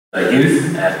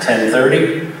Youth at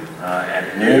 10:30,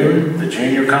 at noon, the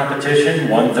junior competition,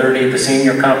 1:30, the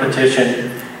senior competition,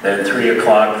 then 3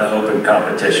 o'clock, the open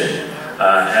competition.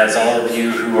 As all of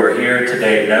you who are here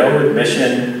today know,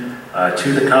 admission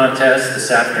to the contest this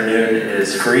afternoon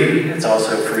is free. It's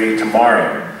also free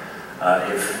tomorrow.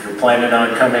 If you're planning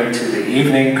on coming to the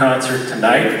evening concert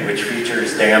tonight, which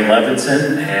features Dan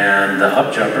Levinson and the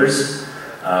Upjumpers,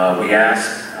 we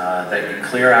ask that you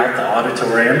clear out the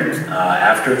auditorium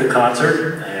after the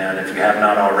concert, and if you have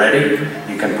not already,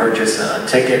 you can purchase a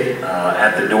ticket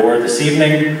at the door this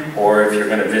evening, or if you're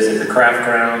going to visit the craft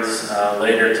grounds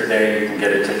later today, you can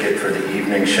get a ticket for the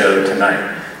evening show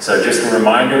tonight. So just a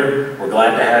reminder, we're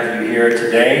glad to have you here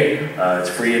today. It's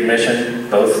free admission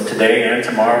both today and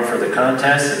tomorrow for the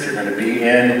contest. If you're going to be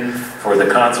in for the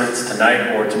concerts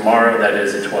tonight or tomorrow, that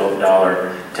is a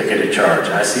 $12 ticketed charge.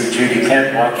 I see Judy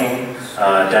Kent walking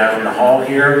down the hall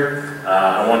here.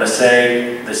 I want to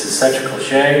say this is such a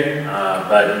cliche,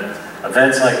 but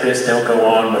events like this don't go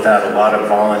on without a lot of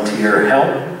volunteer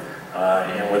help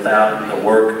and without the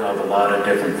work of a lot of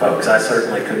different folks. I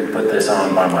certainly couldn't put this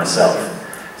on by myself.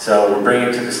 So we're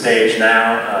bringing to the stage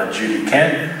now Judy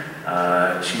Kent.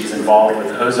 She's involved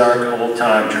with Ozark Old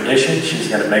Time Tradition. She's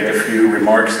going to make a few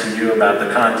remarks to you about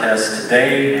the contest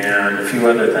today and a few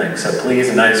other things. So please,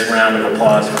 a nice round of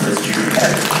applause for Ms. Judy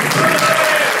Kent.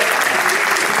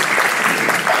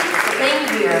 Thank you for being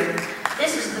here.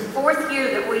 This is the 4th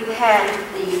year that we've had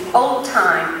the Old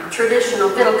Time Traditional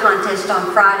Fiddle Contest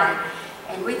on Friday,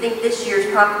 and we think this year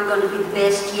is probably going to be the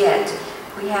best yet.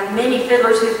 We have many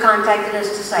fiddlers who've contacted us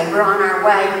to say, we're on our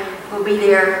way, we'll be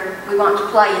there, we want to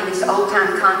play in this old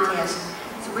time contest.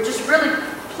 So we're just really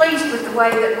pleased with the way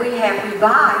that we have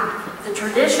revived the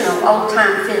traditional old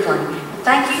time fiddling. And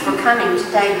thank you for coming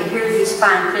today to hear these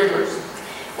fine fiddlers.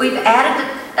 We've added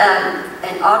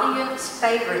an audience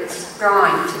favorites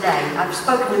drawing today. I've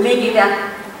spoken to many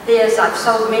about this, I've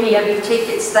sold many of you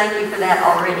tickets, thank you for that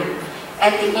already.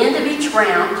 At the end of each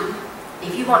round,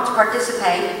 if you want to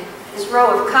participate, this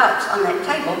row of cups on that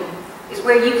table is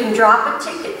where you can drop a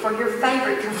ticket for your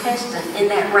favorite contestant in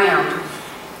that round.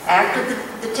 After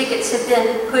the tickets have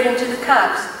been put into the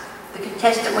cups, the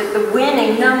contestant with the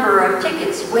winning number of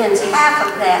tickets wins half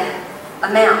of that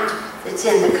amount that's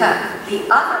in the cup. The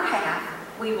other half,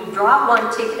 we will draw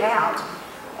one ticket out,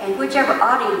 and whichever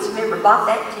audience member bought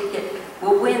that ticket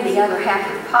will win the other half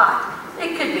of the pot.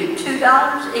 It could be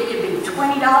 $2, it could be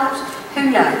 $20, who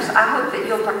knows? I hope that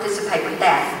you'll participate with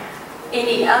that.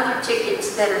 Any other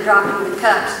tickets that are dropped in the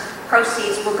cups,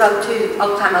 proceeds will go to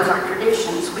Old Time Ozark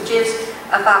Traditions, which is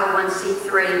a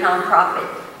 501c3 nonprofit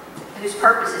whose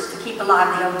purpose is to keep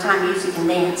alive the old time music and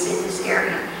dance in this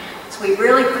area. So we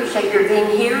really appreciate your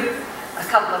being here. A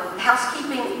couple of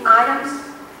housekeeping items.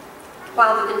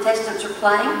 While the contestants are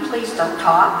playing, please don't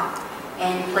talk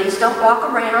and please don't walk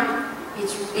around.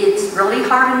 It's really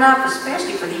hard enough,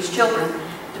 especially for these children,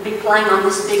 to be playing on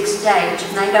this big stage,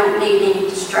 and they don't need any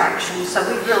distractions, so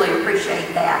we really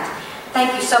appreciate that.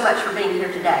 Thank you so much for being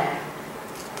here today.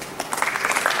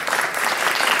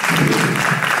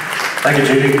 Thank you,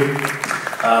 Judy.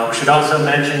 We should also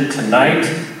mention tonight,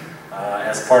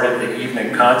 as part of the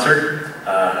evening concert,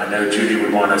 I know Judy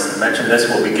would want us to mention this,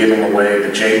 we'll be giving away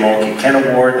the J. Mulkey Kent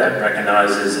Award that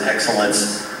recognizes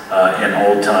excellence in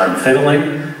old-time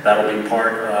fiddling. That'll be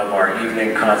part of our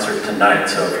evening concert tonight.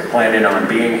 So if you're planning on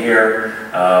being here,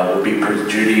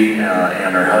 Judy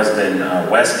and her husband,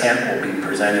 Wes Kent, will be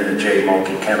presenting the J.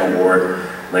 Mulkey Kent Award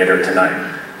later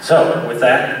tonight. So with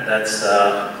that, that's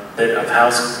a bit of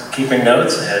housekeeping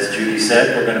notes. As Judy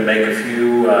said, we're going to make a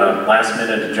few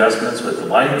last-minute adjustments with the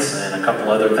lights and a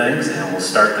couple other things, and we'll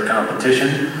start the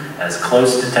competition as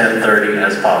close to 10:30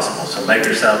 as possible. So make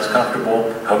yourselves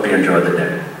comfortable. Hope you enjoy the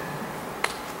day.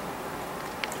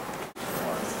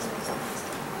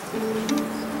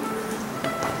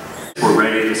 We're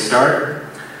ready to start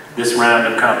this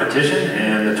round of competition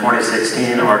in the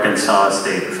 2016 Arkansas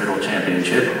State Fiddle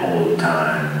Championship Old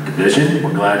Time Division.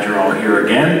 We're glad you're all here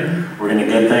again. We're going to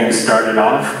get things started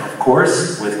off, of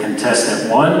course, with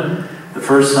contestant 1. The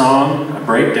first song, a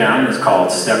breakdown, is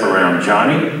called Step Around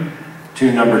Johnny.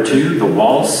 Tune number 2, the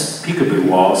waltz, Peekaboo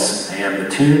Waltz, and the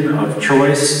tune of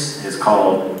choice is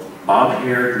called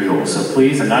Bob-Haired Mule. So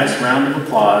please, a nice round of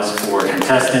applause for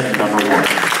contestant number 1.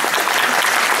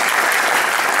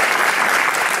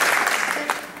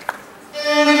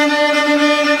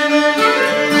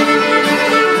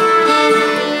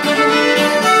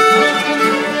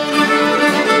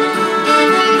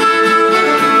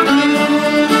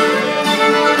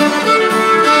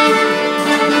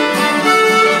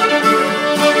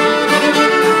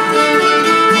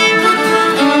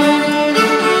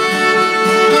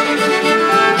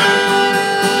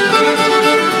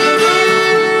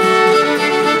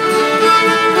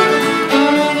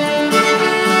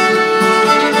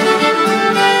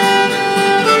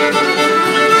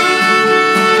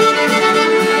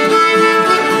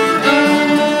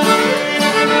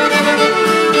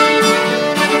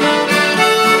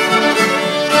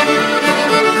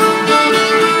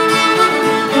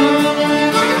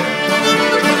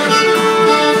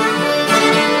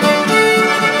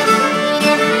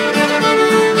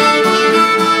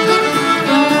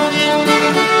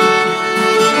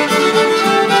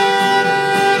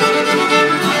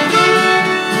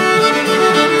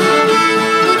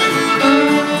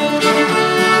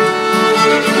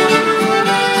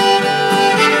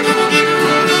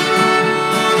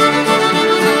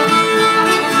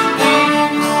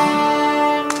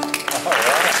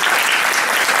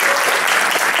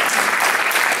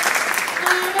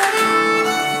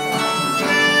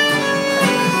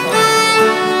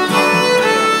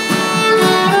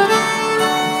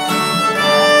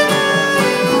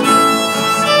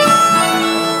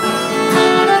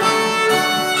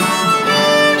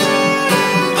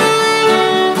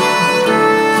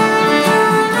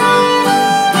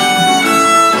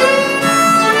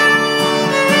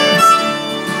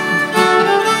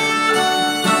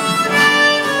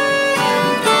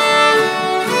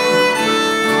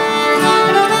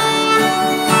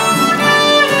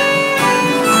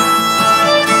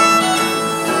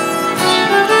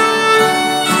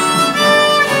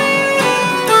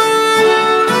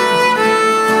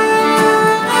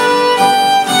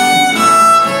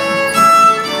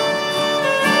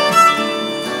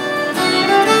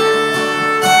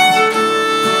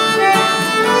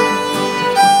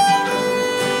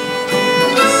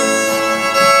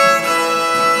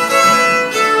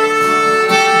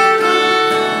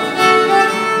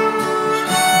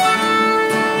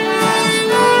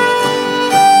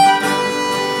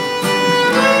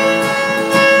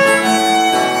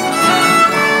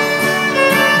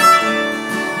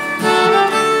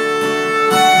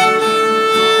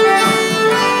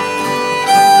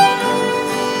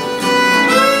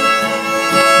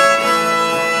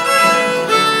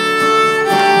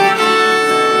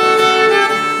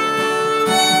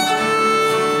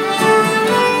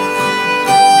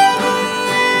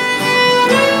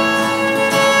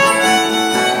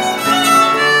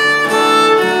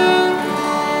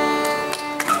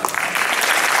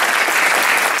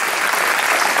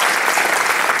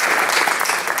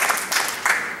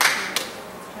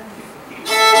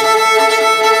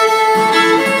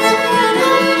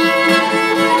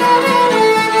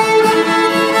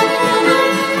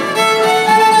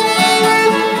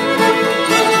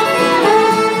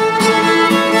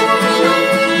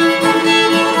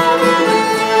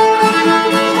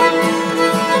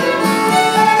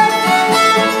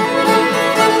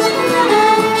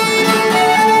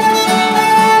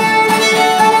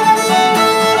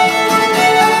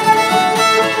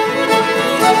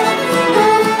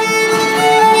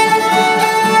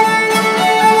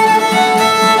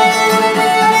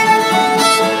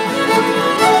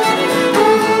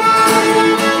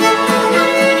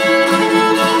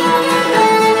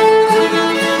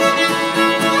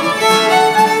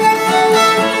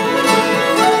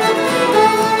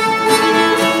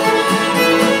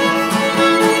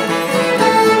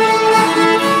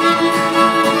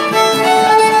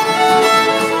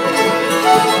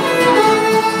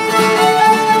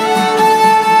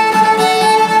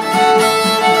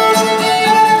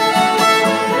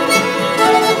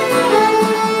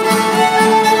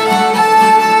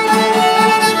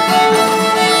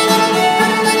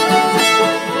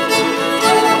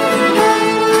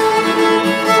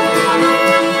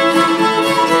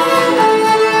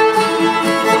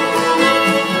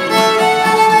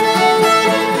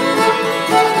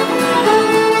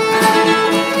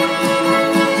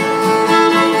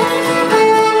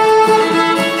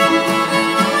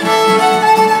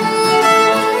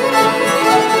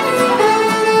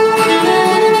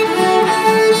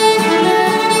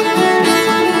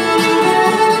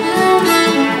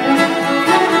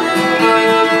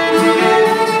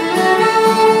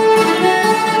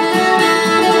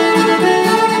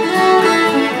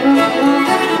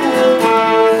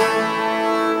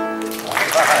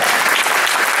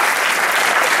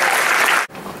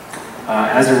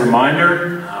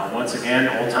 reminder, once again,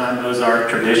 Old Time Ozark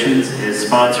Traditions is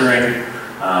sponsoring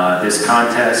this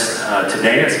contest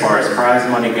today as far as prize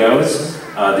money goes.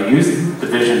 The youth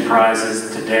division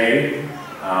prizes today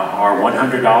are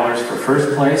 $100 for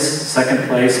first place, second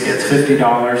place gets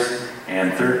 $50,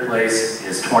 and third place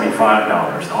is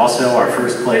 $25. Also, our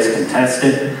first place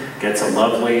contestant gets a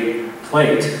lovely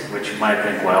plate, which you might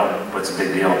think, well, what's the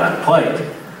big deal about a plate?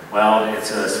 Well,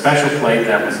 it's a special plate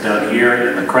that was done here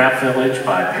in the Craft Village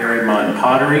by Perry Munn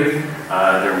Pottery.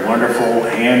 They're wonderful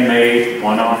handmade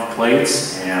one-off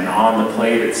plates, and on the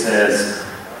plate it says,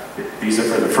 these are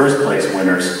for the first place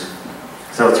winners.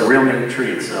 So it's a real neat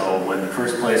treat. So when the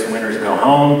first place winners go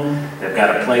home, they've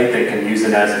got a plate, they can use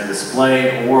it as a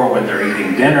display, or when they're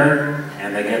eating dinner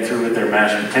and they get through with their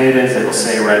mashed potatoes, it'll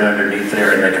say right underneath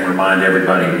there, and they can remind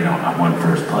everybody, you know, I won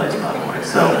first place, by the way.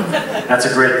 So that's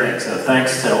a great thing. So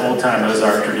thanks to Old Time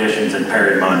Ozark Traditions and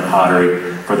Perry Munn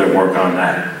Pottery for their work on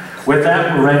that. With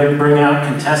that, we're ready to bring out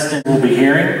contestants we'll be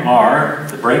hearing are,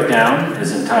 the breakdown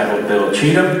is entitled Bill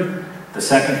Cheatham. The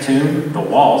second tune, the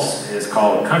waltz, is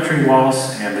called Country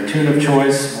Waltz, and the tune of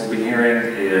choice we'll be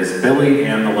hearing is Billy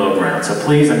and the Low Ground. So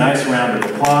please, a nice round of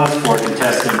applause for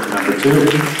contestant number 2.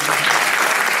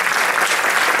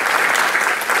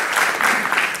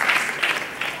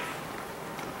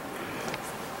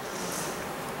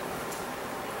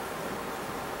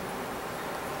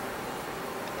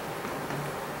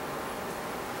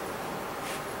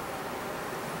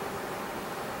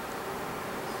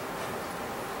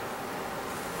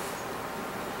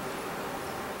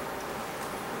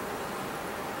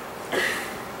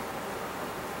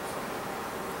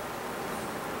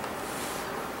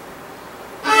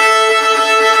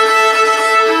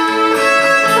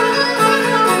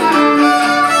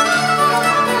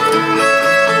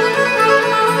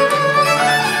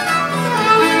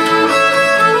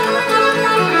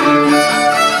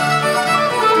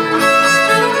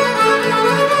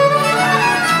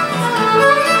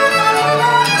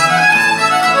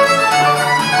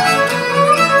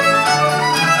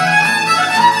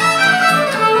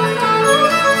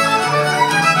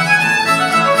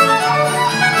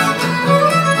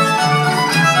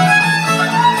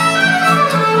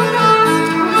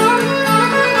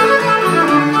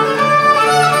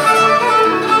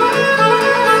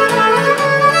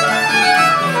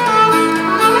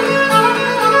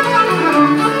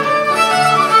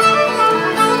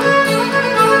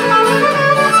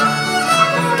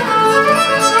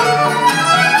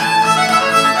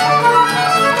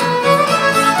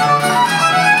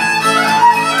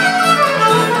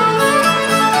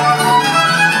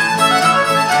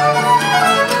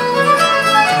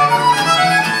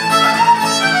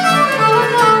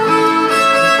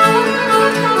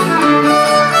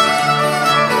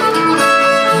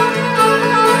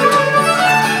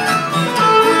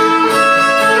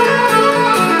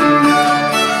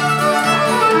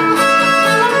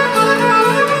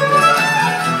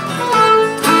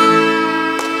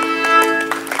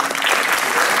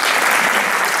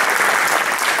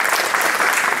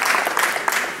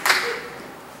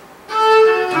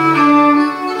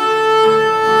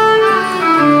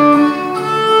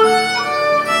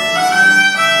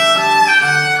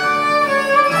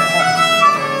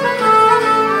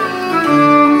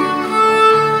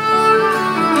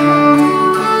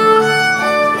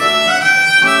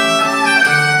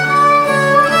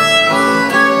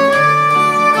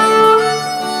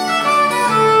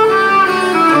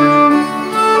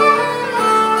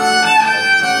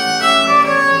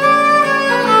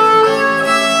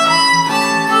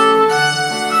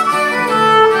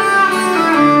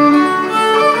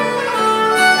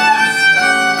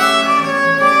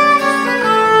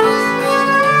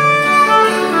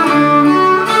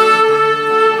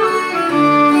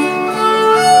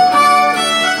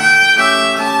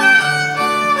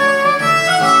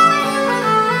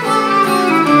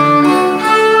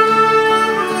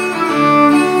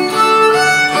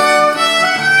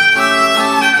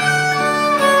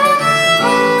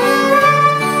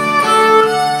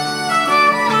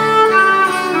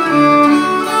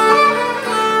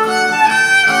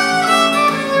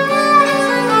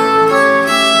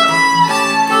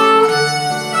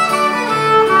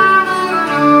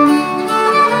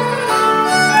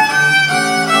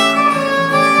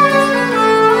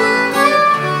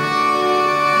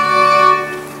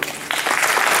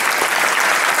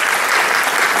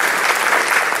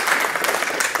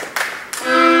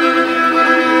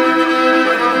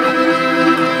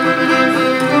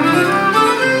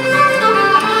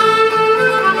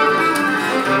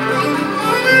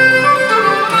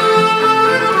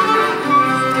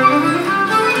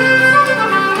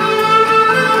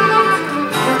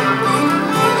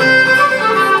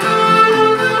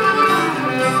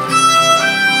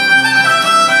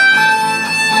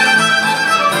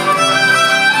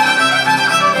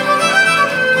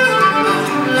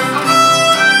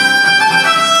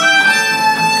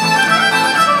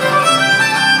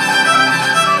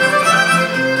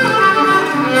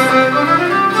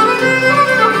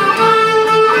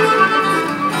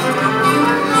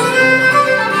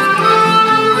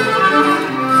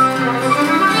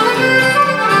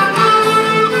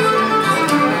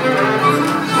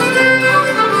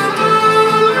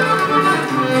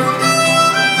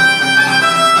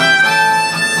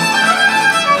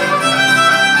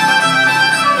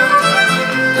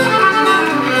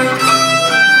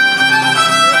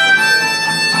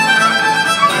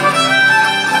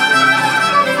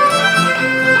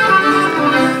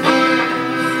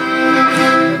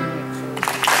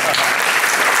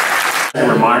 As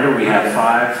a reminder, we have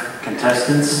 5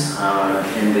 contestants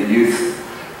in the youth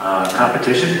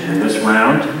competition in this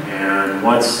round, and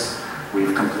once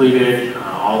we've completed,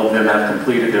 all of them have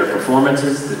completed their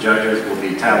performances, the judges will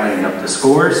be tallying up the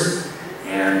scores,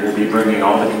 and we'll be bringing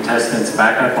all the contestants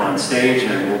back up on stage,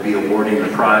 and we'll be awarding the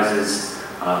prizes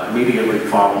immediately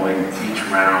following each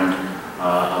round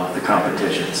of the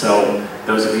competition. So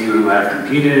those of you who have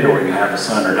competed, or you have a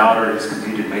son or daughter who's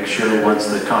competed, make sure once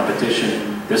the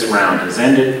competition, this round has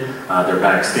ended, they're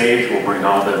backstage. We'll bring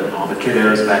all the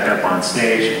kiddos back up on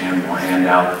stage, and we'll hand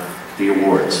out the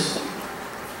awards.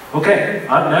 Okay,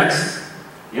 up next,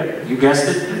 yep, you guessed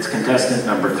it, it's contestant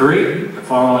number 3. The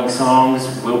following songs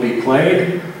will be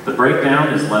played. The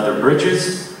breakdown is Leather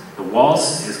Britches. The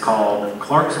waltz is called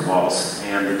Clark's Waltz,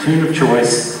 and the tune of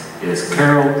choice is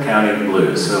Carroll County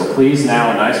Blues. So please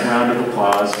now a nice round of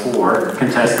applause for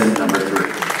contestant number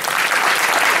 3.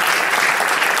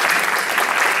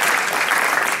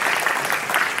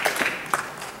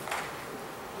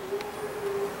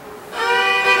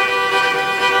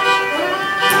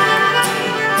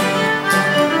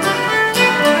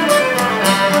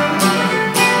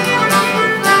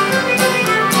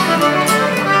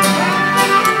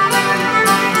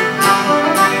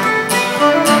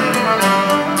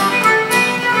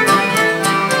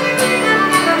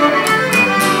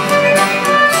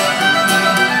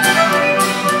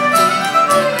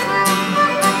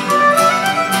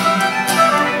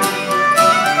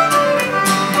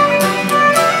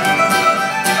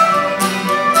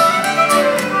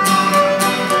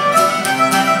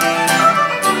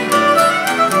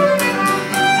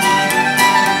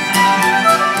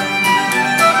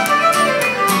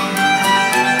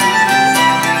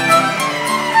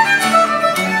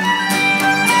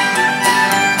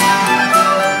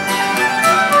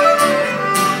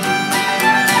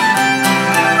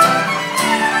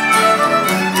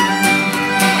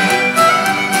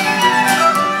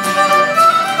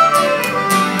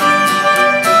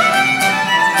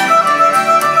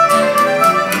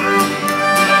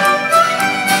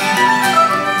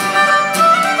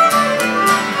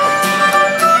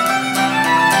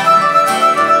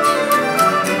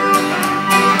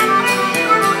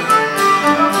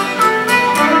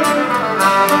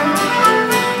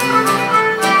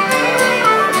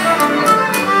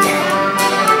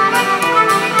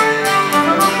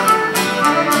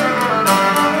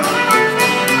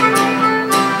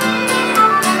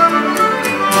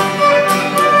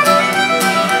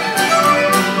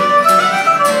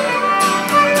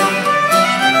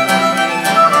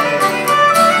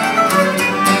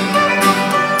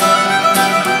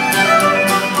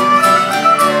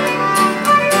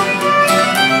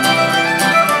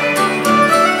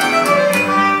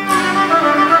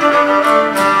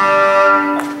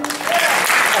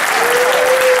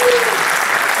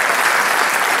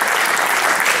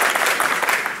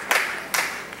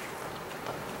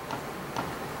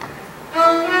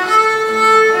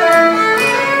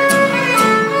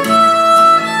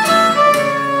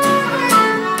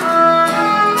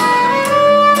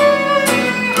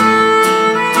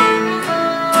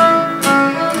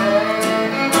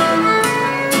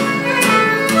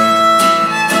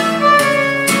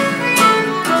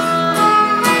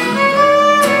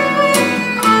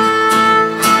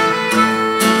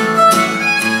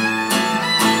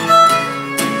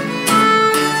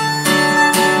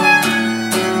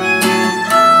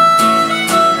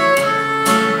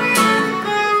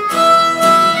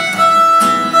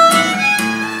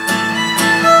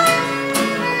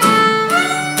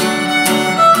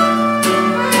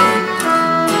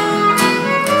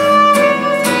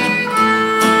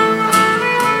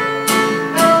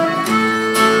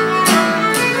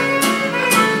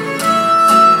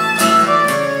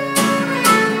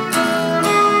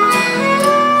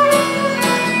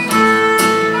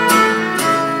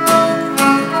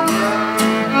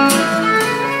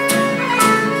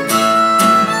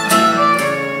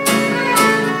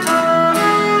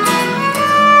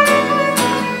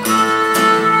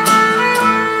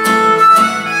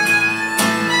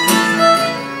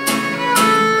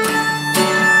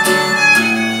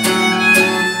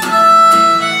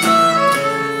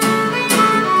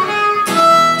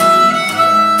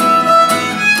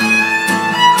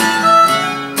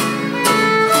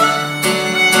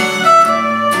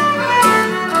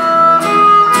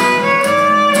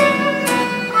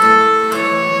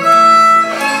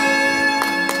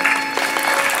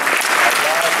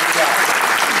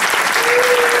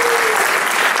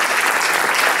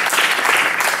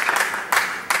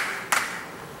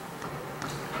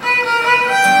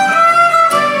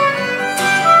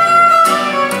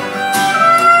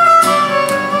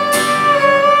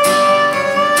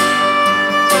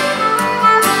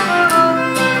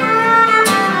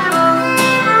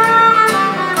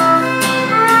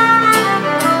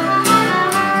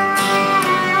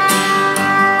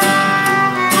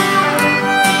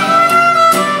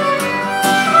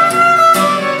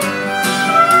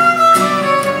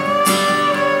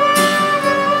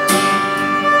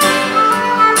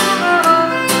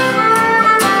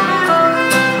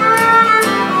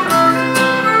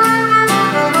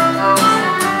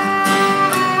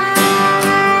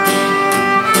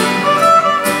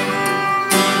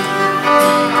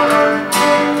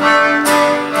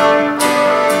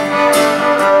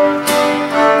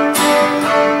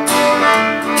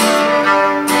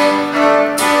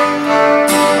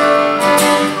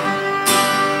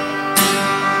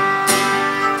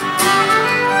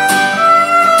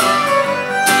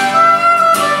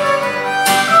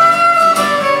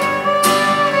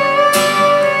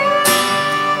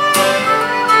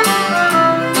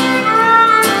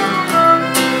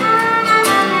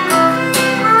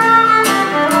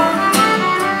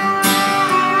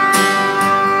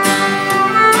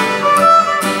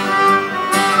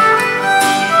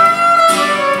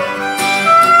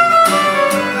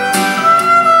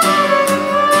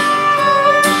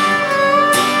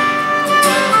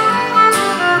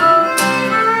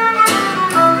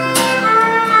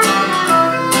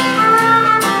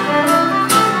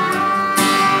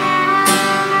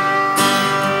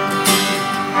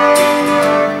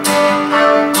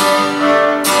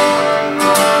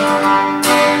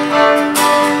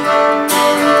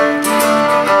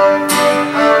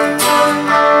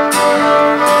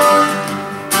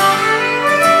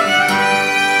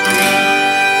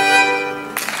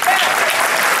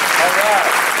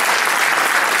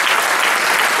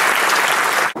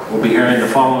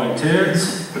 following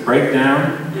tunes. The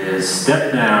breakdown is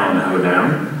Step Down,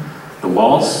 Hoedown. The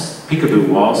waltz, Peekaboo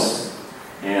Waltz.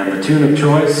 And the tune of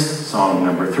choice, song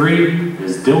number 3,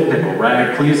 is Dill Pickle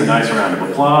Rag. Please, a nice round of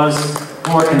applause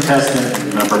for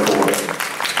contestant number 4.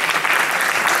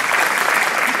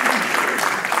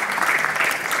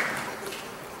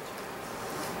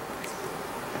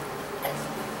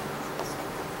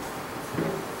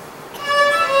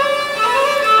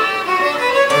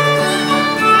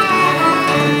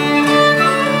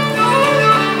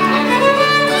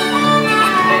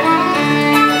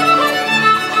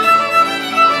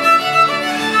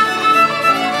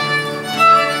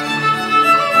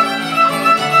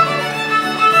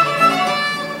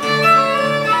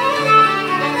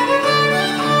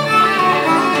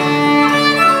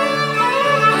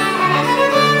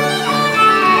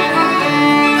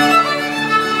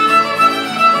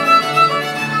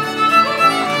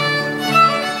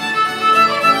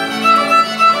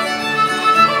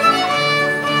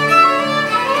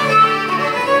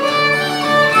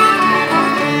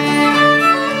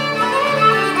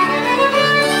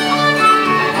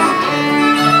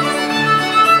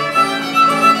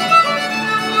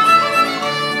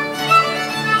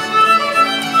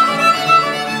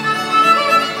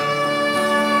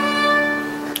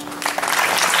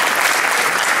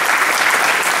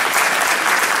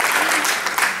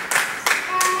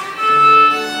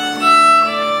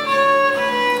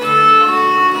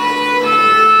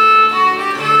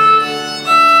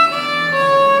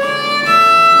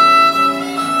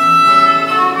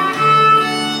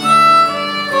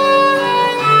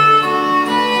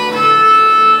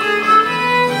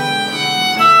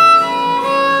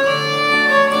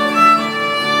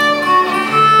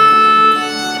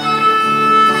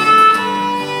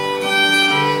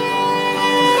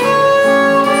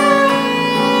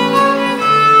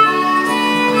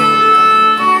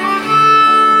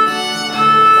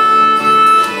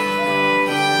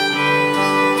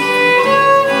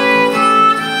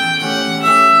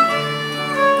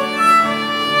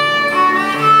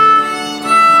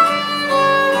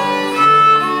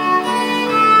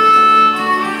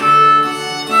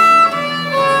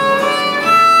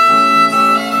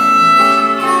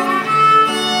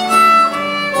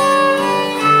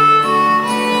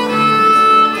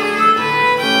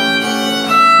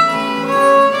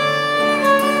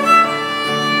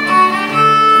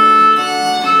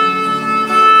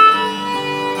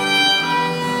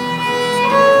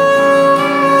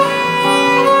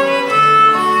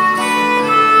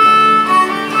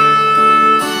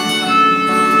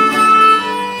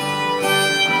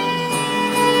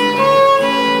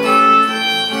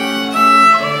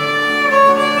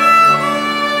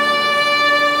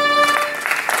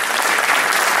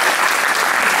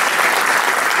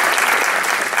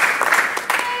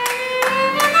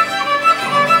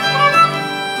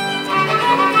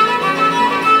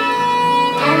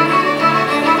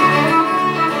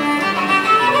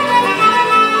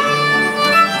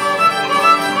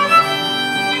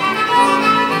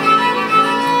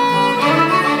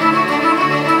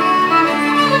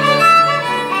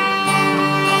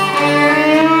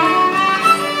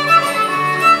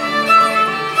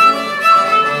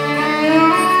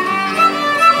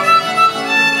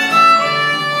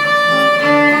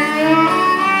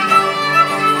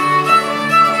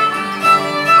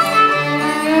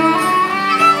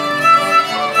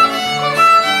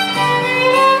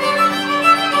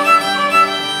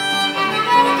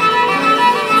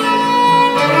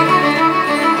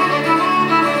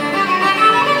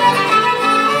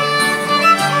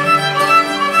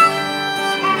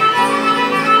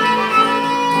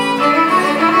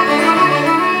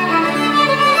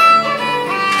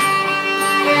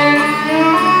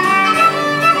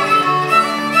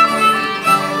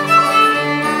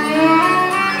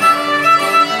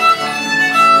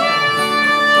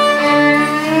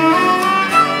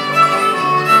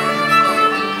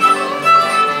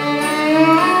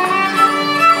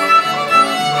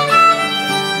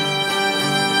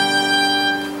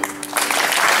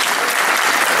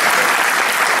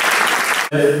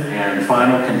 And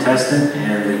final contestant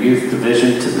in the youth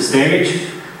division to the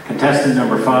stage. Contestant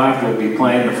number 5 will be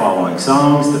playing the following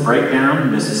songs: The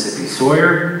Breakdown, Mississippi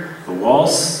Sawyer, The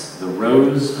Waltz, The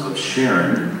Rose of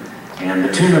Sharon, and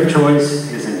the tune of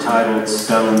choice is entitled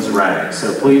Stone's Rag.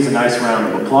 So please, a nice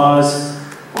round of applause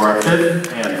for our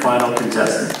 5th and final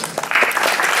contestant.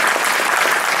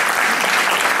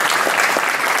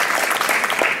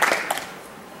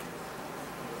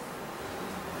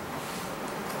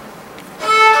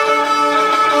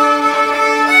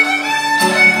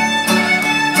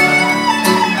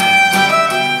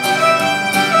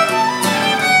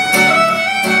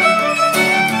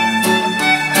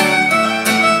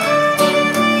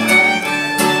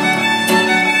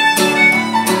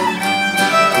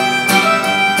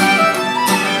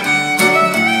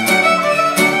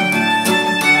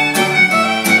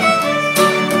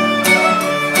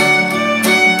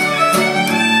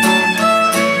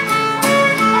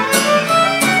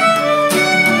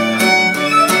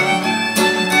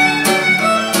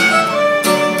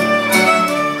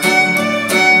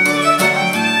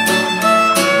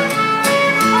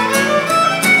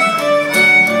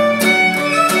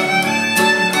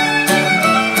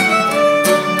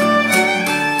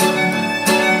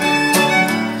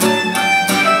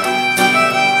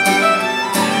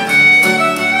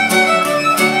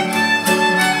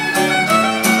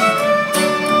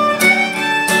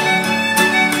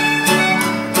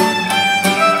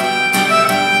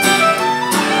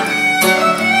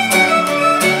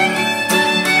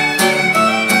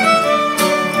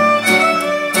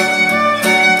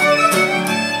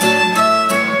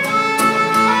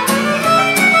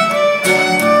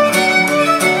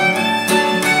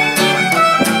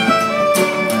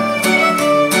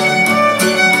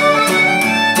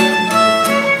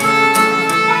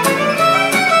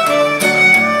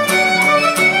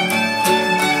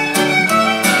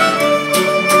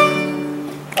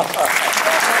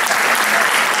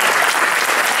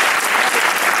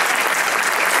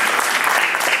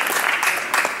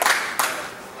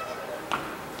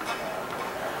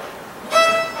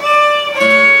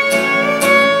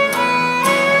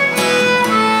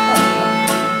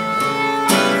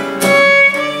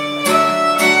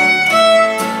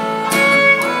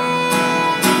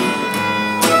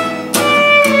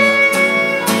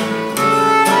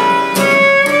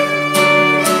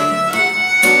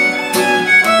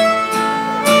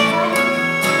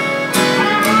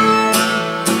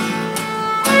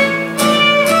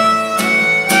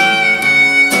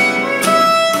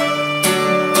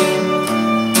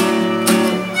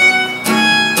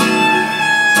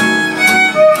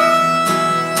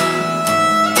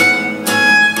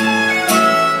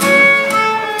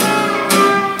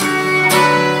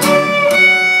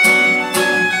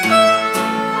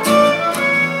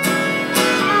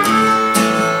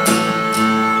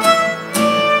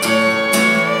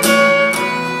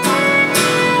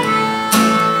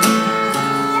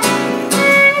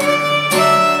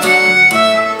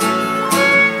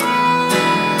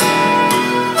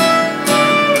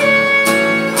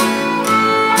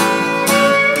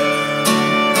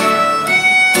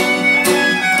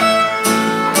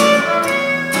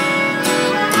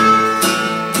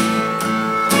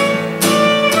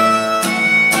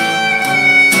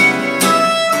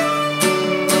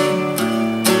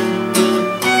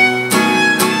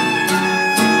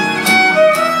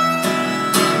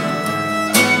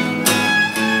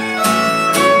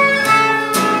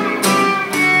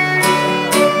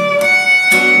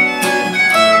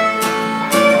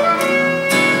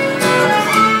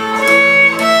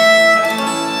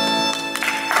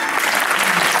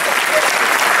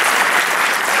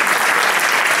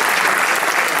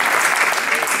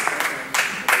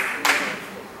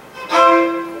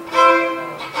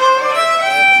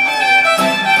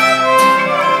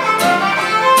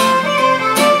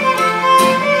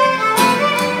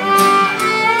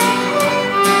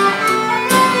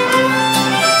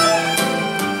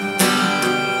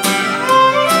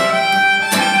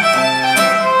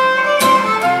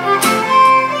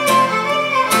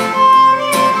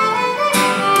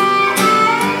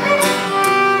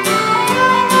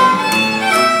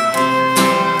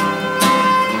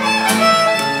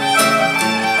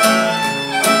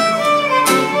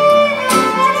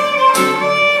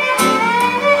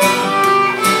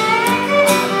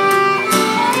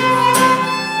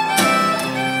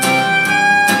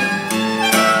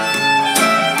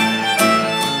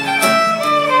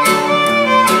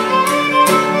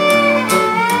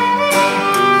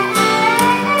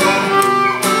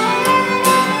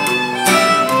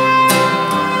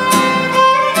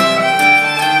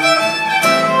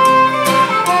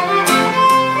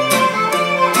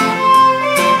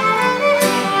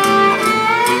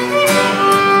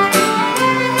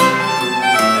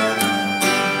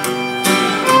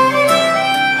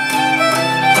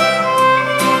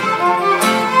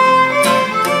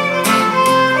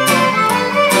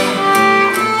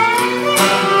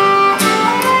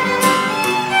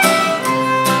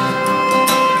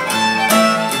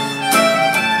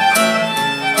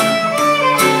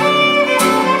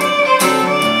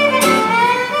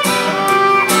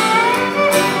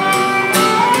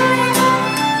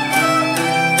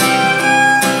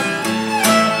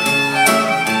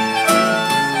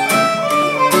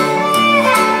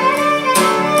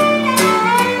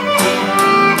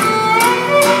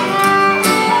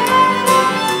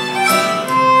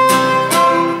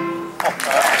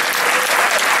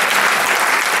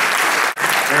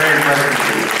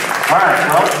 All right,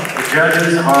 well, the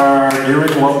judges are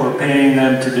doing what we're paying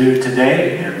them to do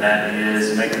today, and that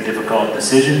is make the difficult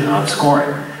decision of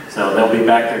scoring. So they'll be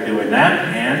back there doing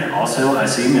that, and also I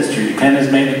see Miss Judy Ken has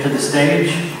made it to the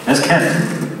stage. Miss Ken.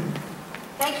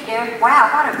 Thank you, Derek. Wow,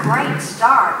 what a great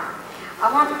start.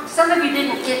 Some of you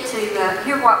didn't get to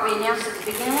hear what we announced at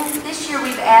the beginning. This year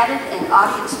we've added an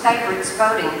audience favorites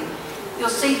voting. You'll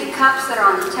see the cups that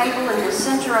are on the table in the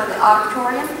center of the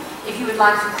auditorium. If you would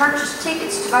like to purchase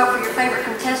tickets to vote for your favorite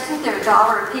contestant, they're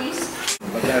 $1 a piece.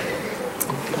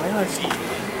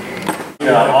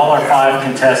 All our 5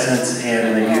 contestants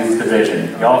in the youth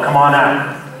division. Y'all come on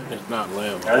out. It's not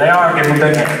Lim. There they are, give them a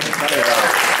big hand.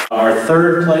 Our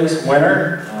 3rd place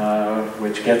winner,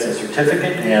 which gets a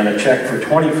certificate and a check for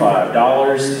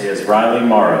 $25, is Riley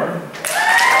Morrow.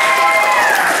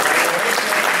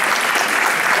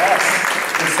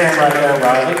 Stand right there,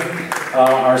 Riley.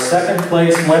 Our 2nd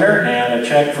place winner and a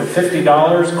check for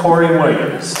 $50, Corey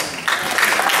Williams.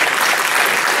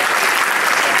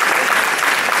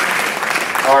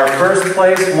 Our 1st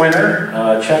place winner,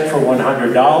 a check for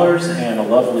 $100 and a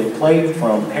lovely plate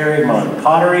from Perry Munn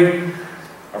Pottery.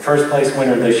 Our 1st place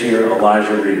winner this year,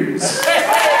 Elijah Reeves.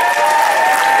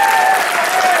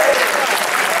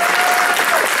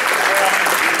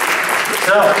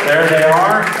 So, there they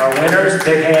are, our winners.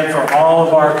 Big hand for all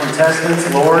of our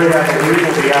contestants. Lori, I believe,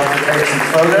 will be out to take some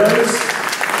photos.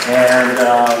 And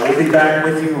we'll be back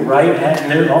with you right at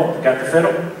noon. Oh, got the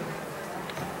fiddle.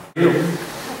 You.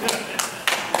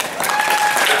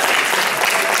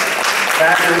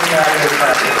 Fabulous.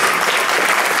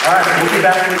 All right, we'll be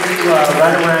back with you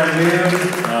right around noon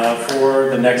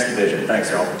for the next division. Thanks,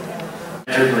 y'all.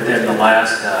 Within the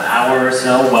last hour or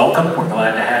so, welcome. We're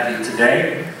glad to have you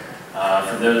today.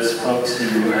 For those folks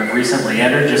who have recently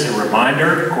entered, just a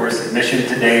reminder, of course, admission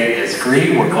today is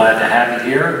free. We're glad to have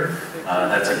you here.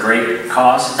 That's a great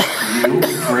cost to you,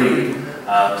 free.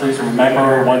 Please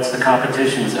remember, once the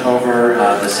competition is over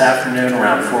this afternoon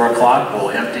around 4 o'clock,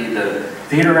 we'll empty the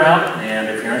theater out. And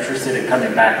if you're interested in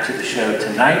coming back to the show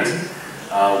tonight,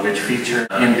 which feature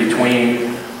in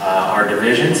between our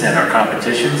divisions and our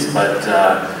competitions, but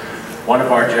one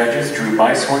of our judges, Drew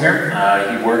Beiswinger,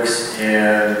 he works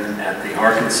at the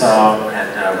Arkansas,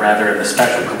 in the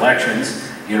Special Collections,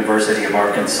 University of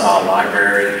Arkansas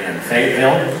Library in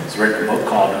Fayetteville. He's written a book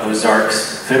called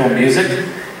Ozark's Fiddle Music,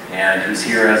 and he's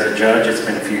here as a judge. It's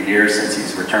been a few years since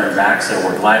he's returned back, so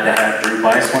we're glad to have Drew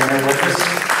Beiswinger with us.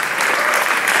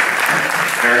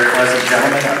 Very pleasant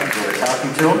gentleman. I've enjoyed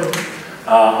talking to him.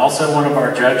 Also, one of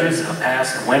our judges, a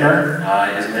past winner,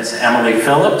 is Miss Emily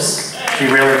Phillips. She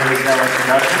really needs no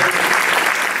introduction,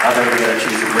 other than that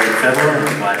she's a great fiddler, and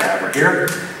we're glad to have her here.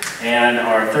 And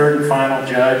our 3rd and final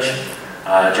judge,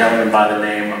 a gentleman by the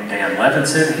name of Dan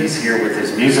Levinson. He's here with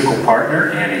his musical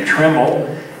partner, Annie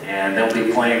Trimble, and they'll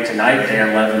be playing tonight. Dan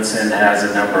Levinson has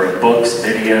a number of books,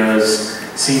 videos,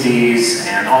 CDs,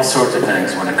 and all sorts of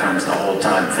things when it comes to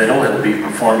old-time fiddle. He'll be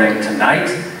performing tonight.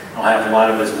 He'll have a lot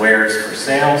of his wares for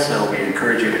sale, so we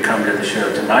encourage you to come to the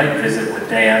show tonight, visit with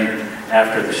Dan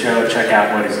after the show, check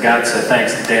out what he's got. So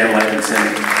thanks to Dan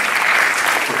Levinson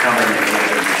for coming in.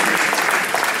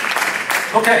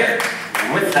 Okay,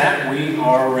 with that, we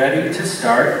are ready to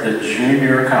start the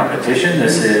junior competition.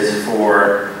 This is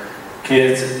for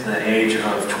kids the age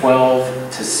of 12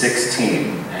 to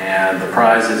 16. And the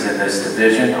prizes in this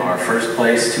division are 1st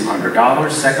place, $200,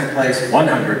 2nd place,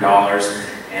 $100,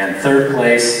 and 3rd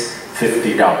place,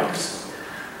 $50.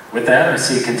 With that, I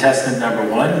see contestant number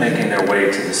 1 making their way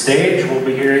to the stage. We'll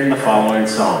be hearing the following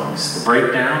songs. The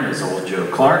breakdown is Old Joe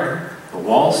Clark, the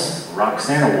waltz,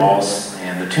 Roxanna Waltz,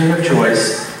 and the tune of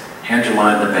choice,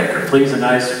 Angeline the Baker. Please, a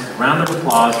nice round of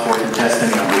applause for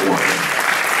contestant number 1.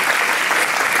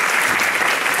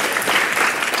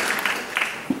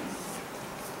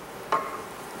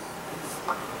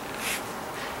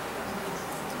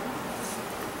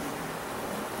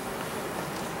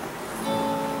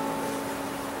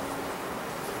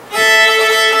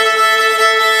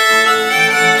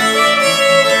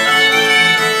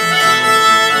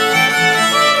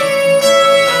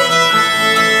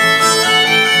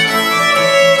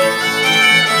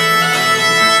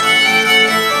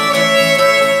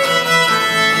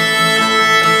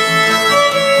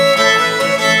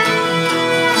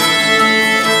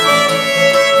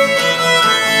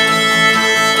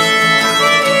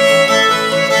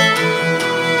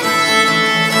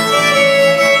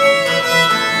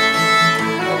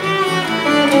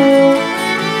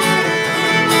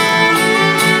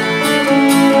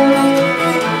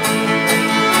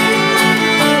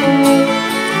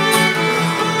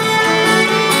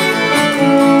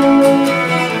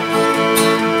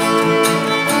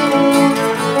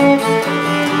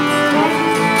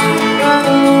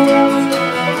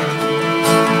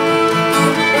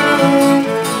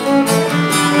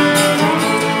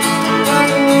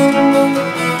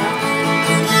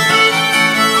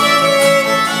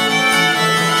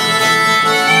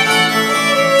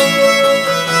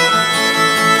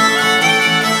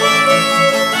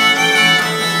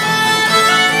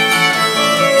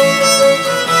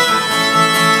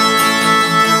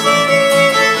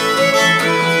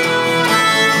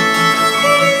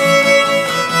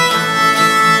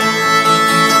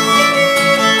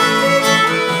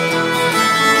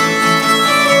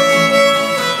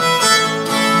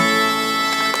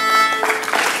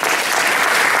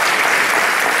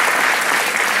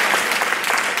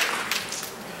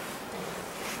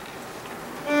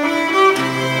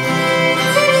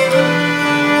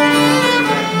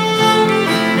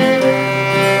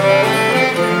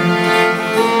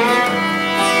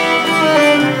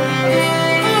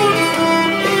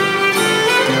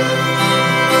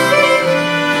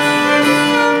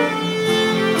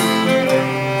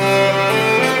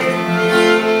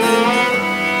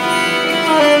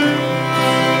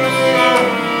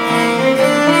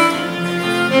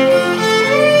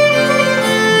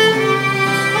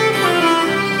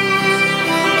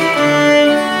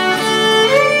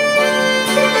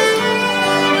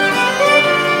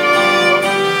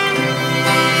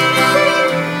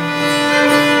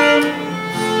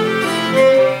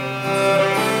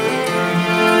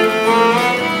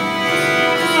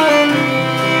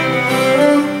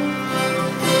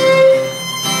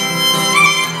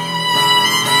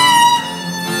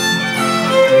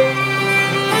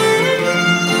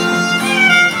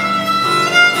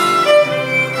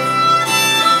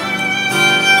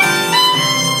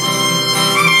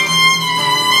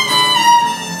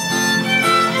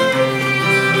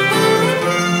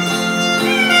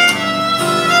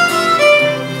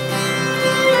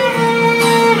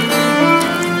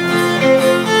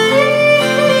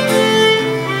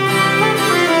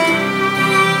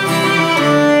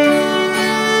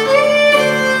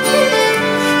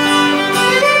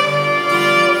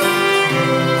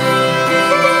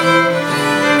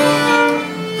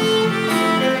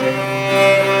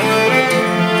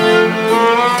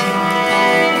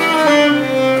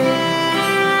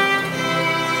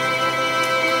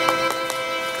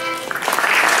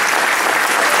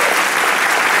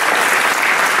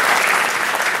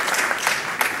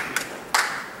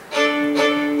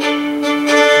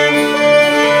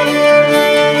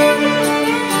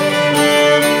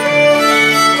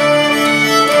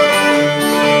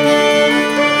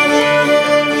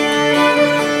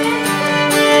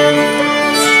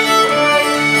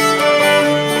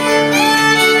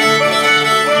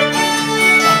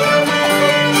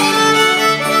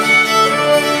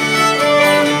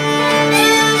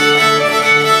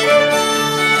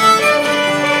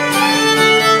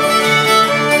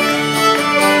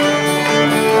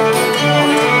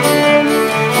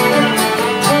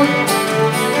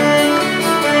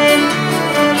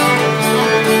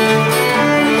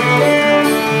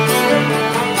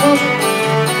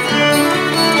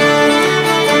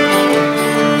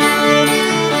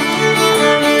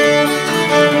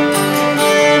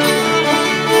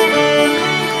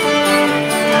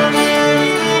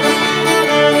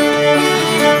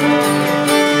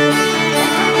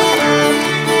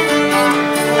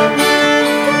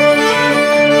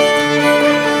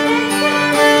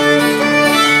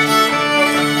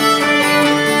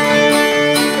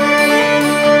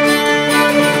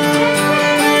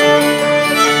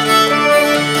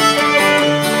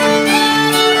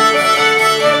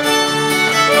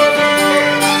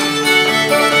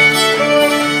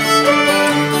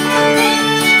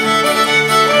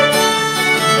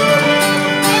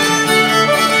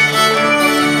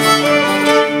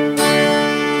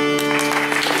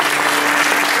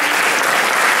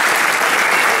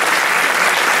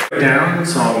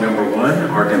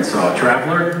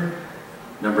 Fiddler.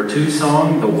 Number 2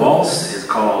 song, the waltz, is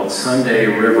called Sunday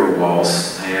River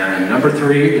Waltz. And number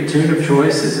 3, the tune of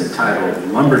choice, is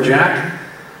entitled Lumberjack.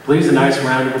 Please, a nice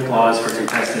round of applause for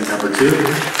contestant number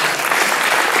 2.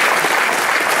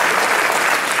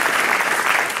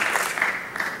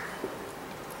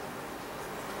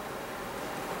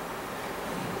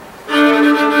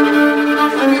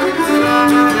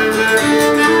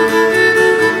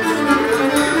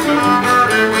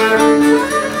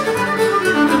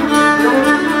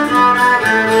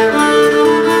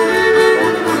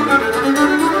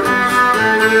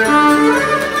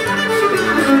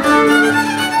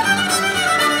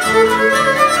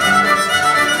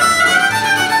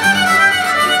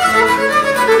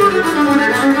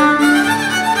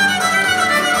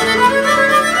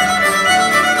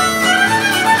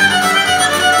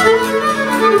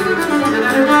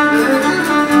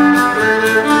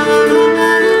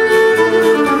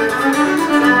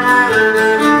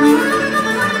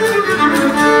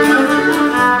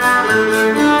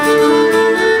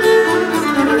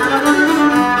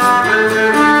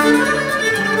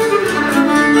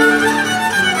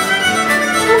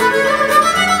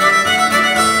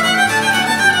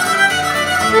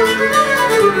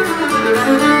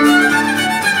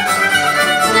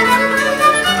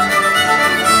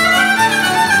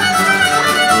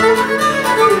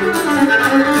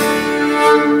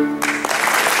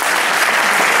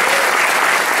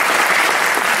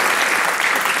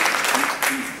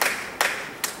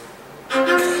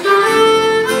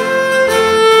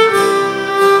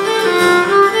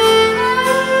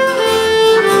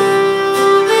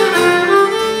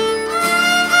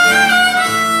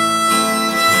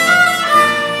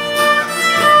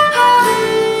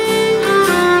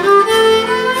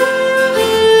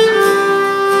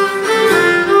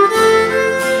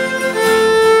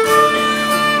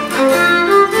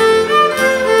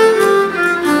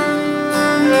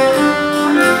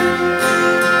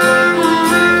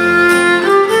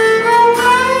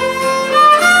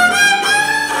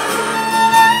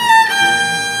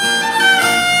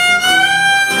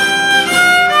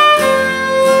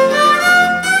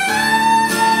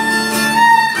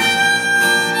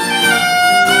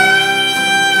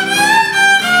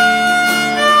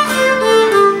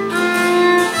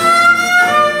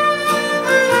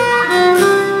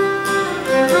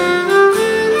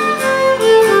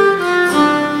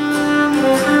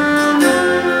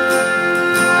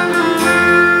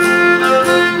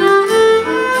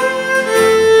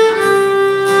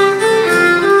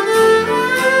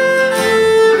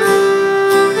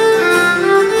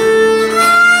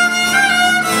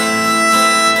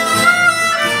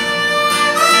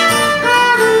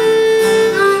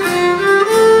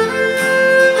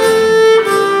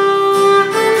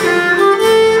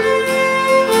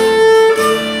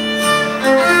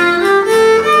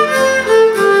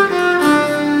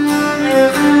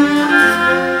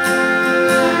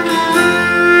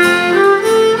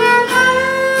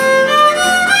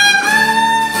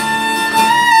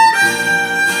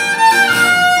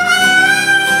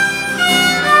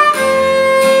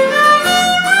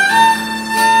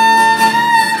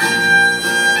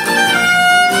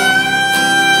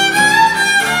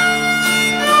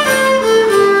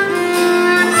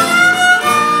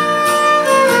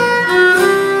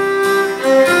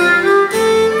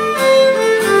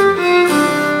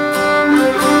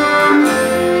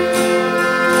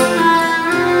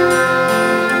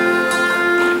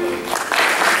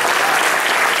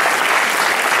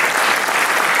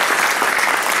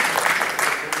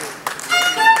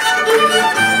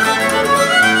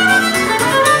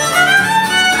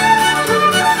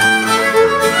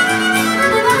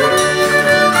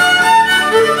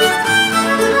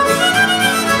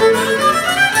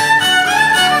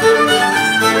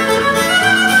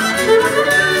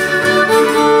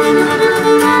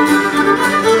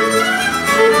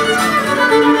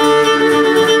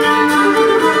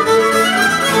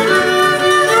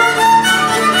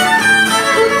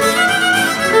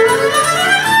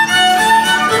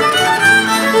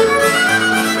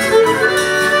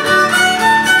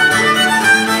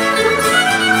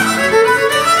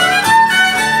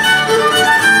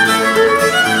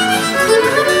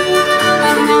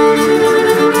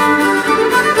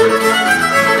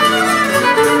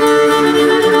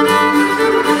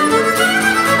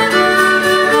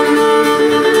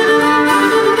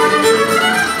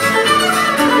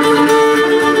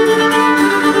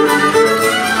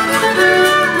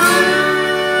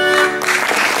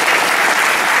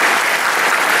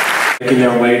 Making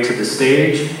their way to the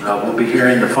stage, we'll be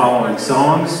hearing the following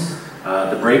songs.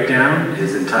 The breakdown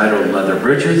is entitled Leather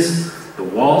Britches. The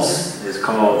waltz is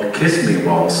called Kiss Me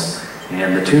Waltz.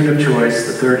 And the tune of choice,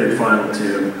 the third and final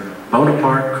tune,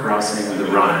 Bonaparte Crossing the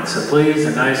Rhine. So please,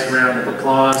 a nice round of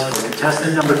applause for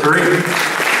contestant number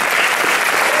 3.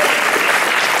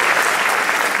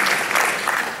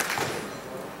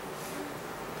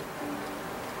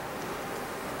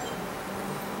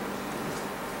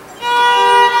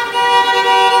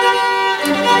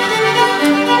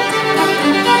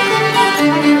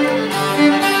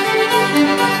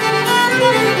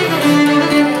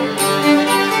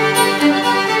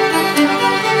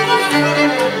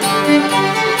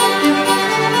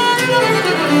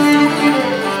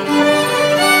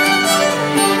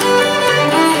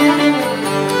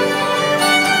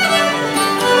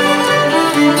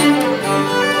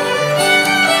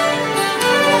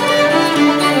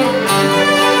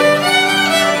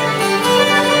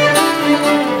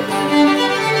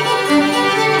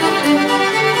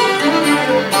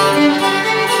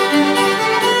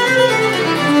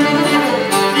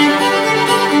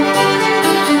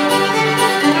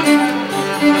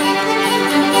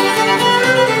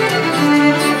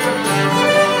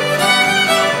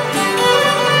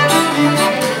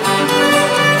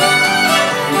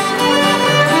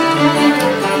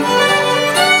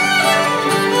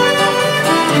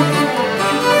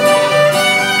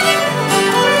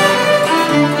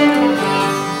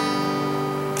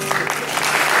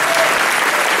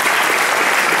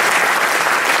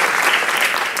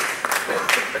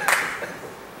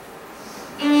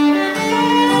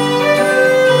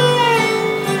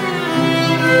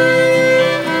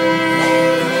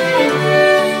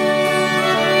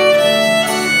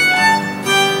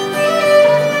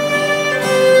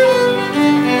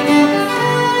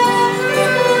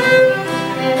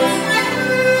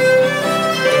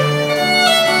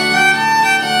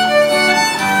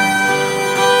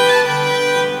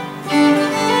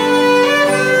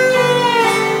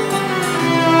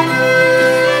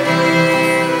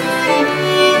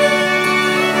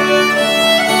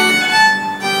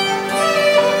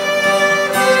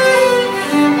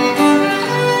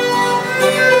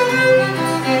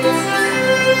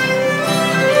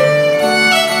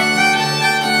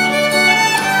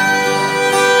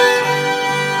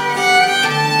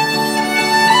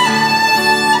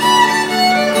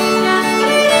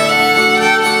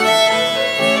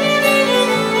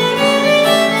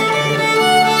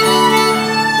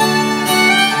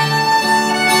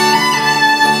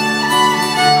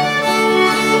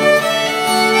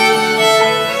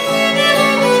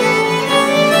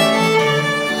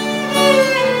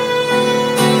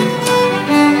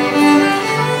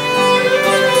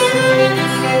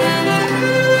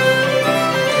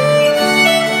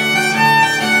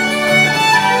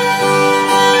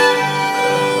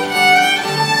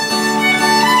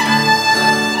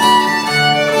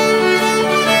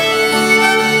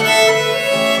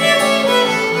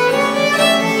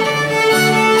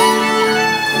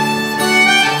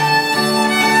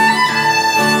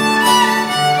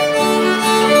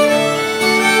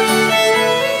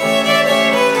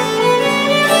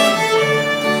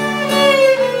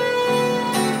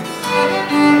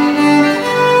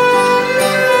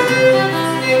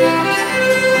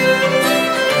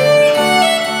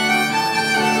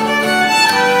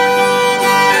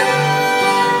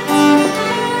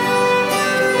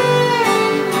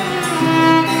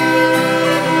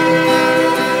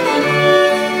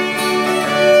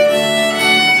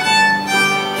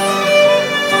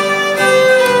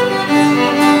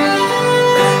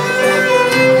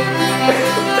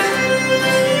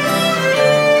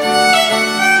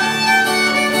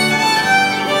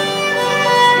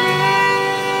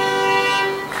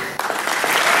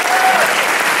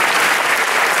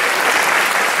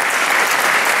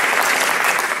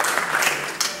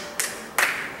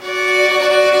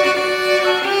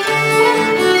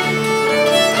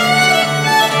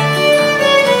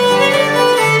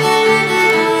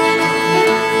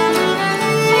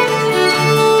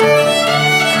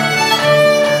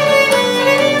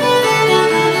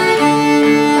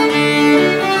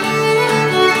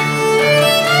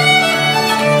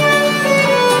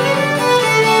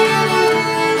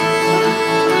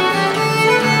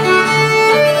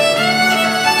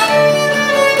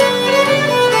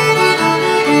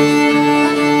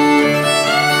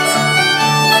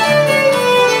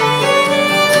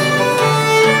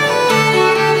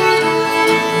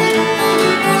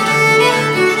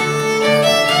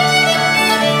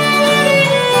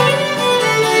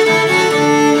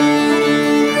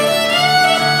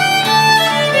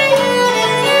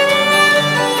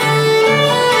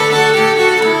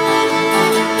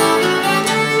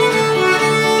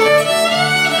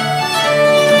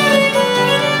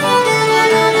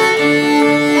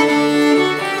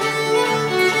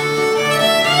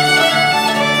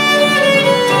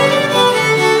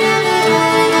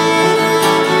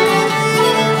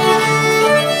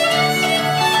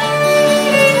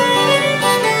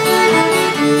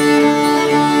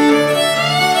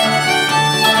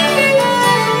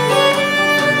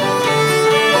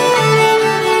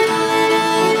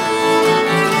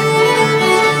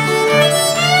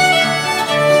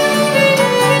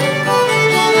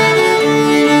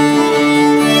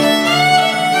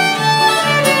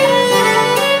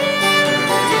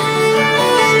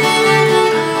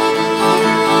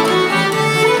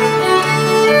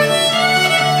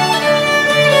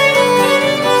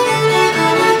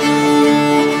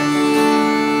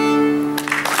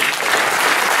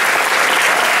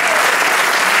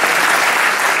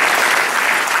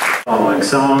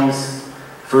 following songs.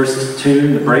 First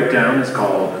tune, the breakdown, is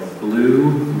called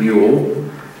Blue Mule.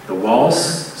 The waltz,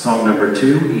 song number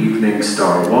 2, Evening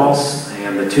Star Waltz.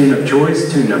 And the tune of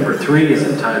choice, tune number 3, is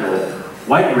entitled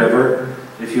White River.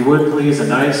 If you would please, a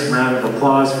nice round of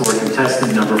applause for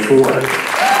contestant number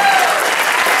 4.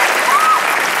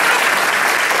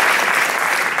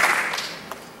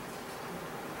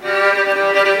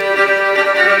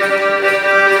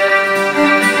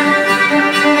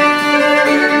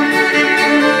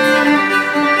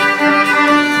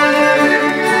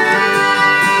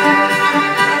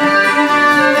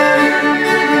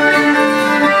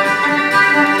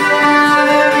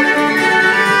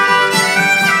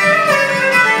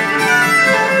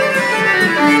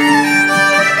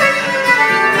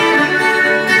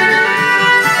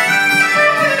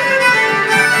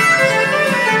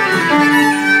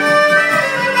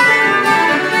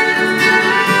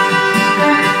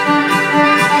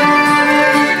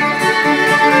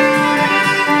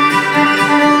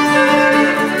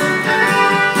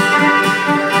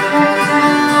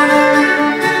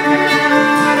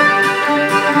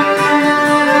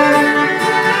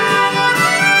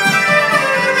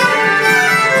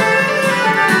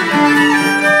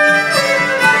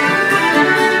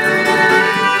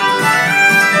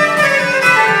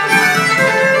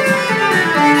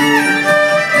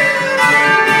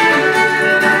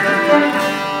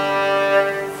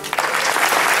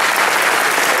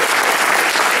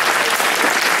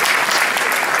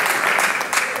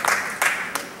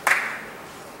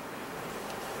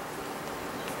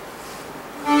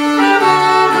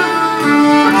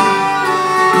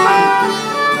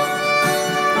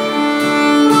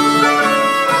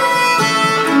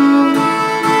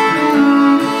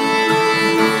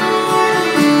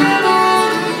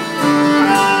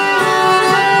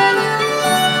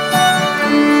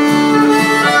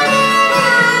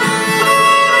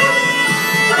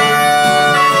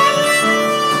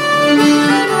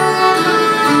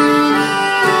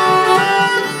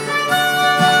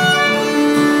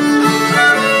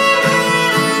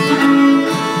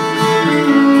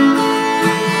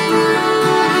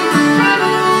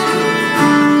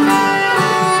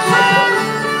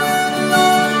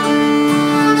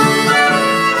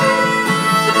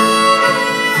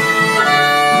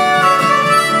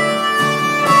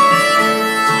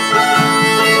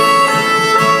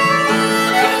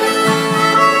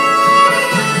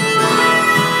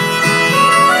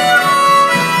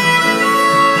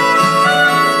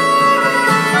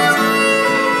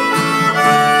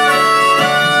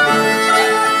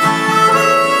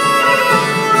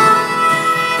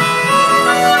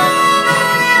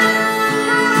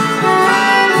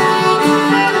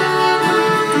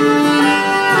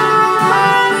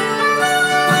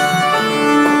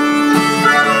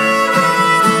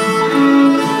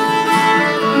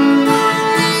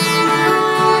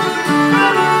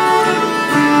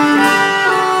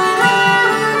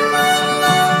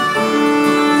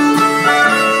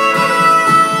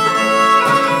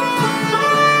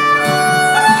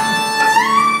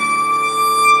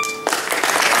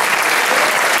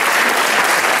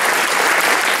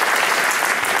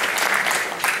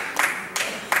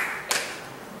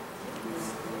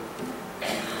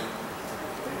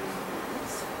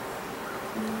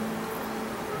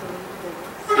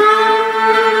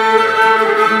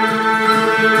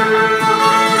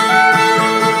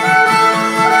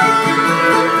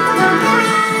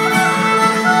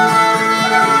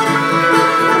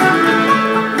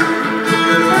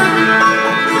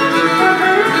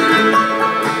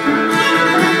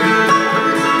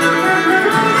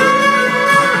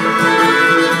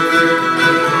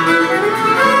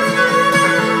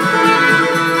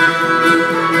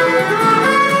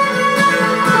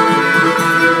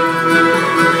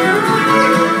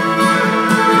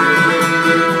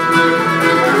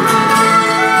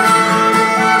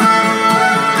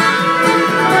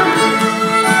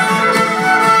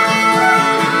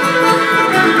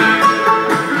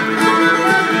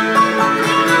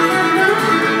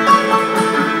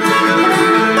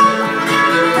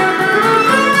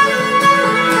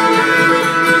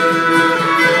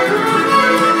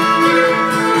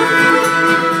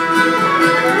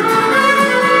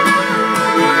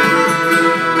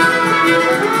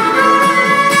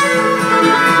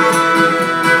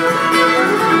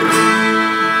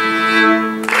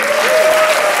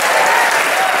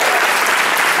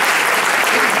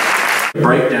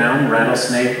 Breakdown,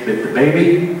 Rattlesnake Bit the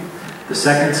Baby. The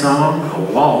second song,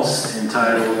 a waltz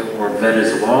entitled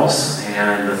Orvetta's Waltz.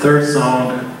 And the third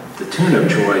song, the tune of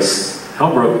choice,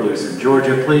 Hell Broke Loose in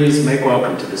Georgia. Please make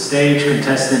welcome to the stage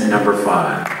contestant number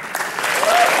 5.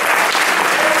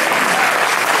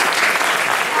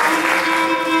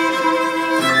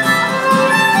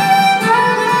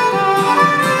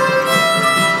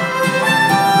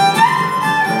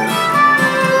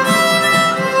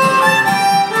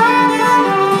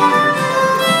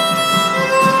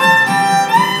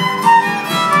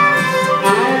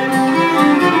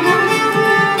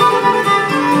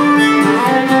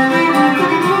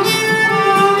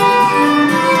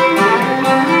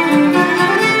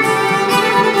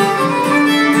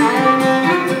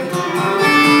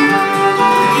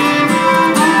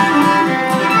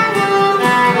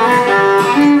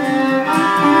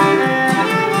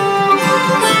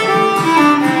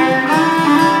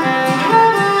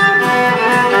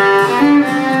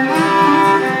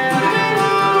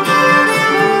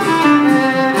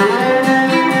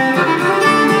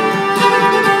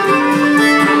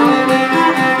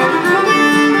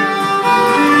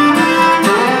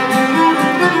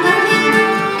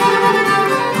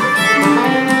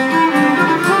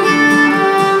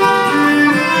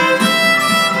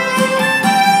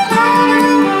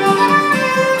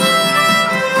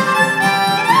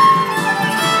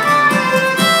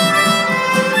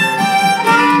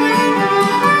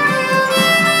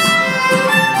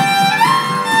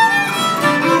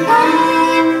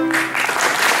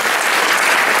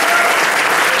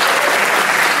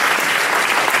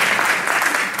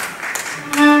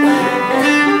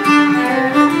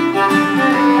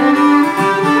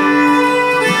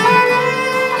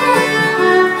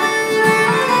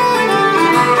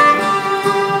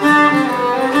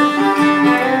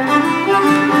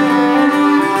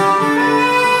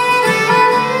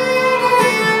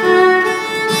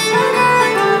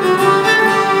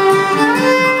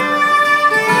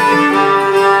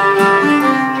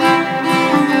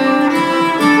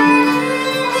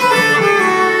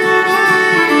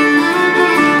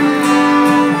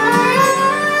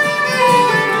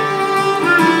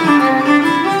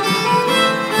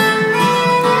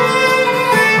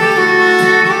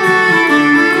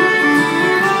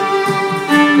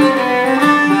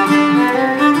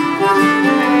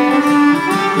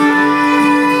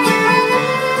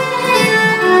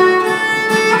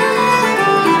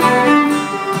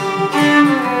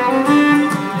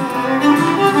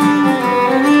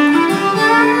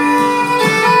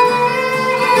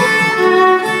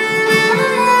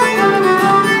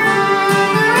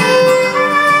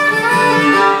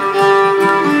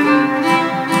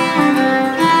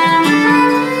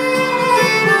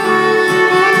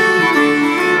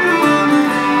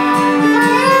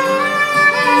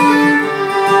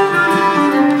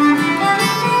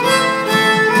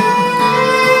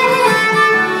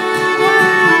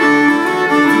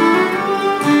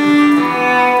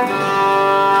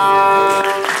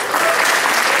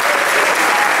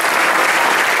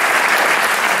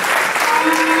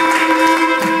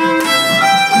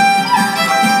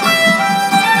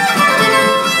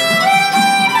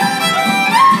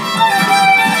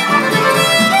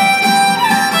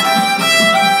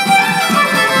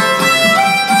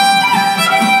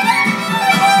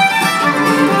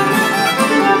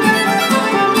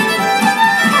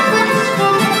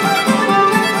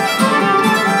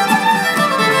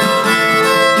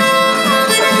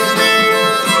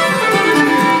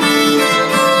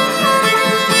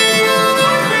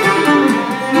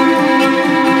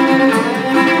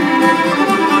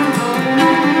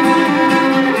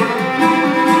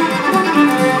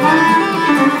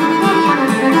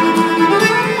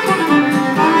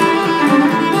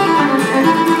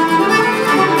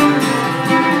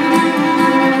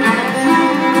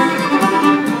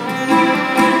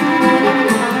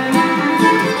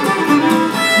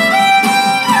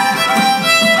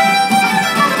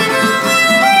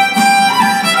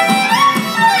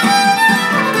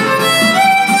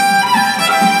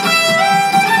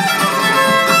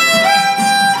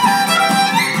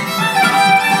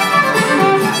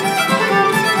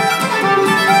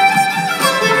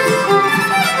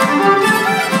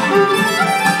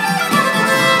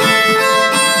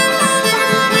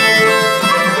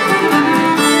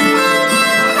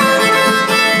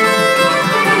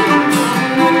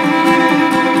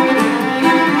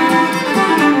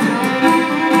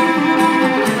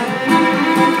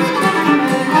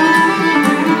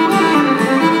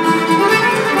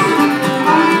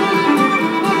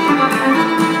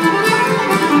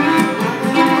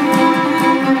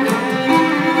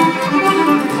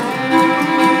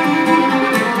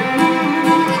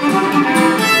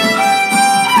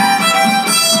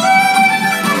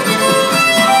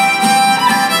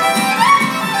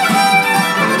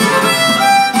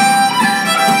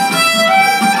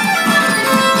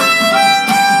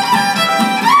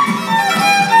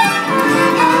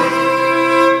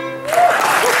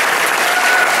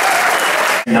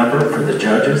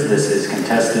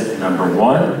 number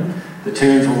 1. The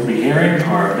tunes we'll be hearing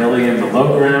are Billy in the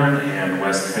Low Ground and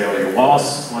Westphalia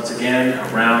Waltz. Once again, a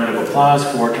round of applause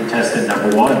for contestant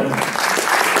number 1.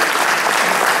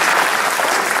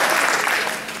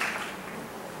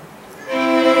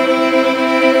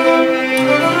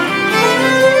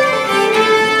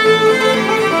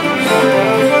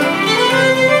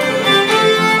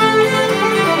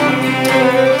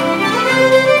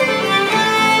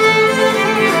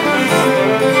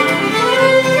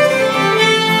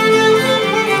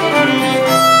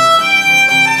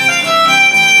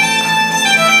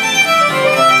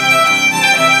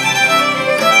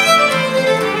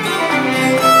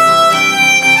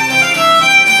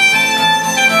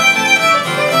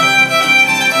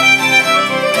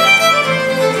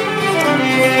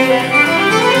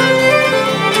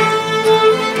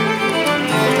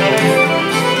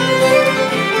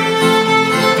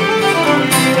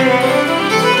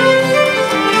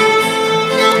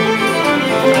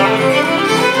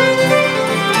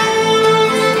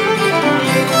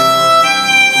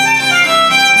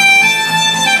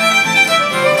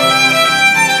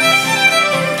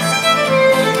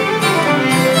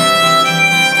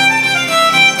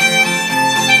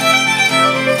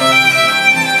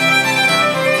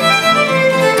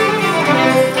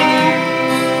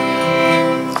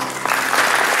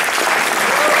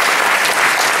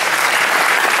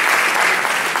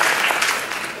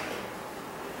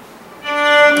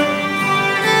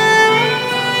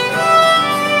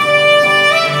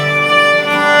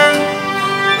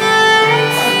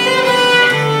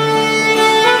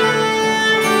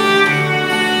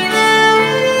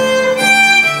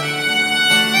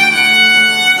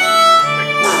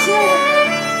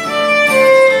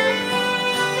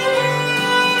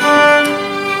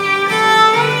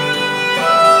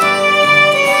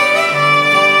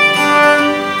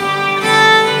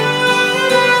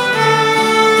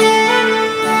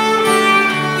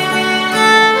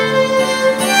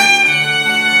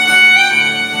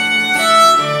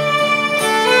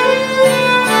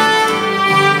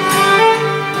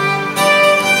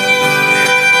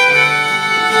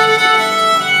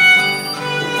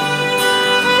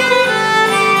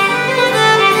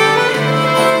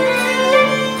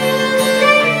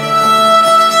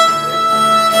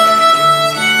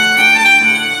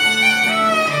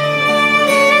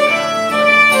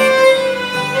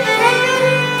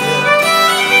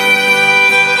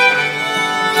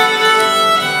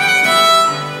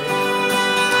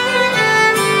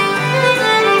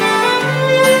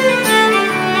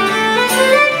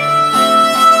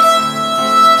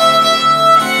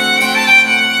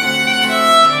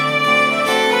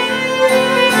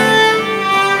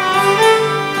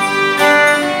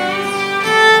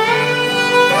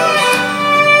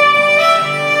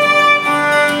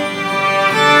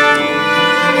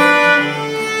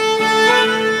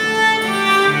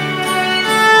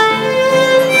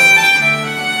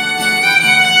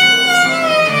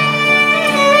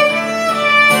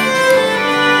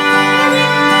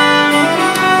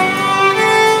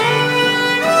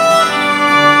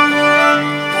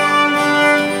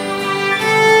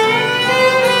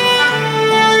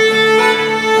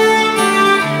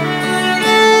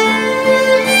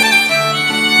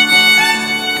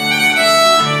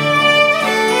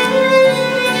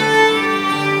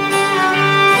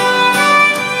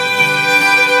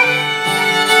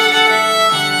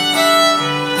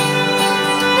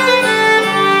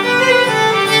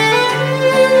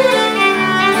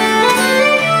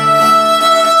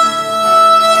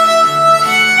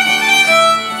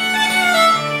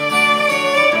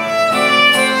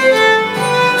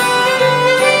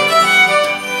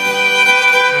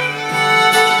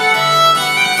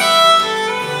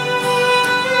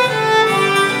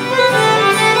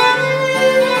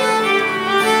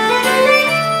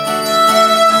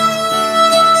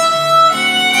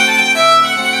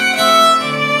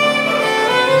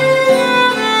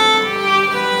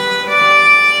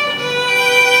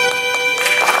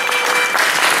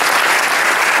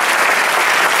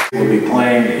 We'll be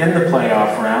playing in the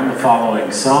playoff round the following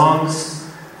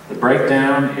songs. The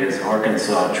breakdown is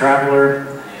Arkansas Traveler,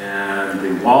 and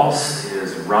the waltz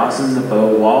is Rosin the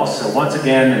Bow Waltz. So once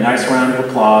again, a nice round of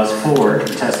applause for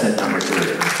contestant number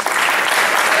 3.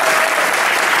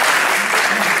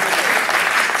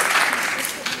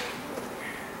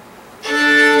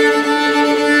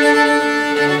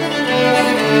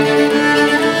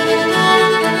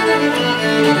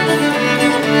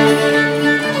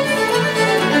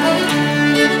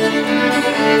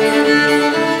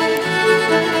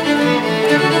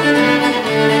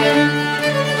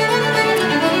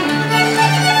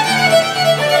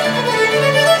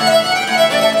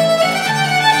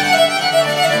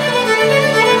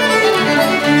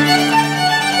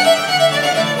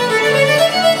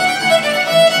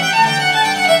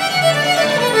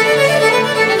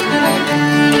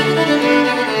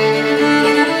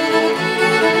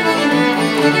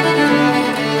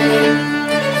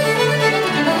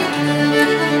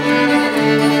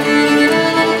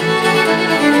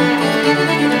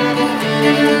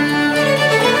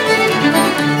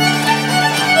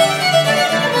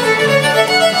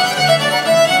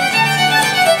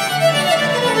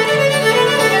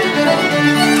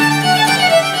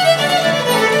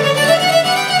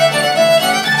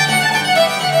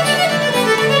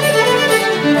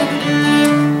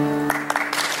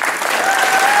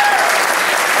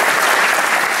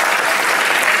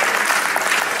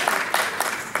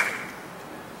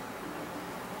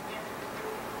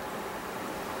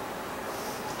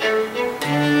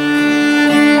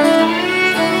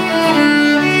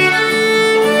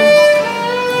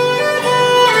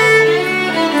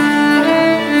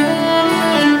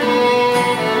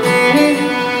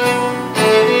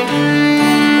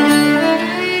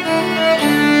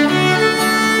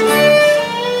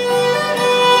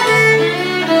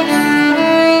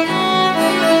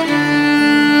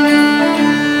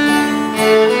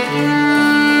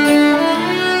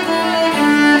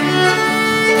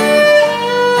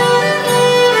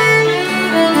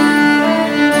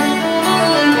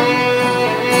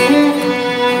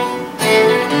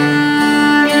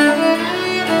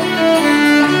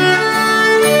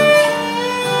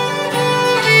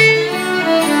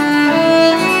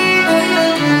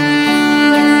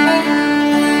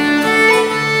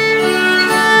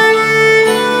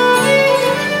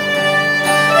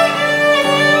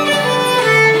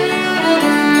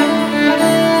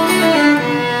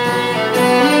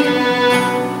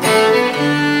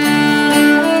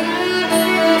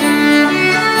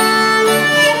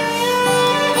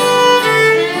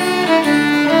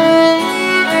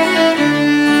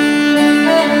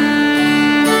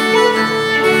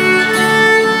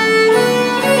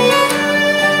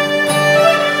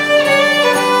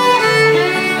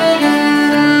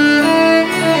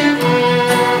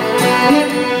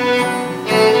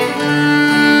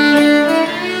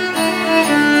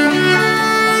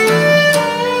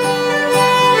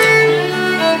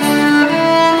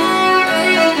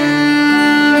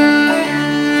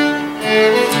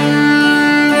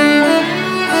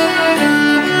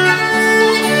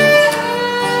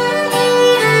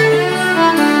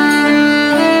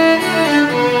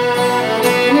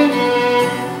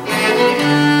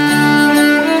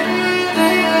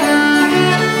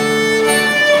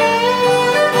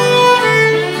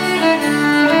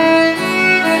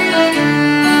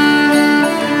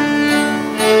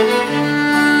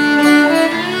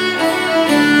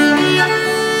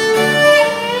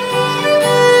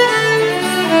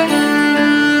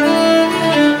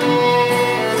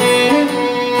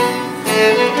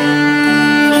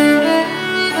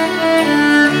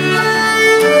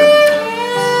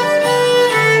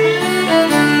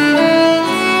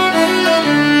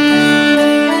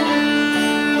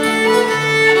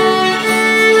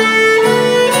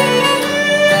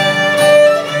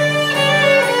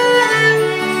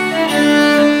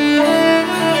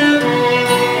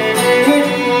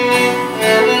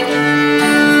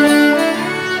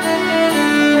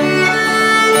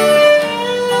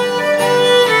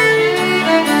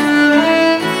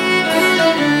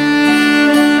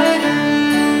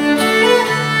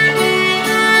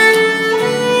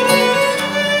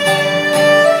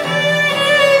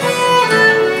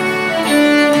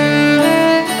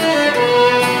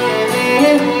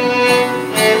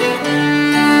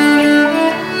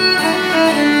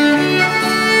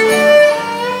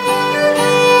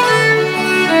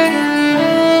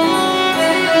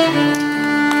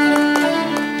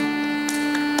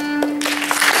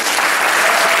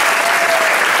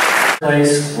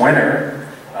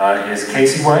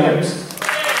 Casey Williams.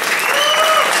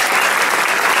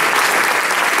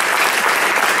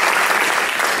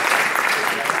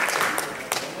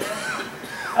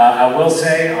 I will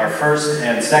say our first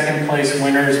and second place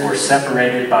winners were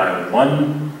separated by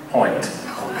 1 point.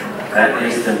 That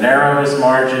is the narrowest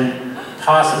margin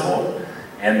possible,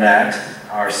 and that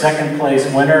our second place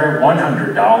winner,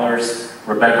 $100,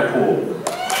 Rebecca Poole.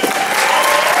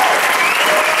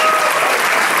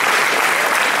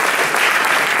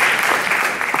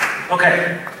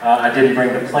 Okay, I didn't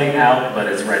bring the plate out, but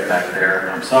it's right back there.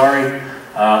 I'm sorry.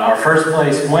 Our first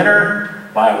place winner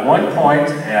by 1 point,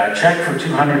 a check for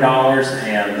 $200,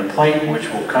 and the plate, which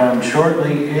will come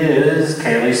shortly, is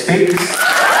Kaylee Speaks.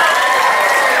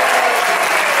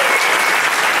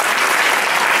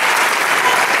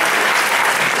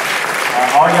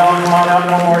 All y'all come on up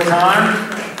one more time.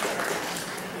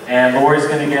 And Lori's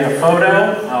going to get a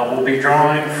photo. We'll be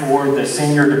drawing for the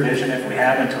senior division if we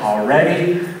haven't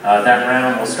already. That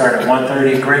round will start at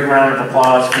 1:30. Great round of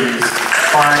applause for these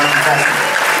fine contestants.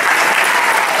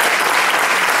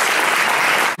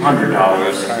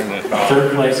 $100.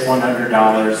 Third place,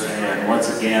 $100. And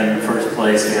once again, first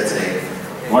place gets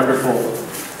a wonderful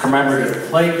commemorative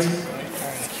plate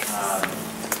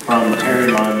from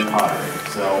Terry Munn Pottery.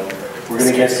 So we're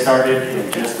going to get started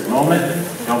in just a moment.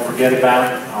 Don't forget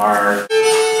about our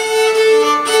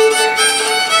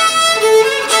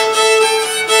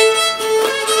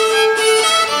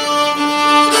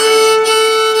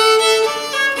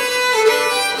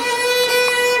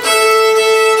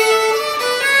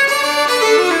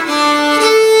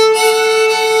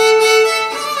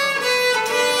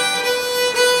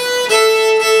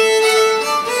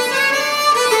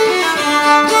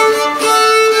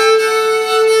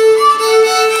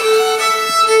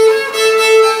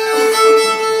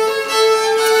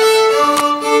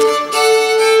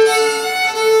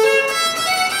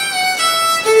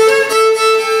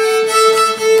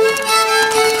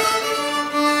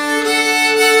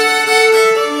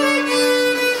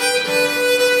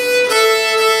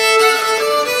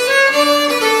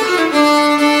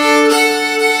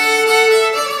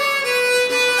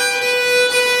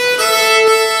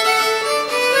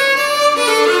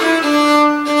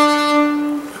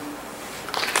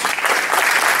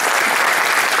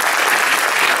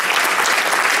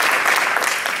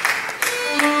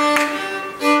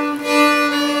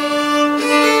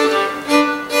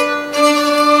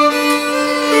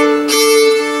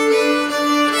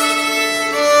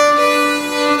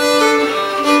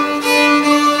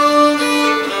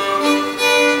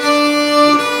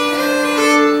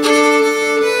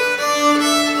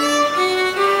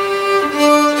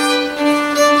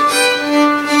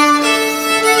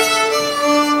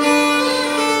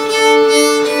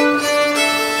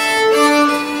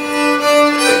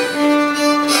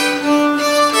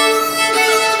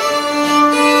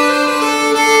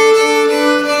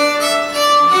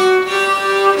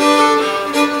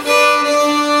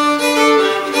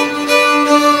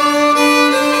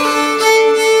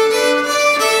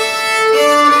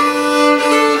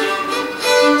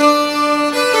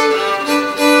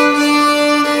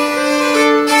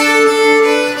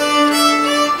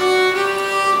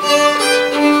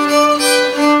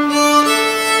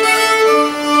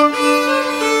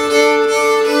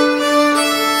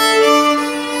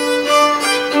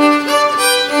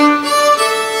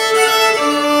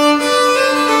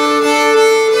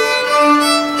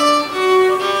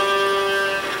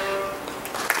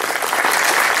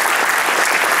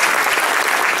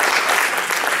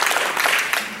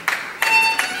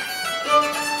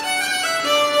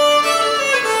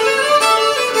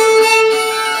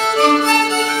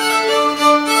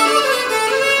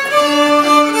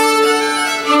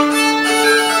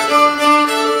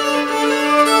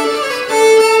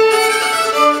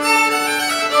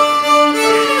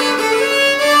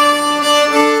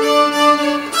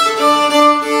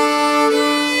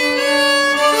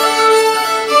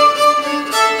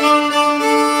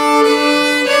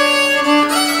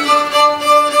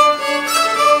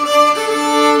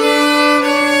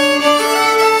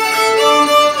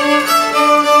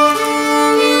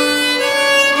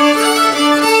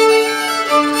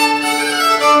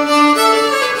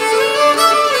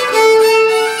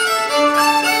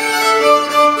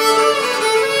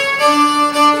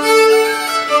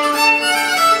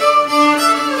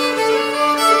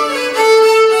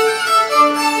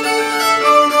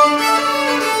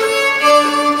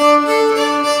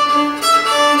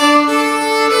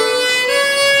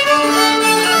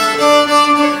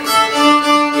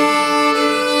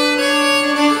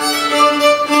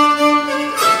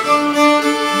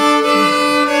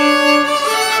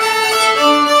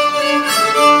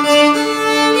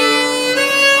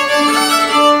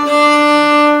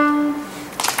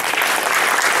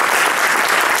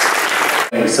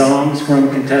songs from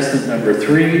contestant number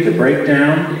 3. The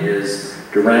breakdown is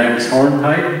Durang's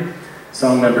Hornpipe.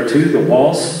 Song number 2, The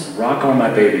Waltz, Rock All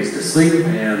My Babies to Sleep.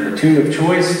 And the tune of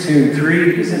choice, tune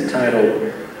 3, is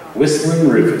entitled Whistling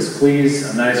Rufus. Please,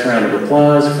 a nice round of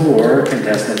applause for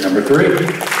contestant number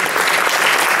 3.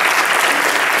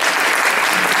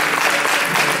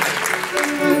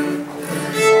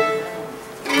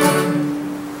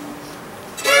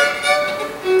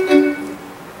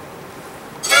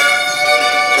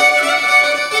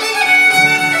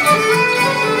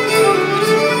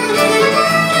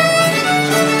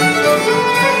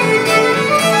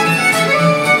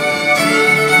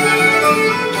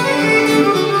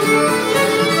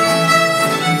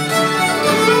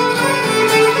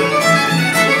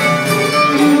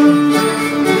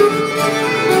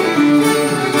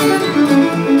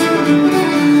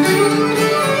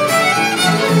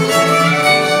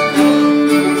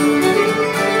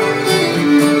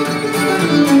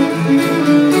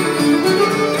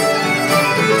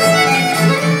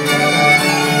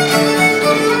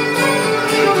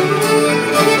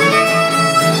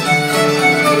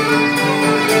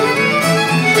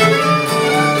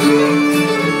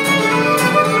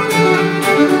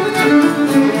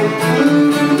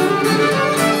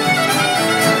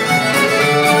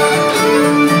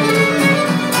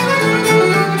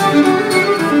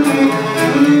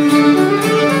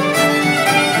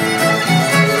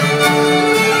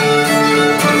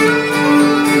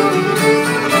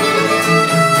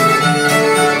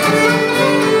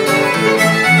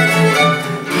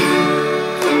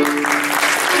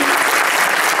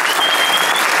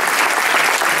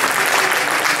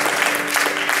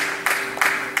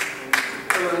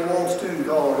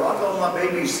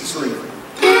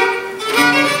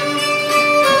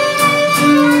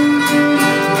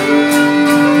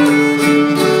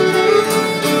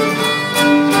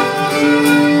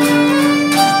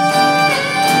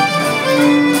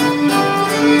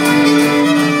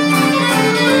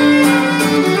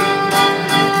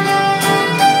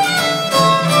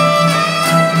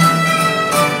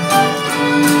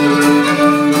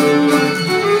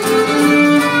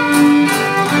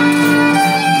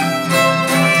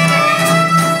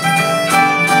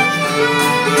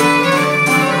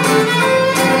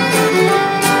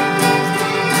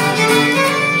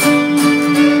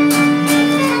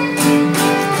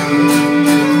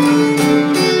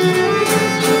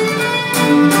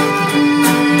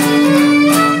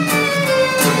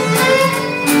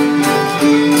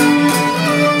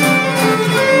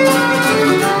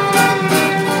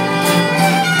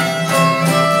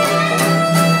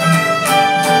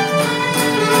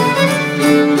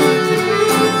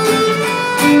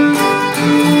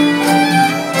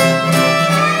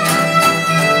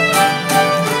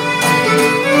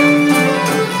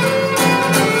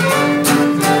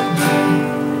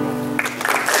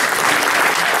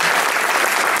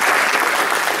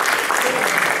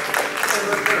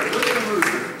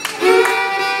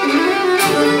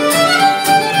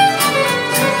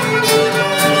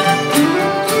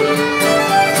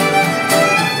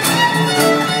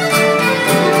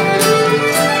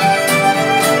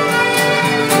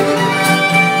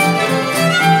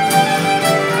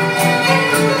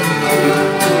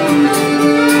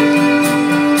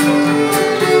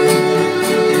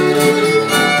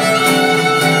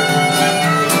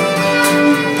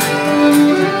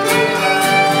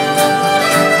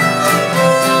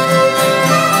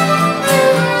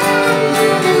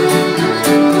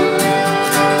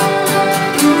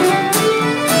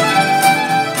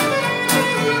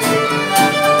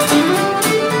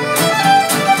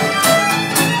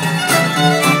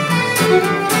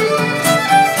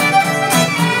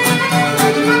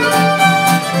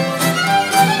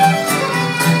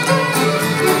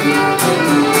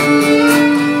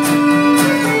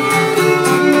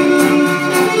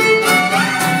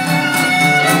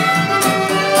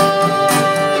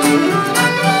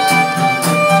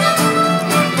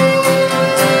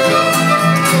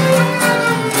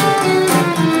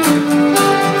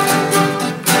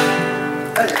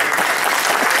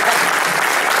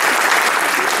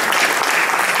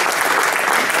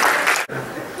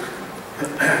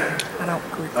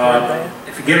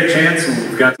 If you get a chance and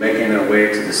we've got making our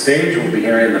way to the stage, we'll be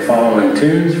hearing the following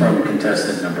tunes from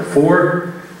contestant number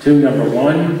 4. Tune number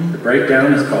 1, the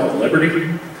breakdown is called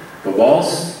Liberty. The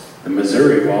waltz, the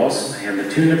Missouri Waltz, and the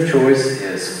tune of choice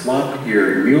is Flop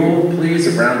Your Mule. Please,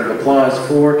 a round of applause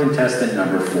for contestant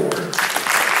number 4.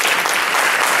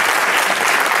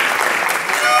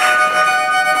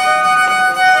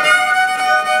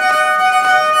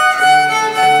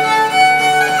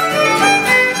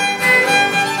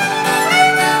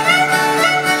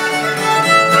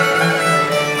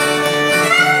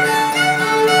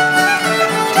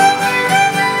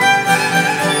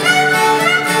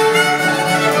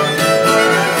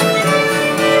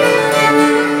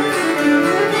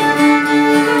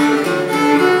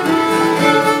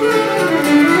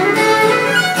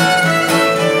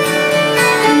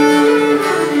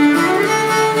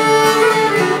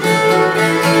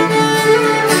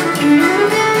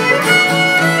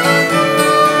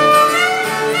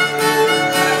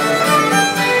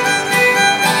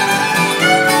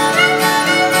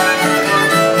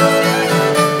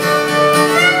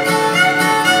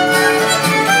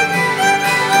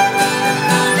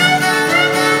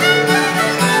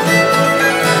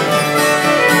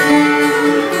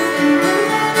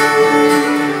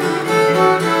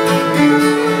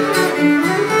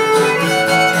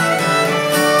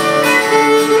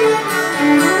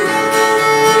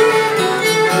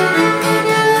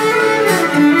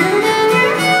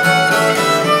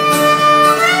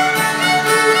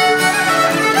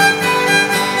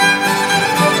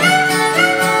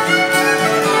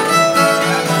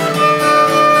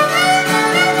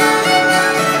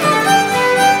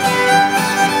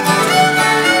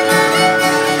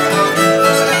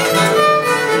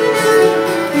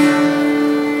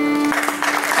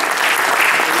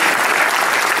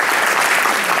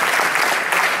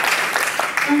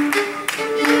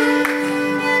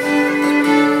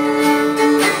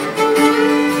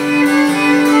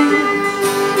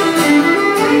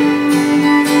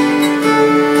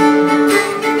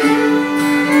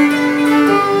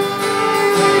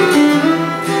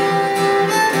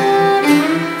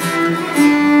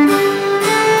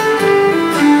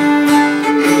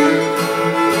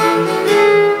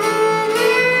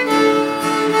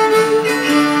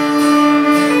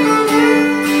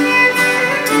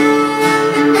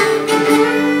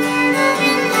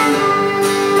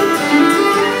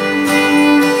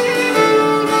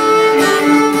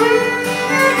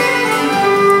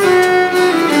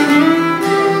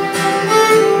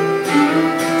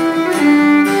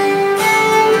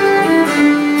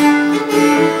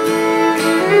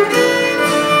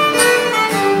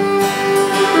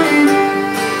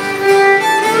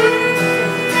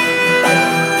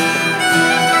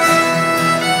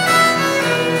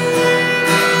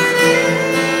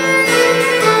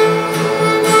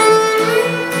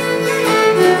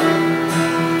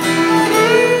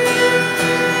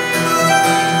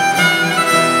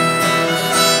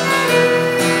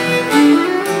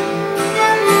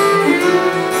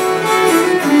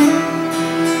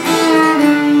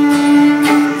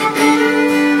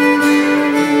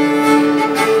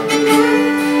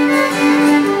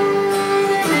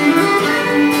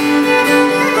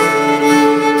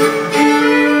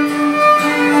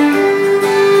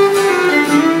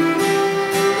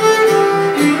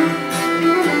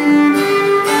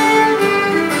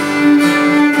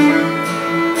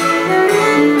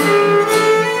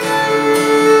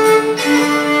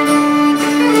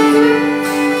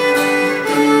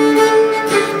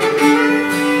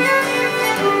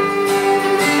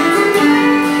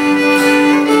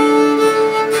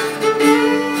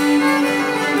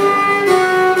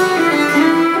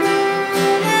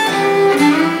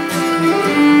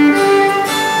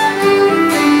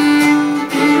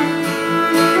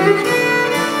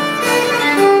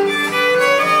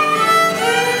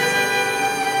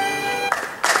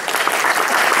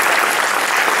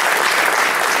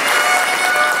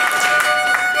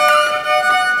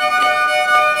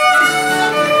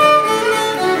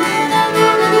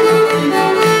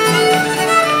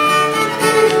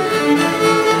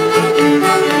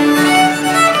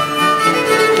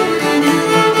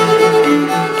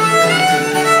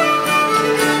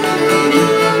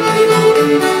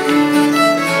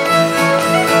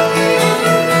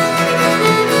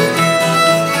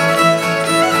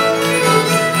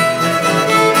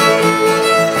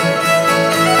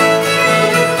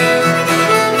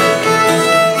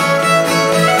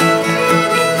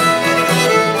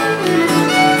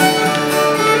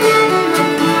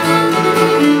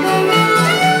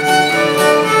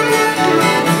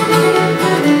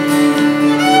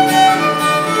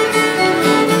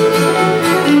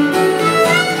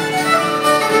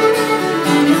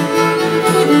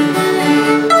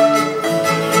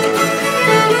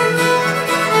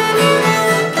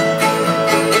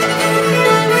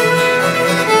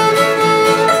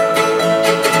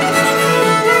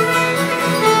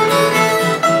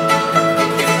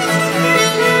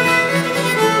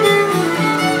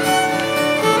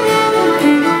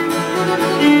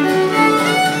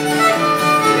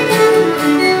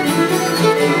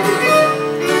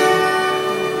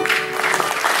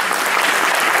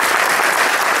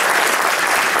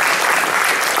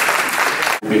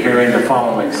 hearing the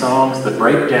following songs. The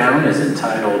breakdown is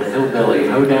entitled Hillbilly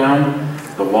Hoedown,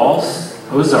 the waltz,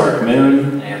 Ozark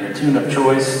Moon, and the tune of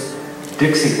choice,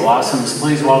 Dixie Blossoms.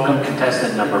 Please welcome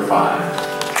contestant number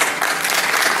 5.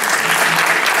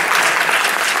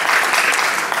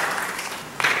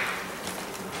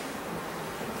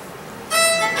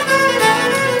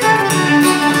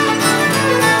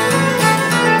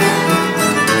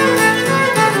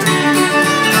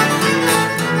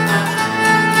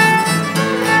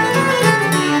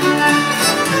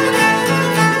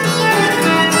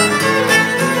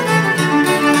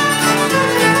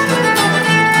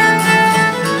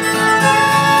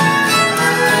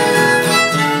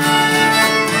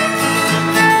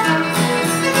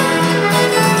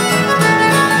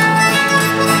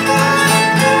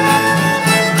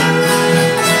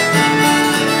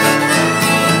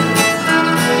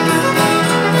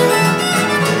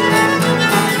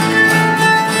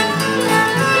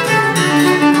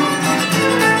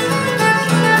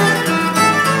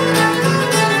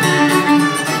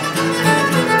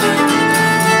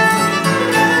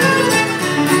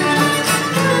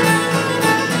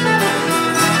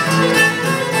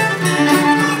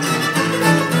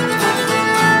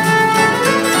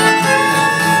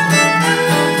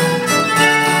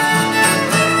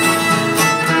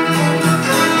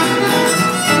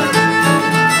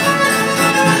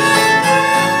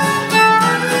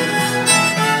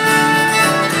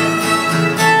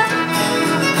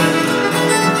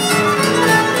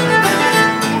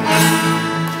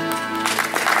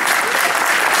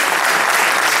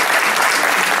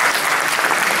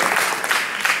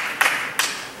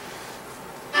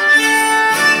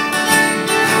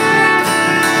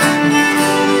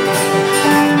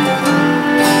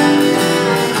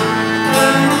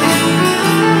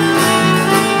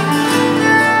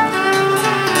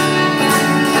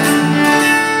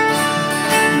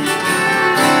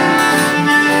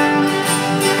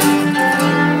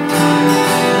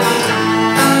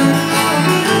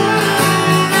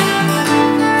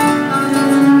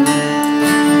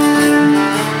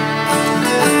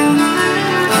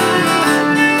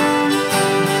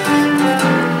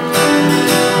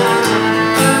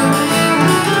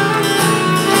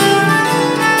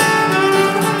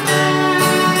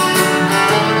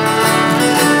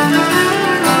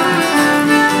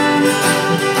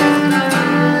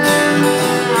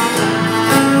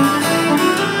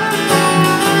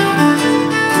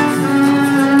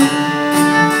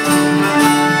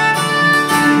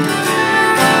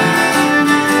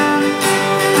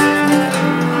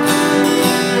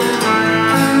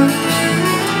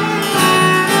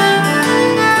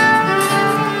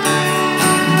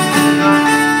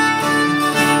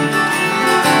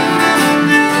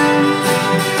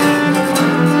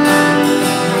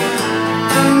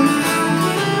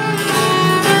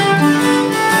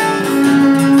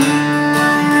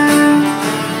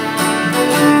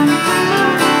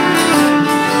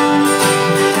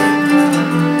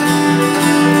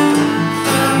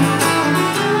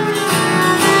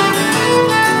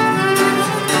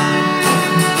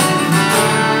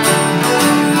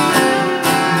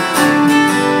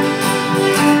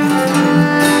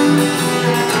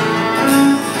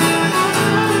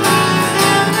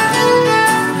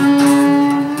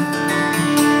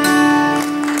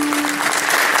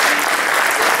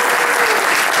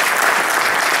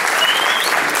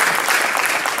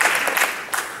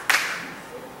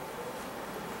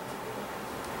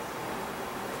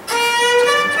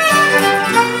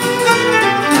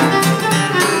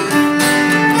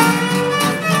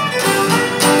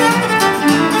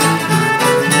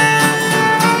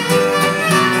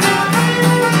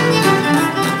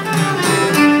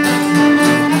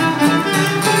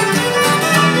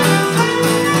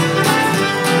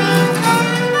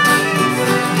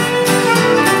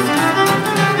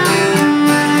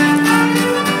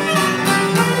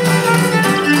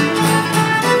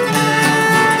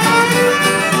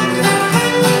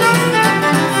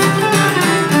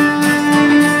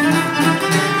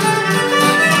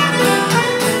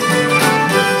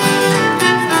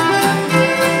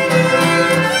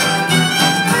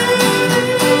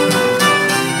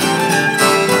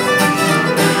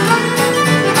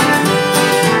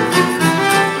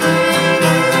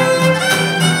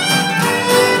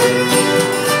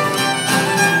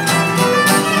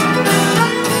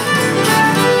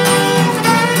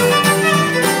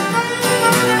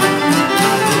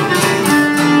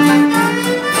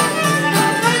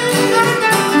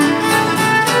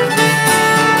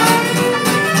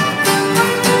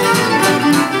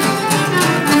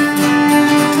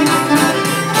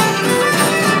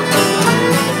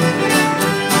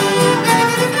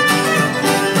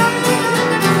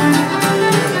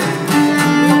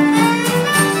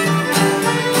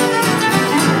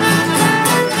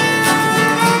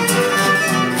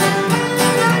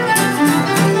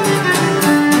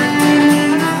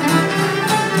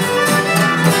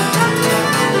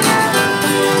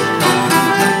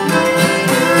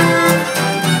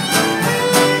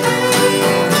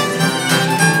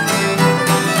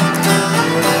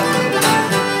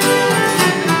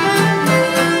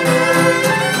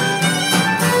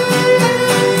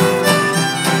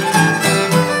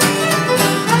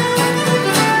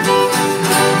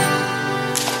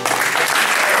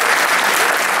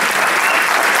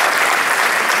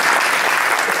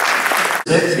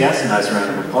 6, yes, a nice round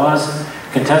of applause.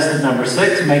 Contestant number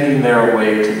 6 making their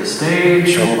way to the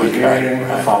stage. We'll be hearing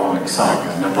the following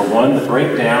songs. Number 1, The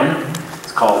Breakdown.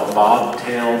 It's called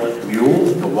Bob-Tailed Mule.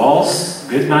 The Waltz,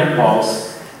 Goodnight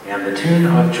Waltz. And the tune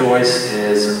of choice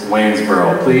is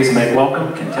Waynesboro. Please make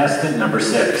welcome contestant number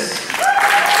 6.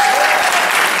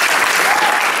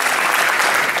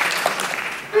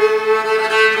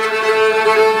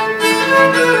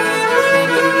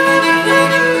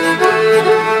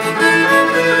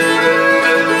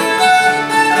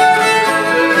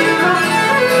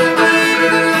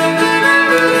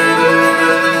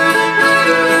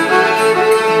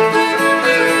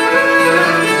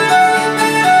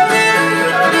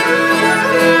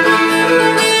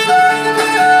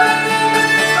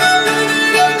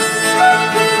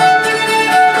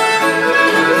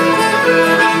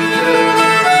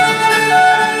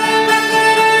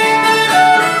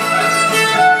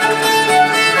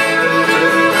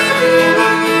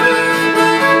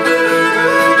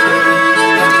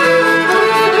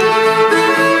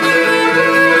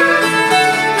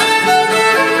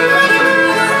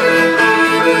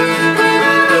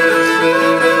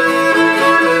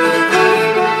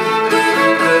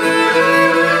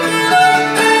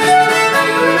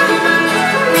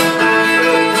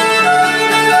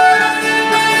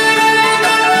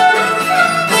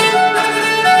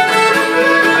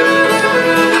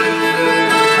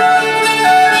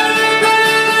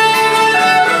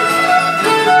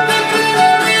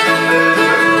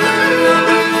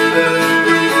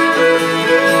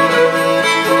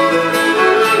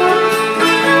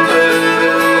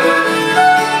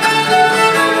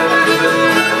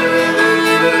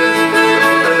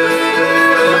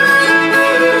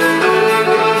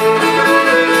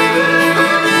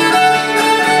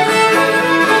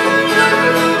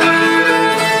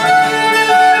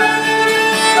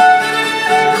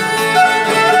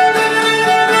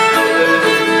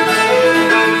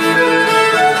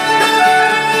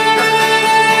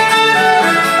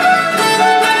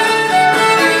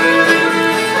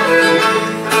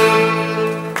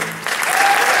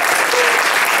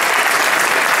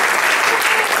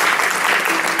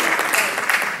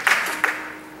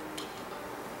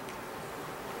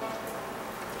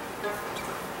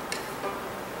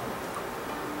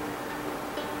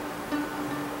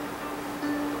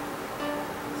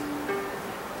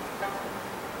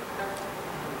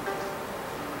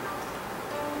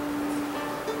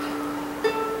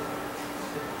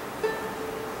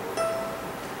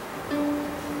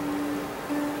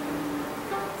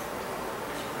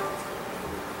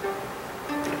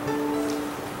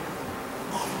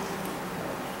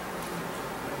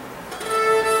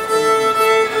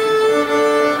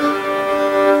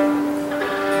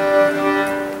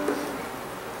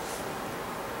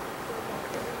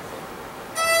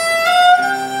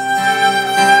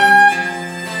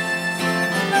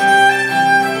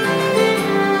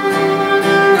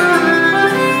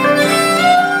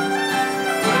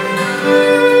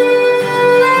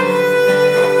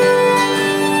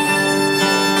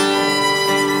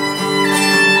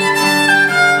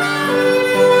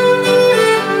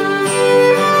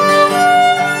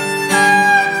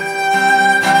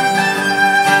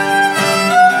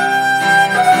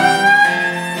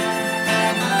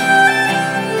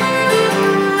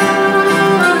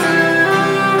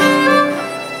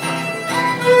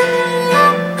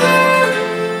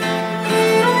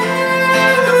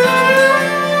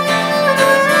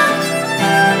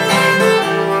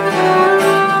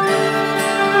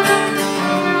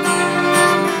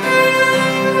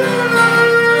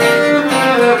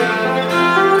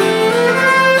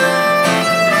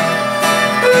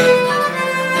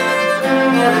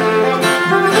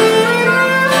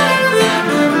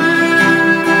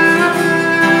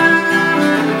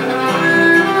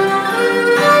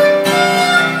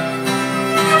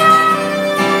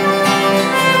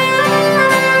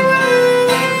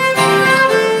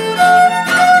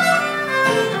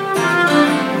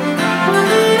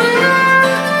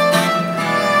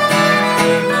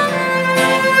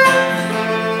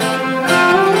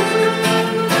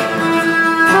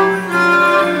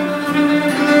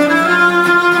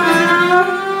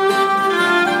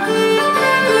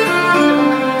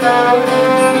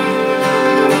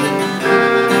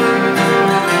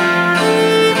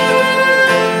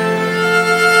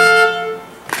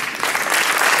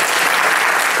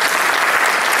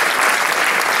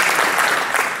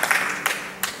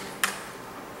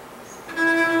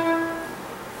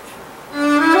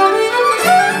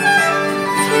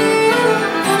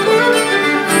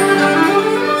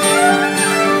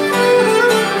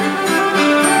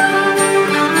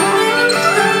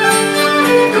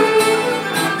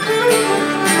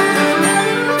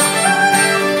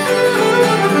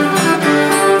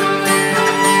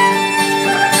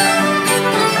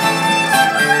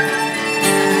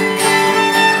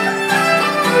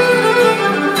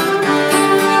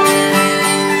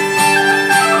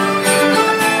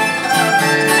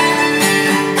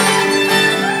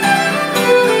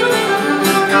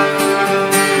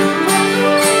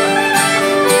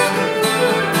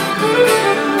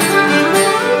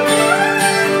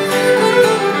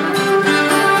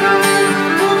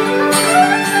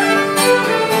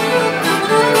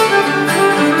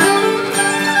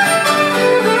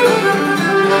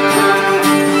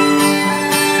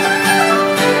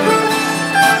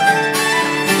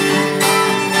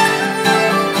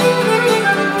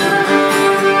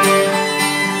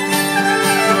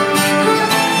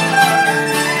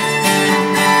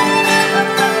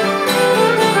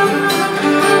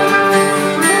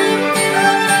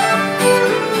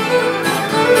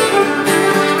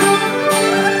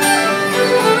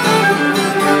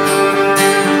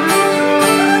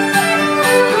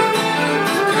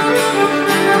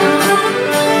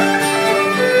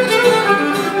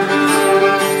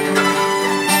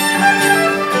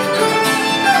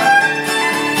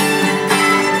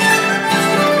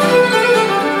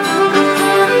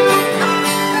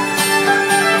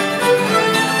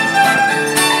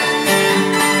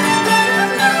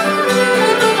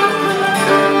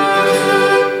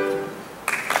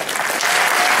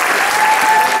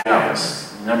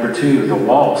 Gals. Number 2, the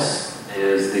waltz,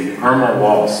 is the Irma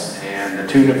Waltz. And the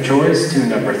tune of choice, tune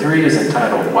number 3, is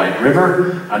entitled White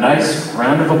River. A nice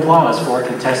round of applause for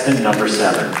contestant number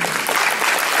 7.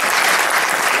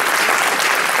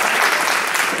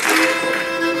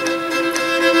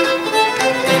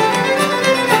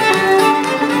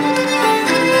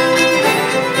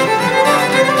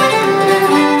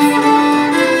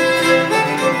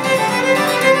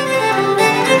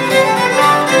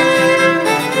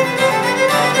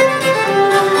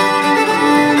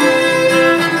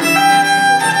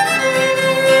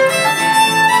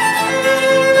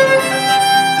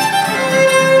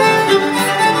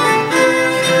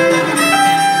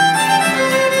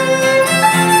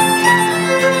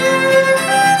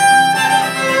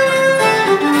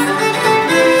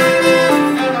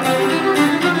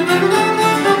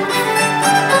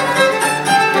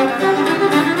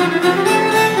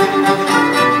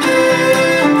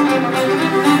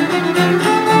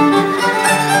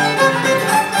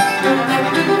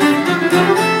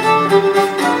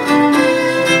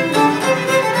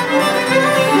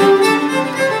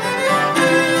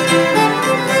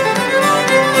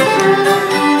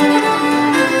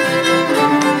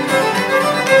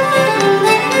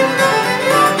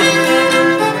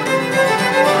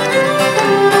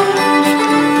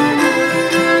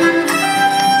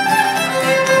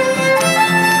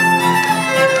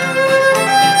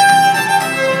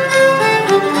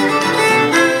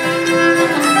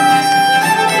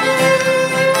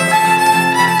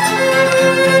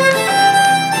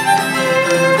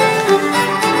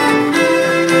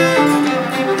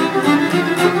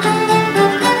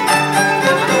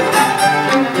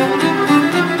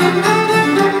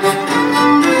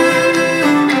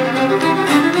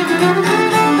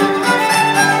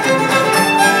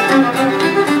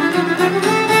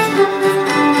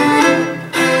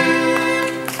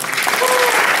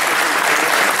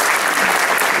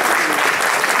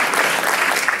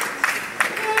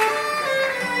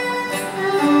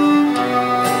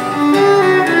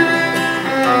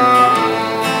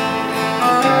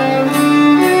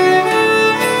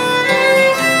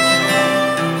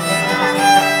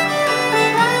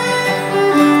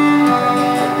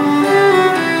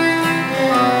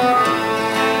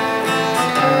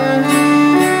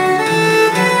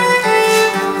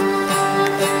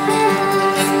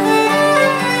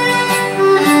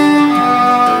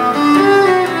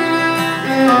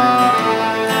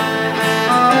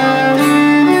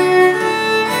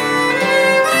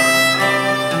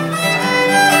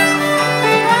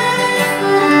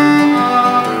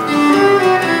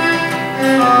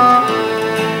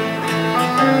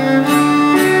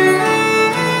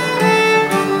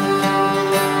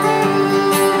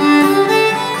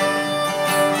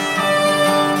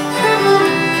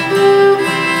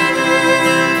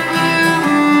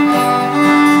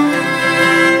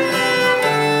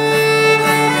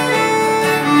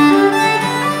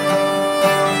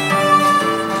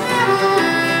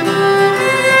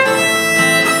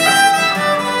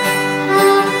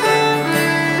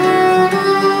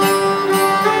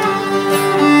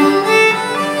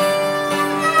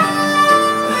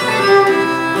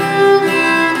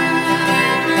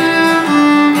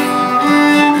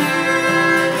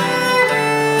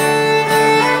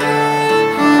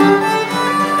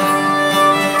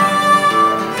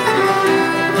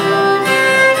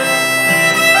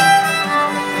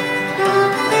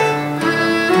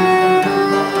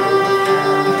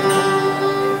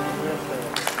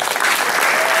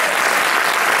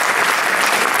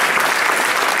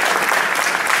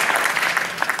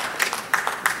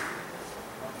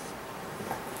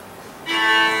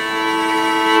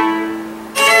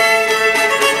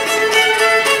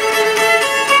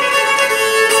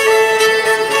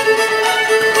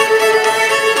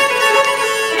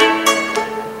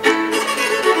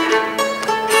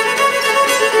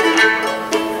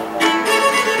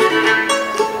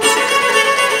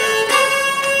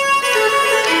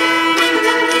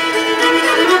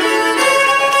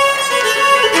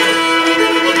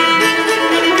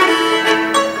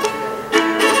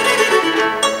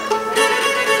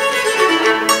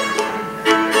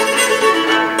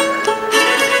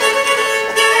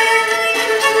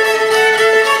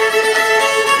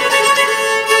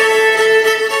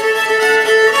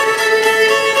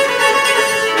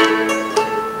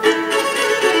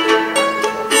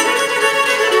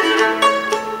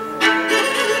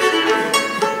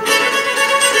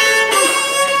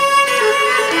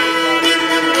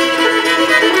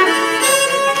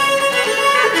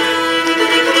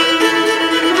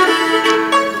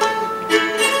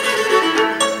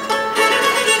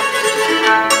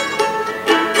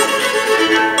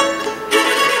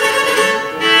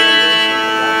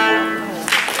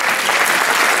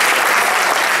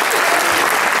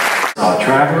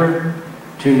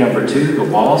 Tune number 2, the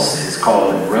waltz, is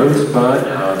called Rosebud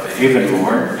of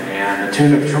Avonmore, and the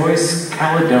tune of choice,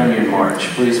 Caledonian March.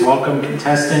 Please welcome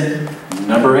contestant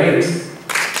number 8.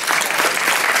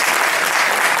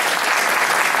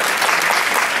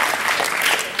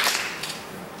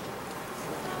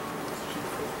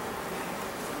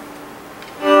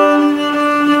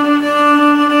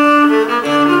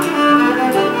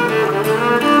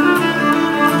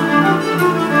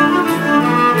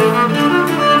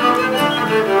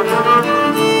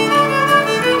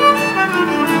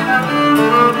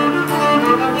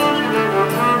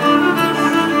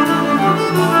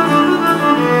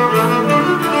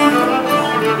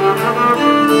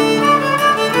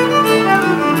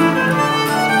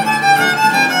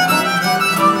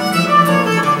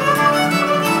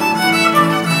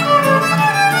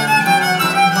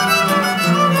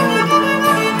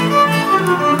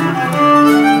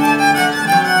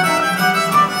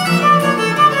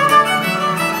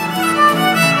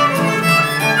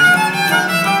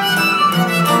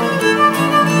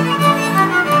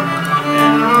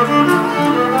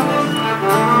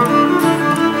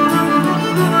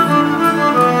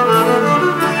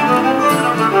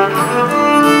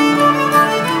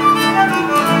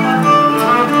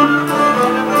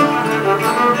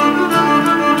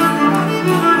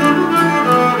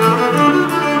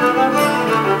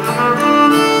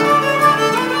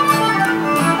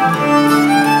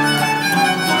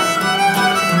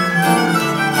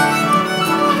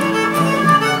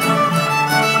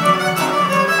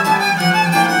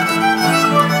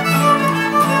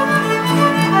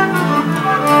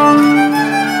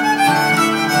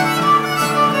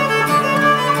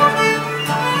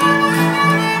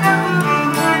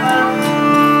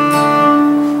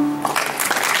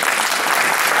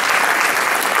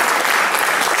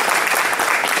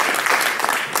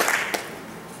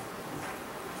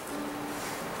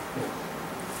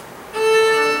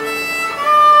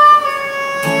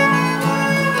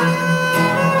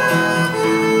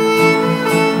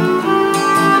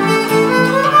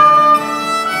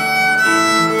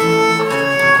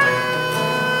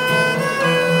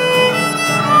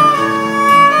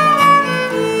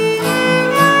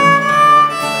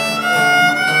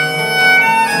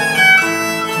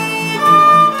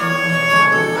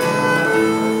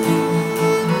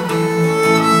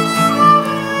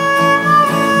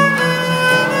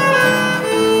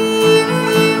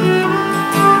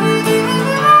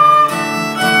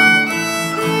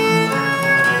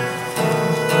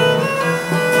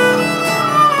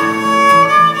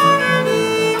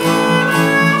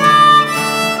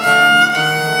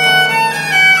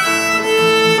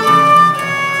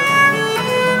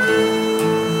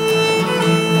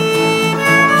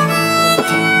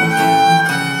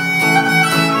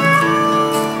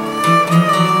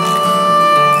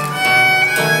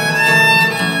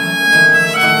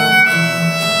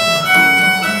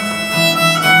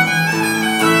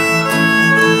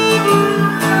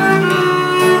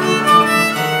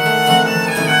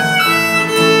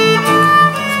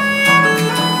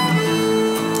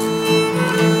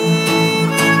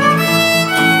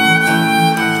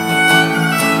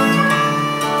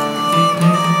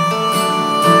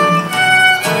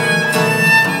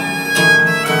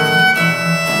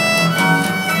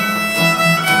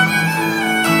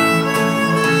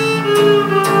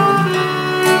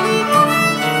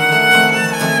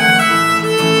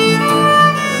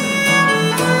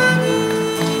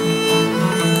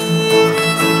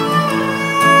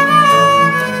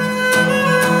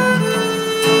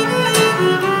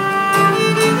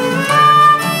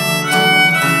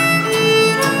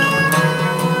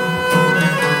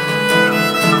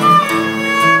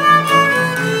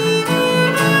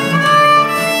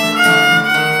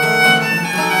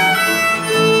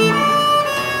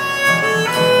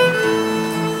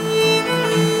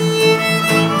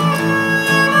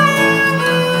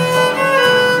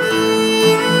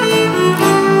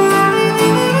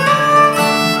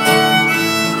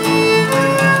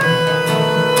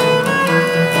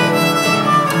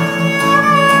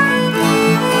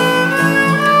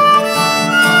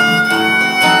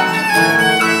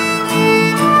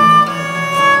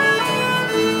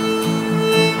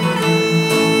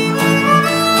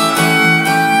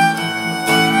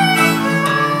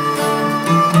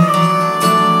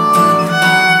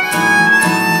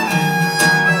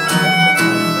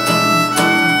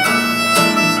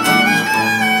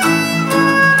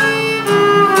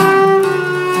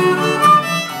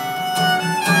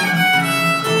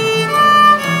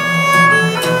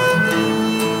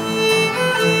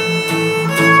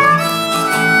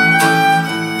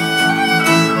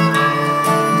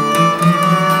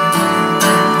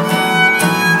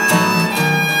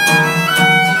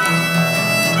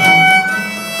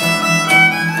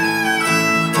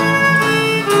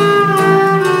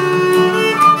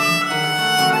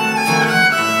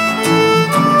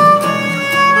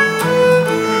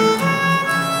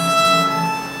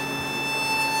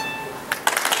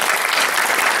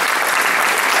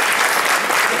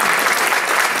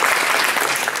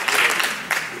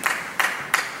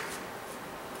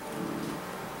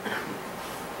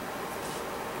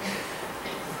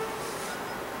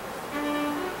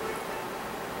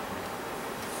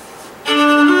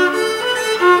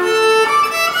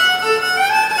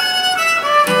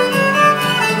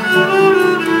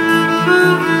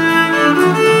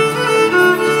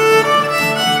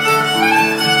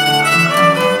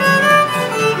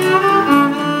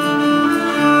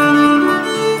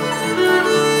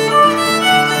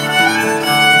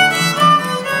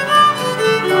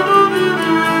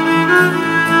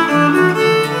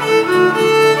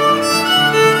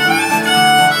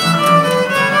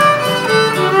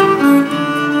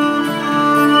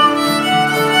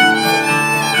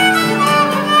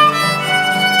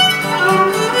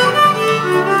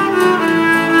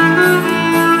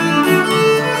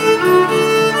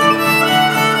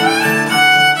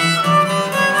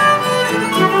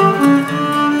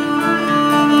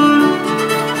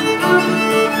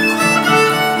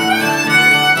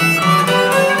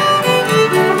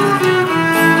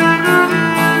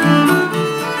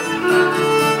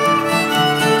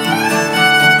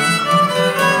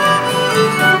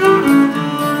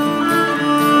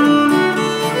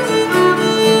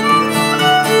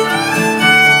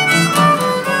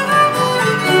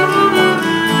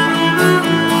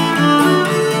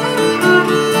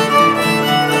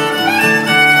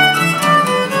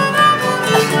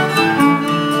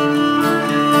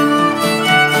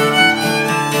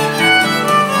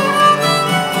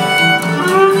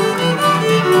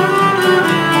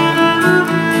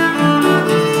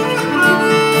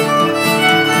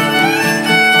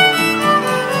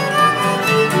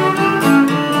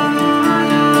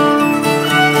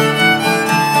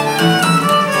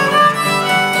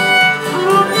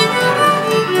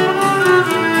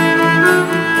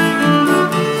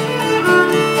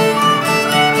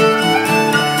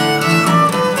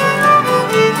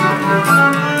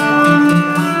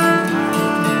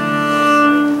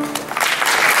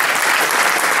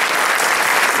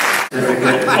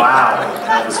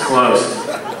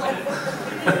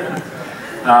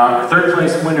 third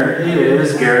place winner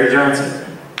is Gary Johnson.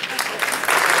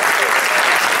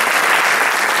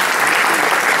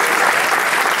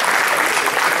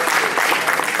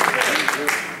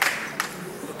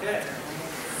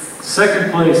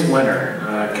 Second place winner,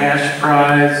 cash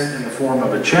prize in the form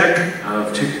of a check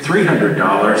of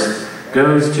 $300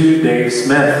 goes to Dave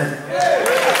Smith.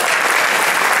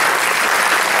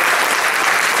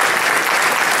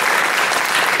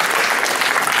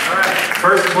 All right,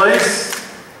 first place,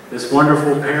 this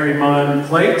wonderful Perry Munn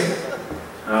plate,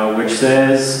 which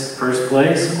says first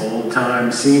place, Old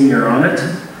Time Senior on it,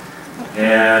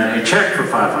 and a check for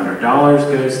 $500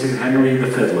 goes to Henry the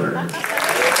Fiddler.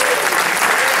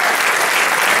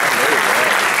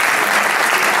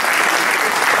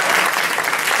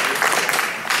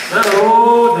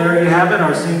 So, there you have it,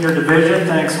 our senior division.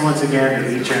 Thanks once again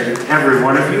to each and every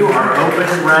one of you. Our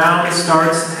open round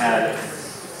starts at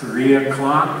 3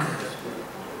 o'clock.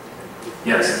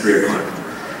 Yes, 3 o'clock.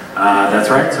 That's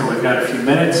right, so we've got a few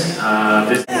minutes.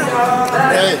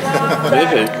 Hey,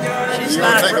 you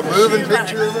want to take a moving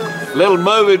picture of it? Little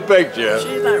moving picture.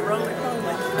 She's like rolling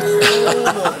rolling.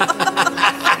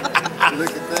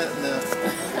 Look at that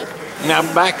now.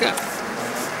 Now back up.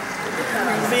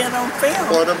 Being on film.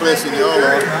 What a blessing y'all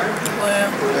are.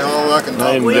 Well, Y'all I can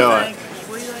talk. Enjoy it.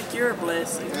 we think you're a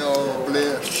blessing. Y'all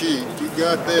bless. She, you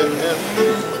got that. We Have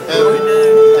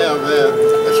do. that.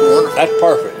 That's wonderful. That's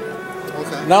perfect.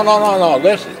 Okay. No.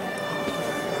 Listen.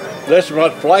 Listen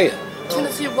what's playing.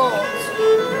 Tennessee Waltz.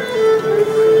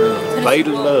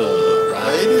 Fatal Love.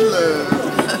 Right? Lady Love.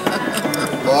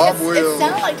 Bob It will.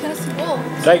 sounded like Tennessee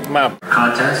Waltz. Take my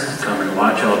Contest, come and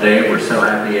watch all day. We're so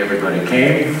happy everybody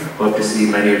came. Hope to see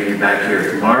many of you back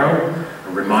here tomorrow.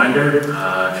 A reminder, if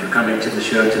you're coming to the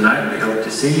show tonight, we hope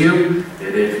to see you.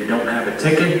 If you don't have a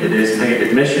ticket, it is paid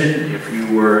admission. If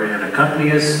you were an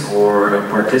accompanist or a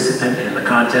participant in the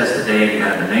contest today and you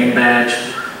have a name badge,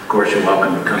 of course you're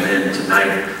welcome to come in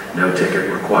tonight. No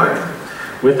ticket required.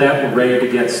 With that, we're ready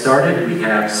to get started. We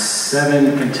have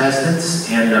 7 contestants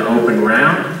in the open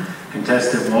round.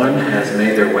 Contestant 1 has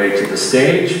made their way to the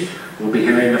stage. We'll be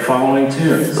hearing the following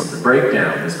tunes. The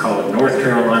breakdown is called North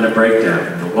Carolina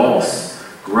Breakdown. The waltz,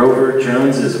 Grover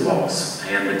Jones's Waltz.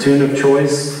 And the tune of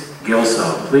choice,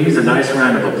 Gilsaw. Please, a nice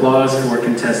round of applause for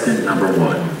contestant number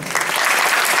 1.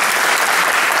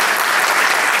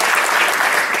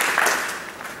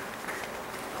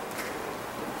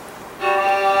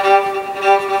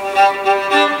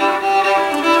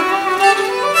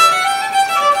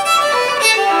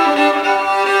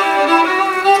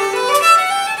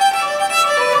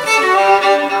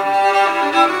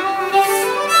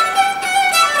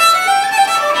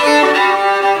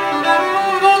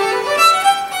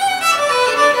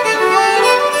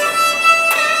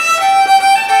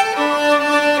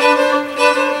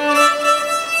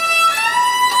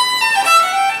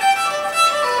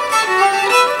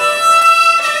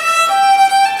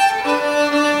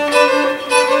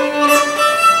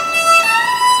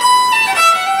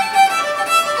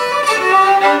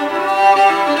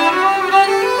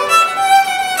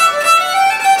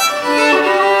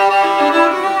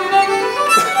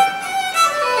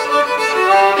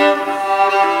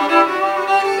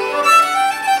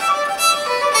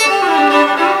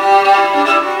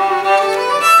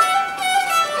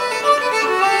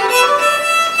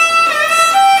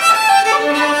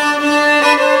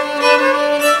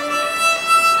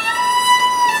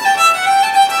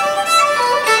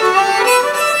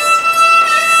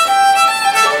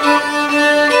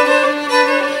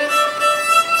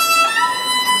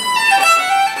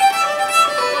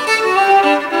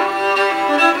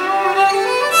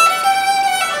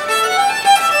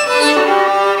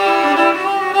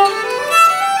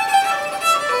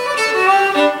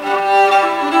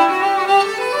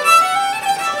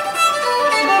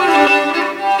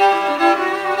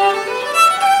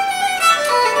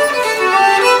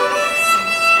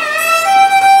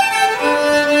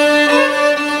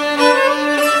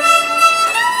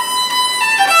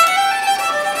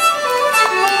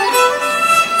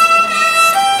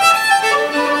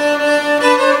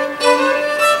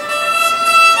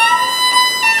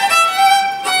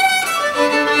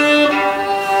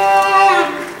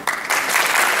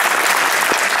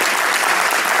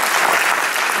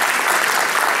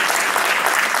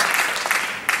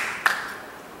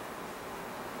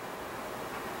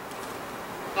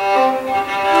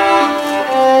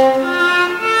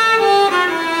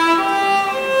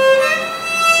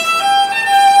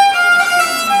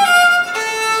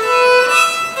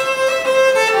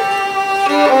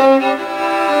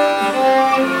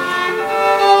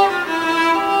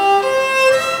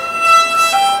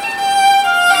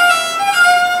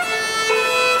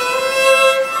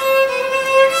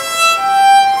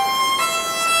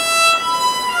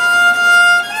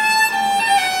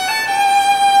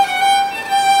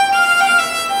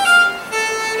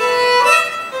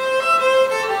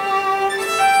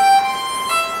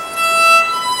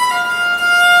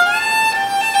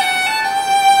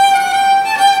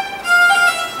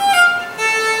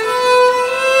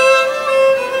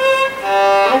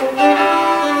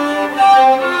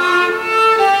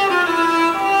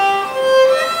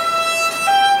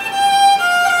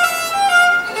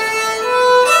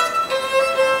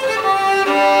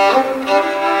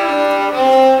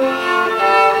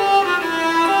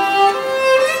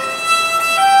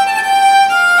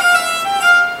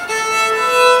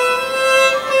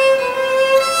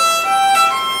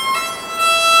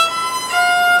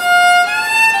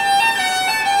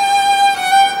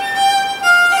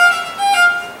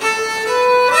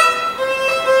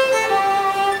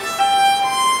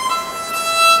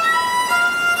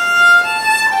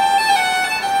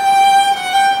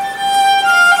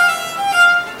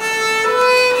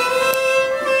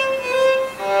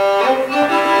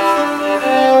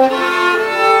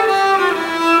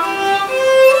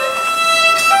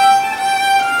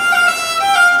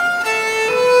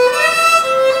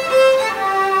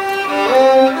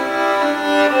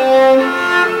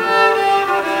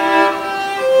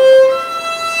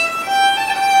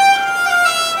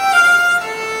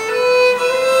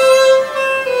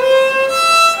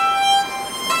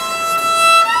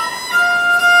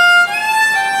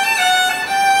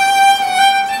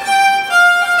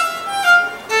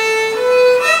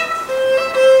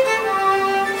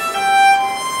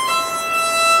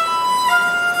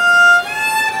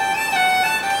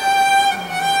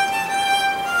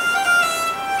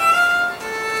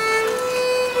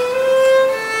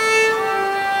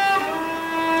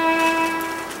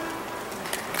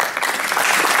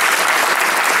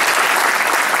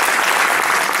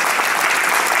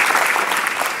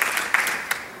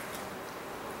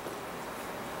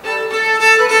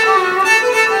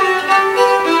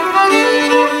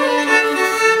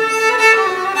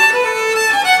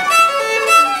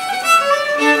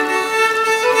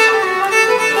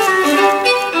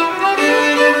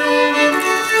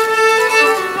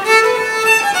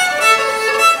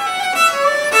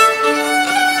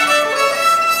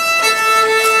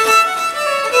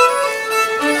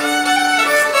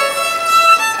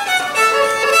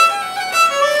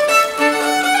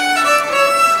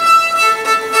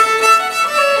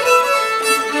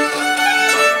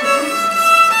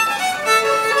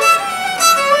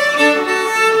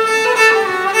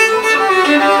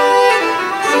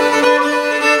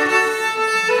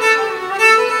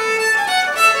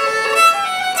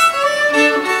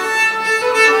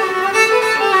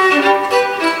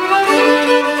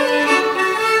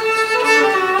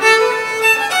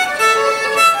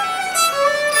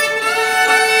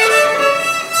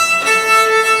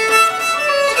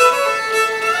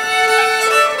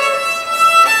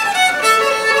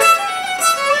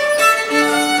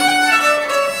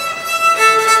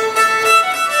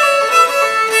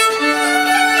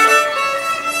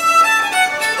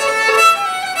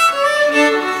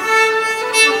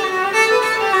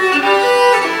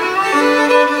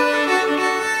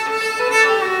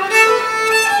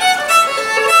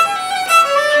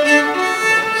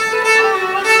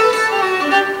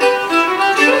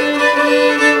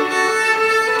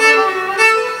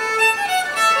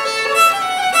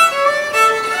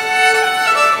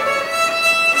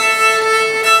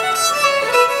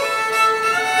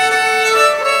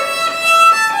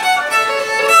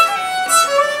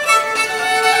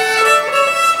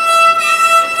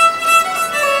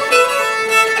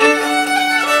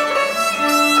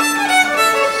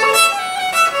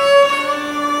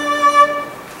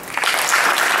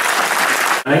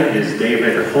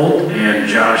 David Holt and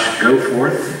Josh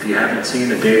Goforth. If you haven't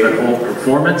seen a David Holt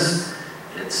performance,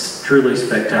 it's truly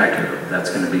spectacular. That's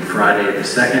going to be Friday the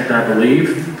 2nd, I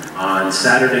believe. On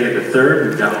Saturday the 3rd,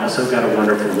 we've also got a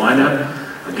wonderful lineup.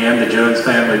 Again, the Jones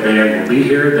Family Band will be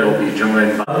here. They'll be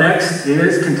joined. Up next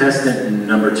is contestant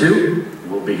number 2.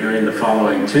 We'll be hearing the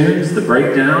following tunes: the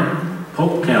Breakdown,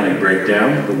 Polk County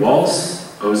Breakdown, the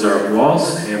Waltz, Ozark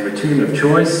Waltz, and the tune of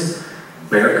choice,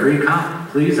 Bear Creek Hop.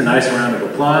 Please, a nice round of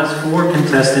applause for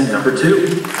contestant number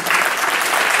 2.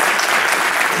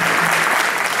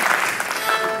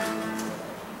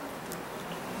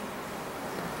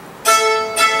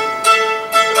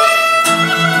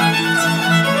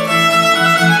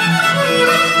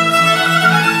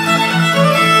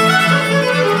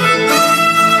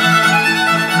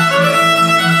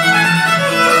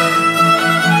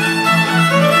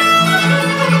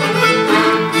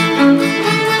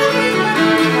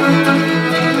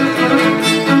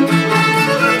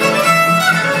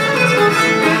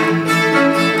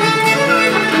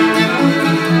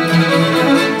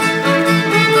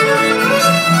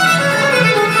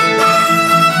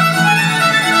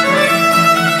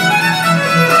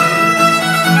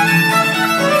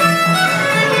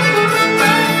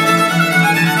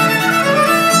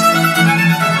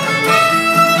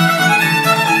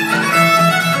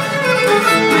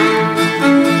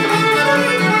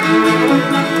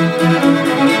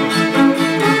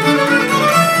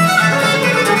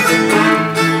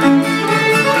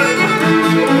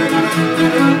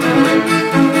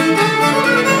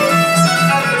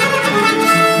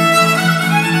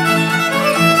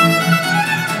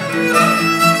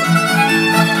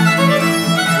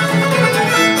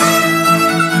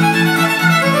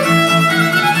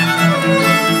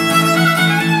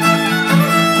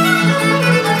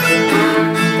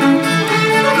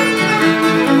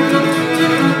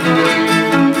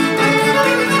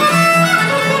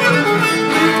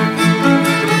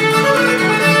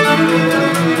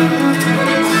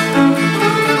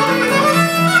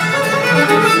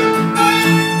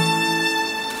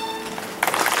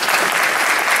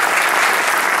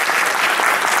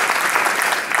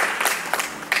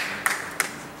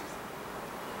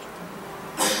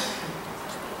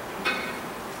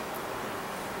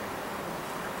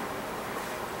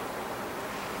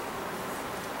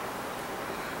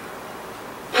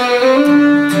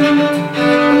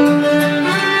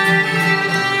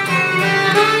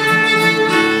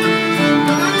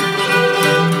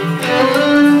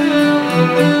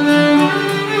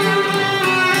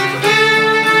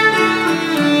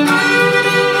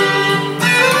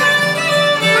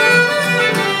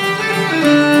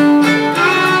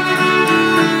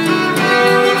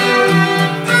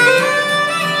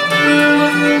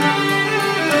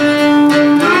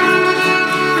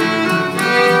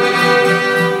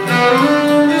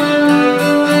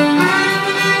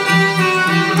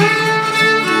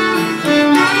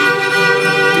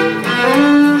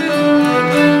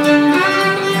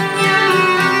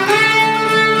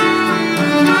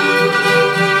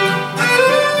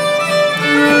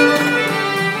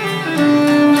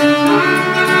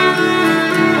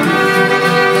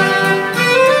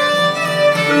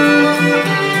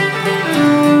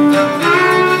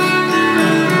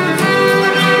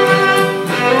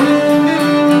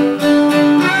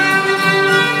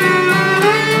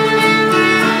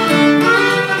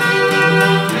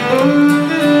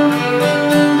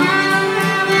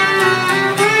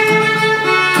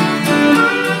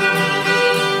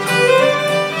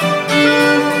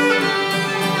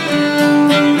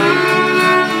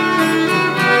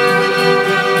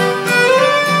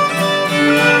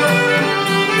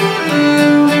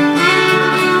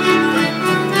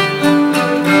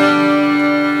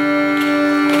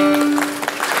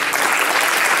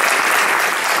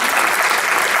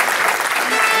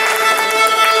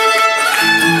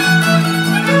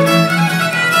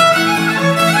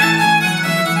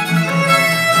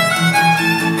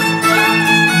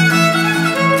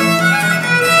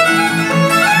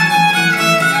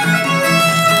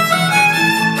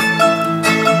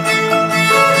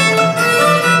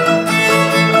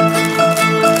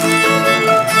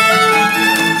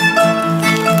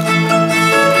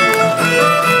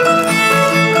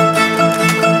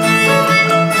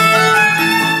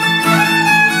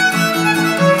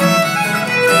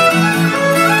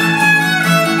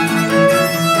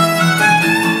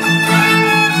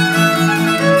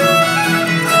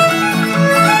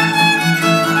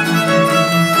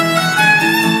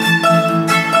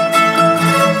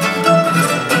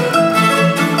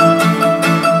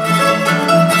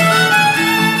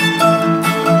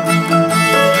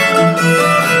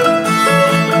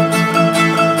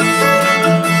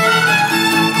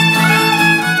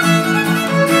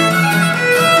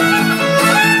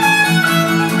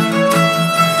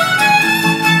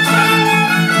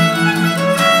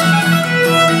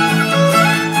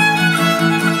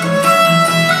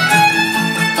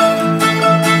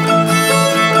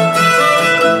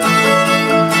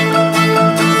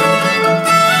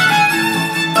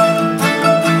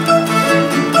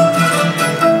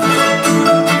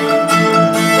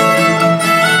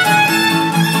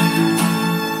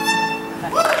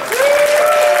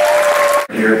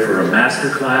 here for a master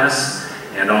class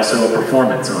and also a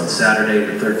performance on Saturday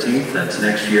the 13th. That's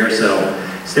next year. So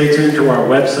stay tuned to our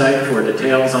website for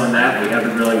details on that. We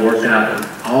haven't really worked out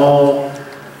all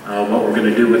what we're going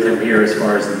to do with him here as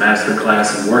far as the master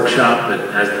class and workshop, but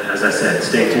as I said,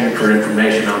 stay tuned for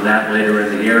information on that later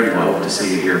in the year, and we'll hope to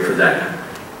see you here for that.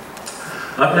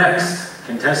 Up next,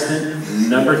 contestant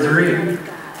number 3.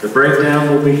 The breakdown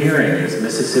we'll be hearing is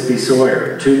Mississippi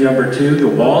Sawyer. Tune number 2, The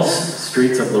Waltz,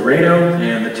 Streets of Laredo,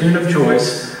 and the tune of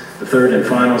choice, the third and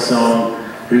final song,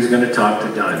 Who's Gonna Talk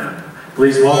to Dinah.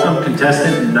 Please welcome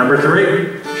contestant number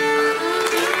 3.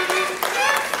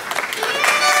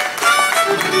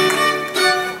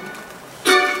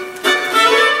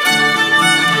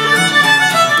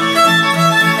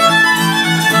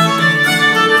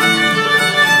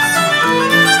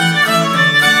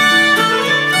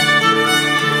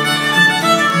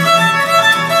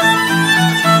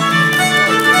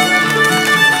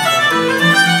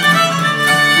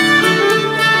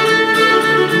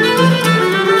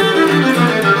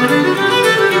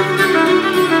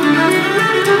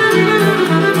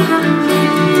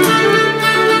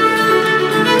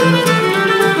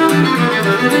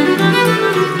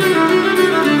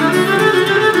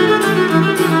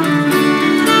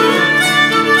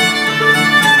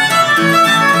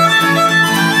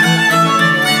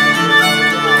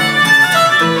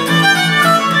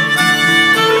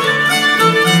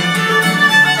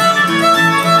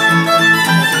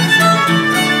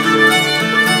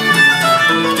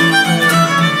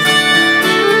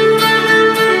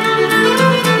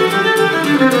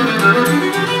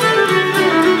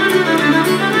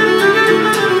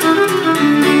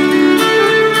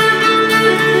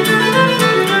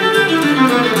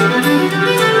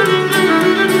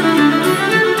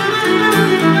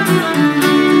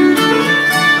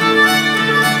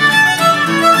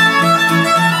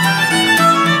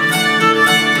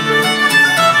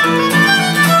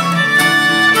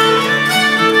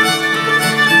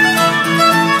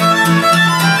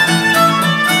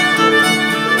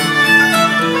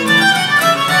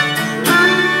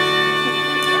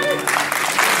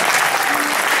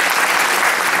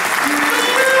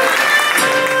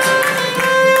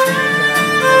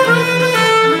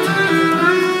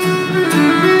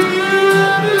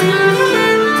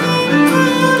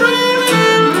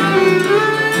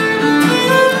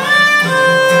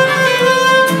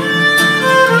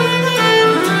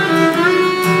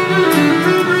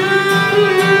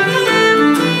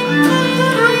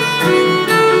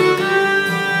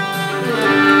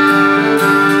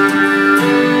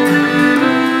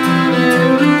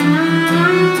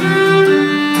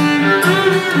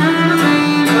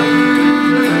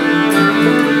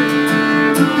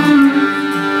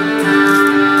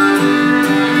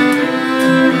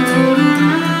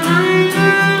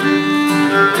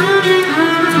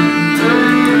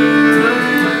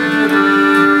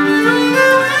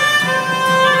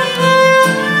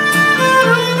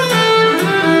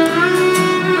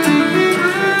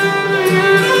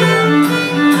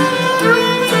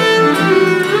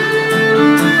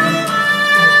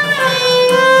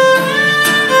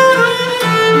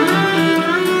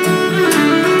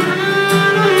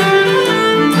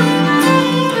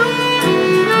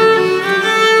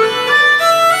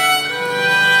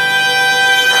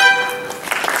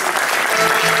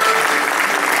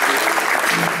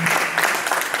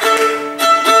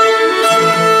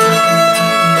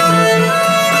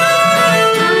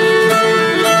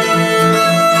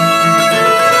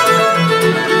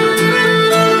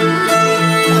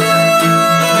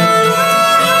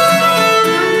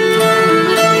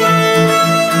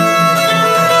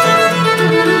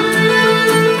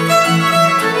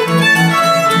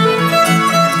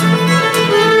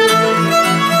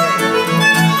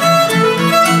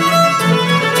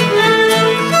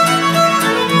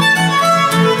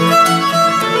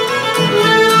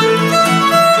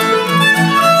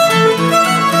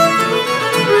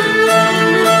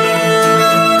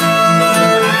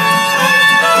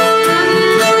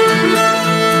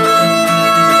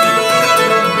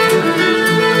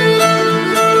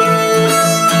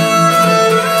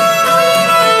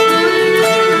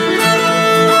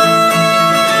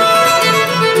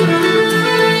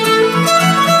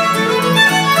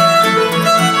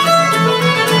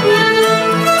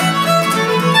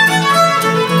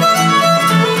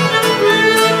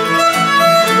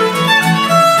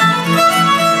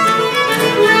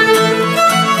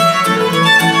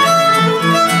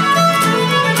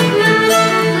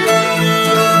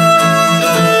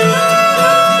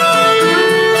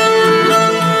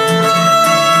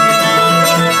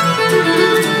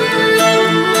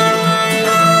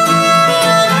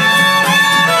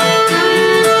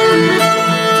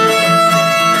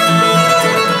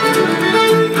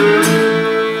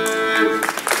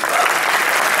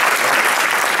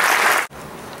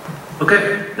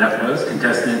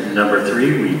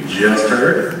 just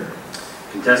heard.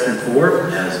 Contestant 4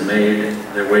 has made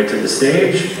their way to the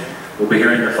stage. We'll be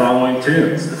hearing the following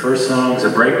tunes. The first song is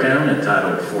a breakdown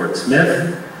entitled Fort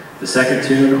Smith. The second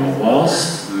tune, a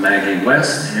waltz, Maggie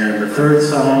West. And the third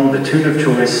song, the tune of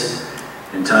choice,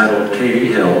 entitled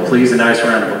Katie Hill. Please a nice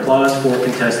round of applause for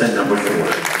contestant number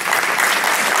 4.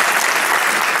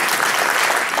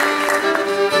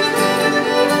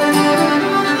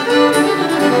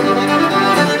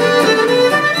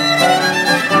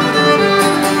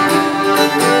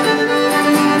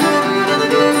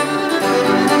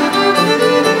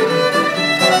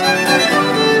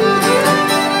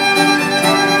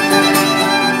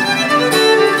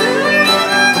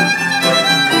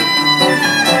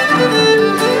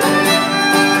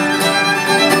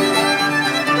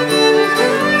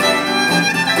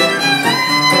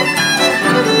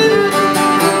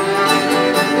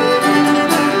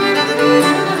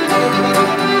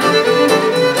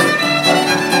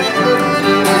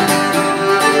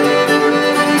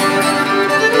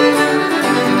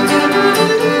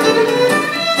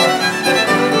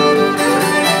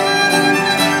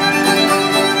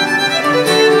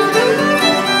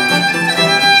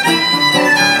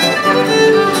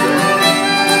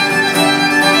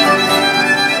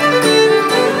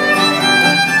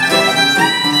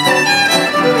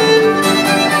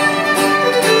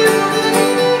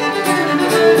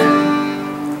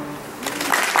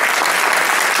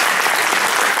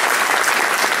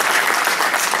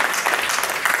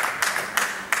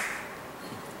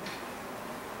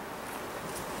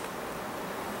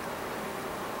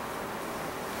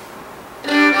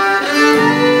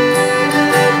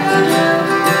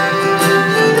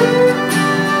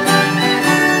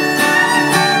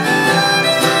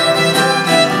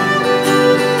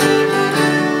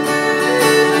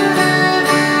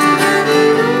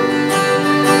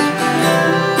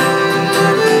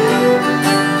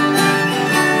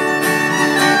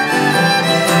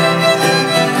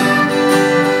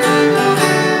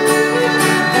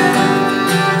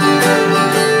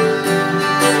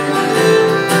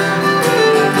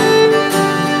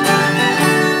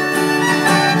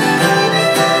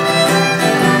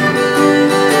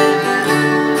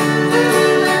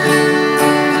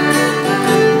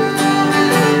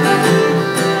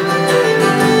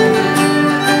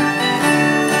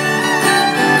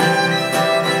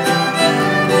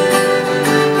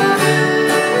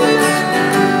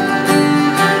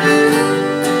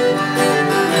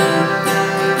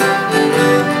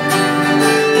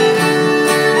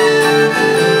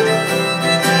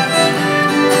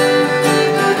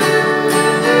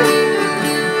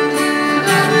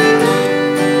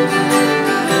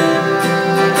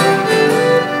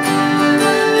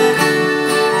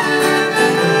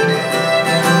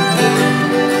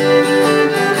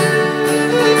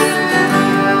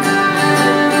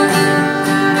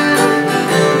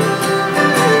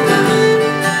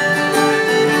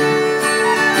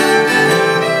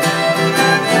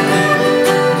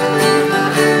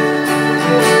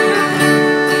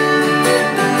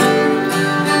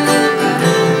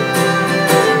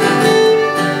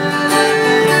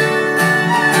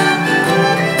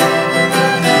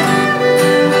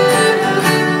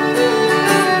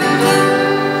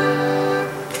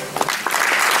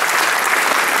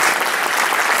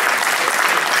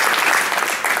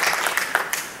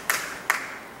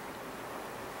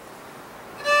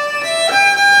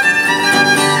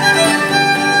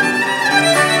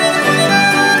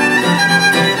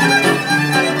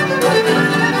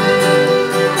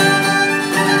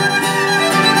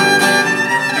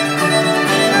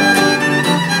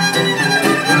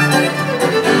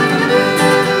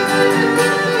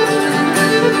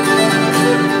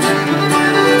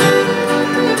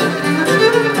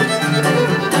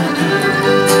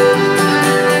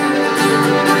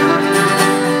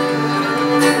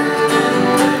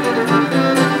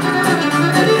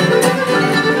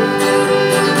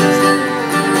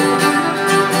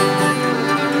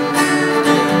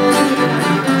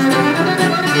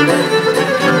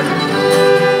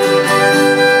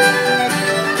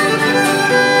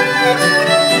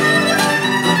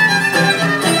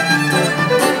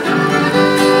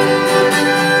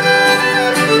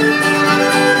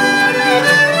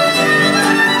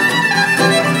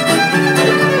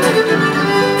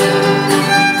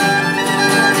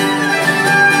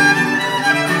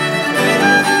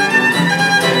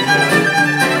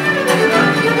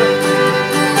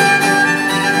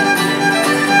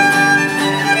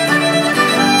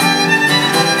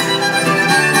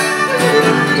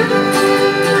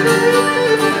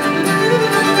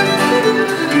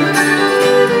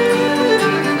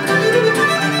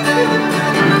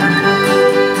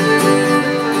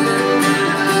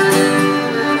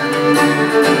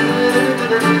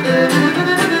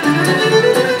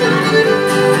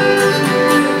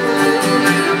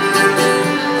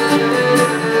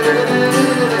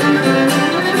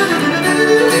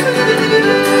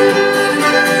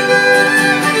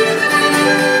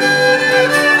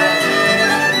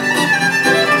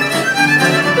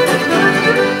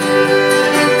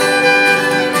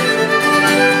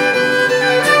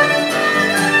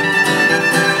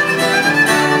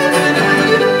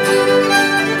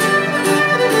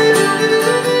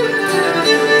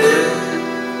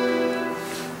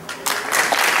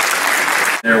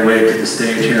 the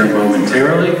stage here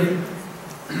momentarily.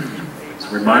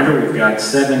 As a reminder, we've got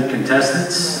 7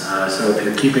 contestants, so if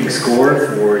you're keeping score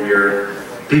for your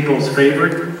people's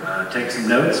favorite, take some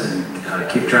notes and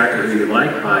keep track of who you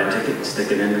like, buy a ticket and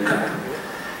stick it in the cup.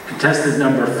 Contestant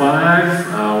number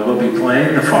 5 will be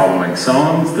playing the following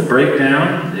songs. The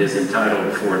breakdown is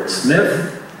entitled Fort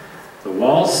Smith. The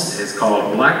waltz is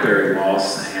called Blackberry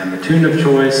Waltz, and the tune of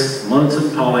choice,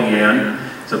 Lonesome Pollyann.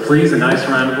 So please, a nice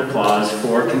round of applause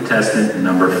for contestant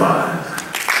number 5.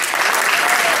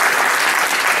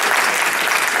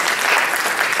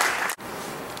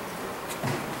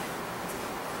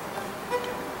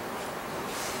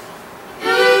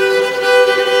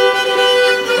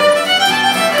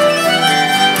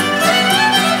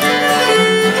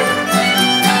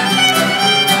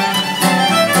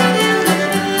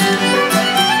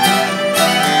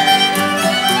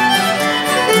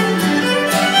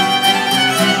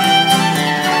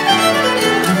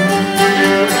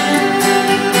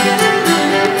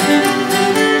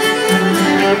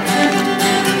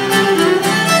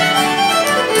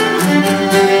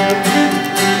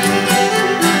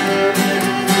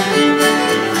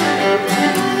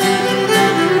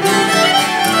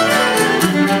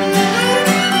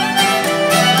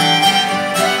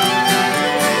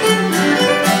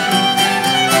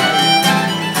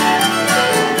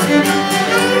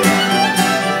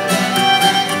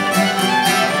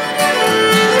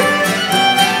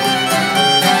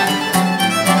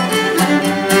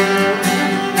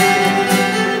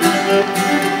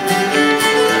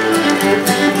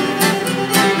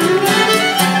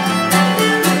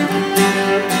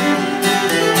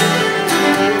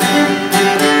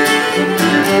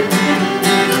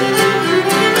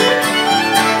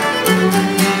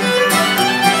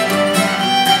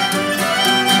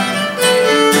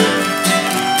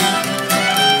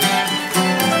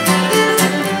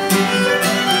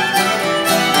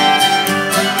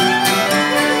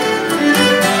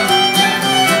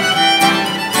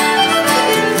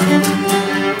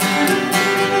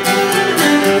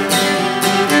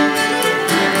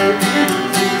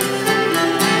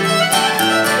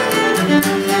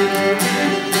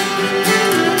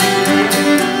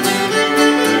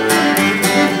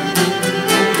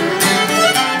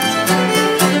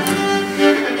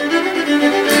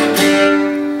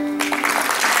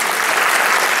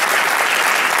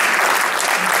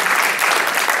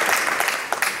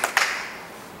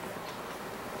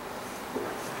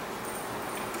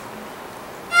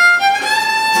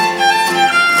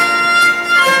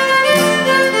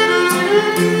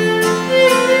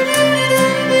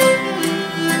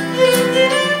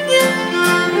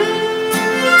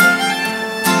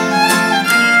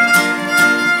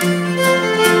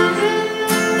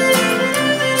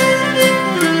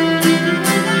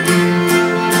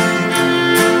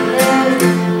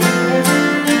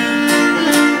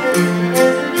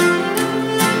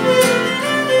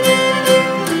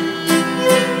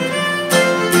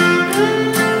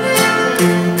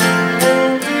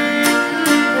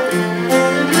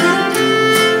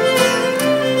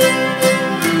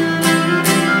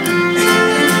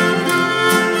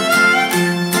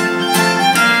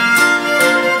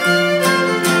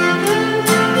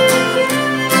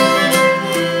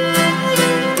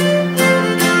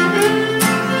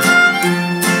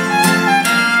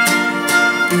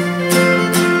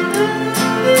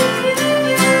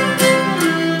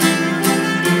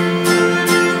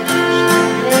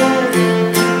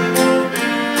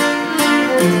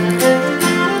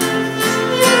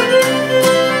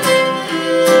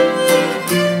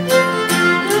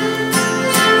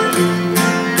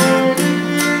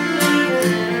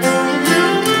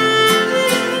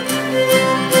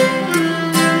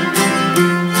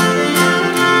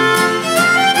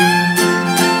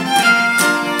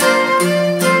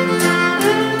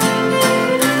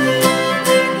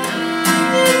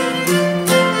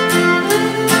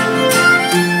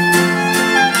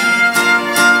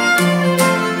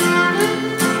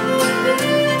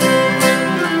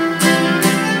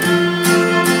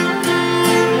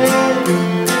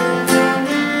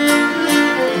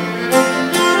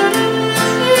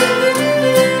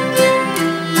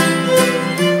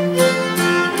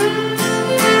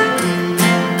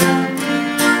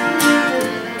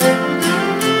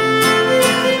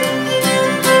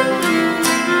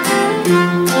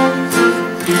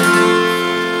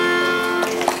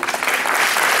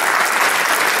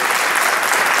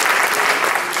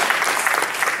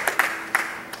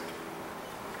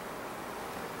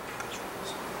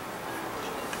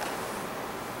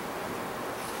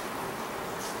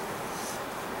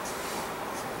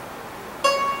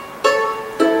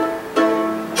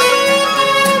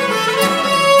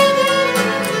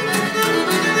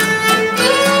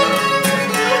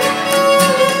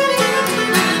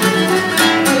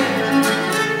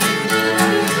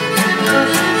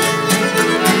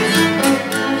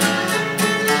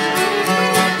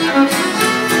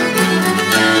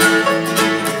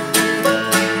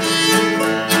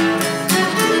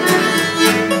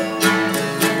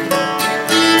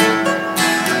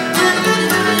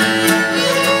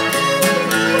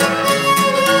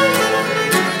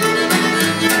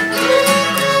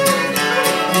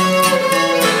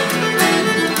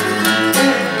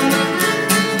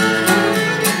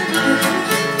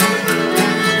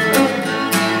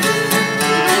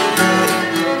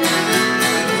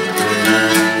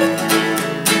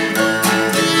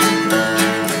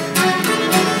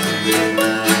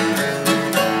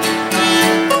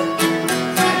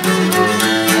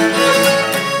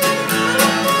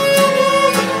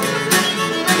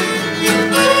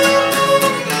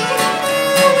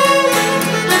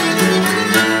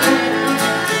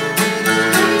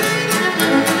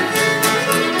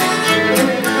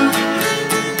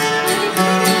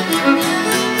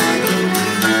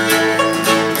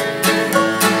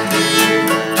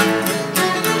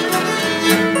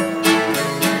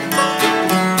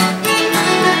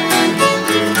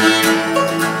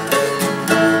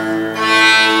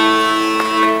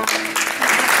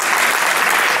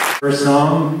 First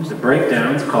song, the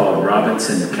breakdown, is called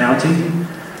Robinson County.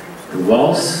 The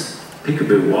waltz,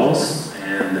 Peekaboo Waltz,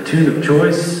 and the tune of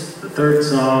choice, the third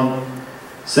song,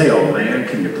 Say Old Man,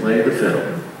 Can You Play the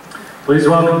Fiddle? Please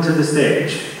welcome to the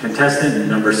stage, contestant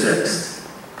number 6.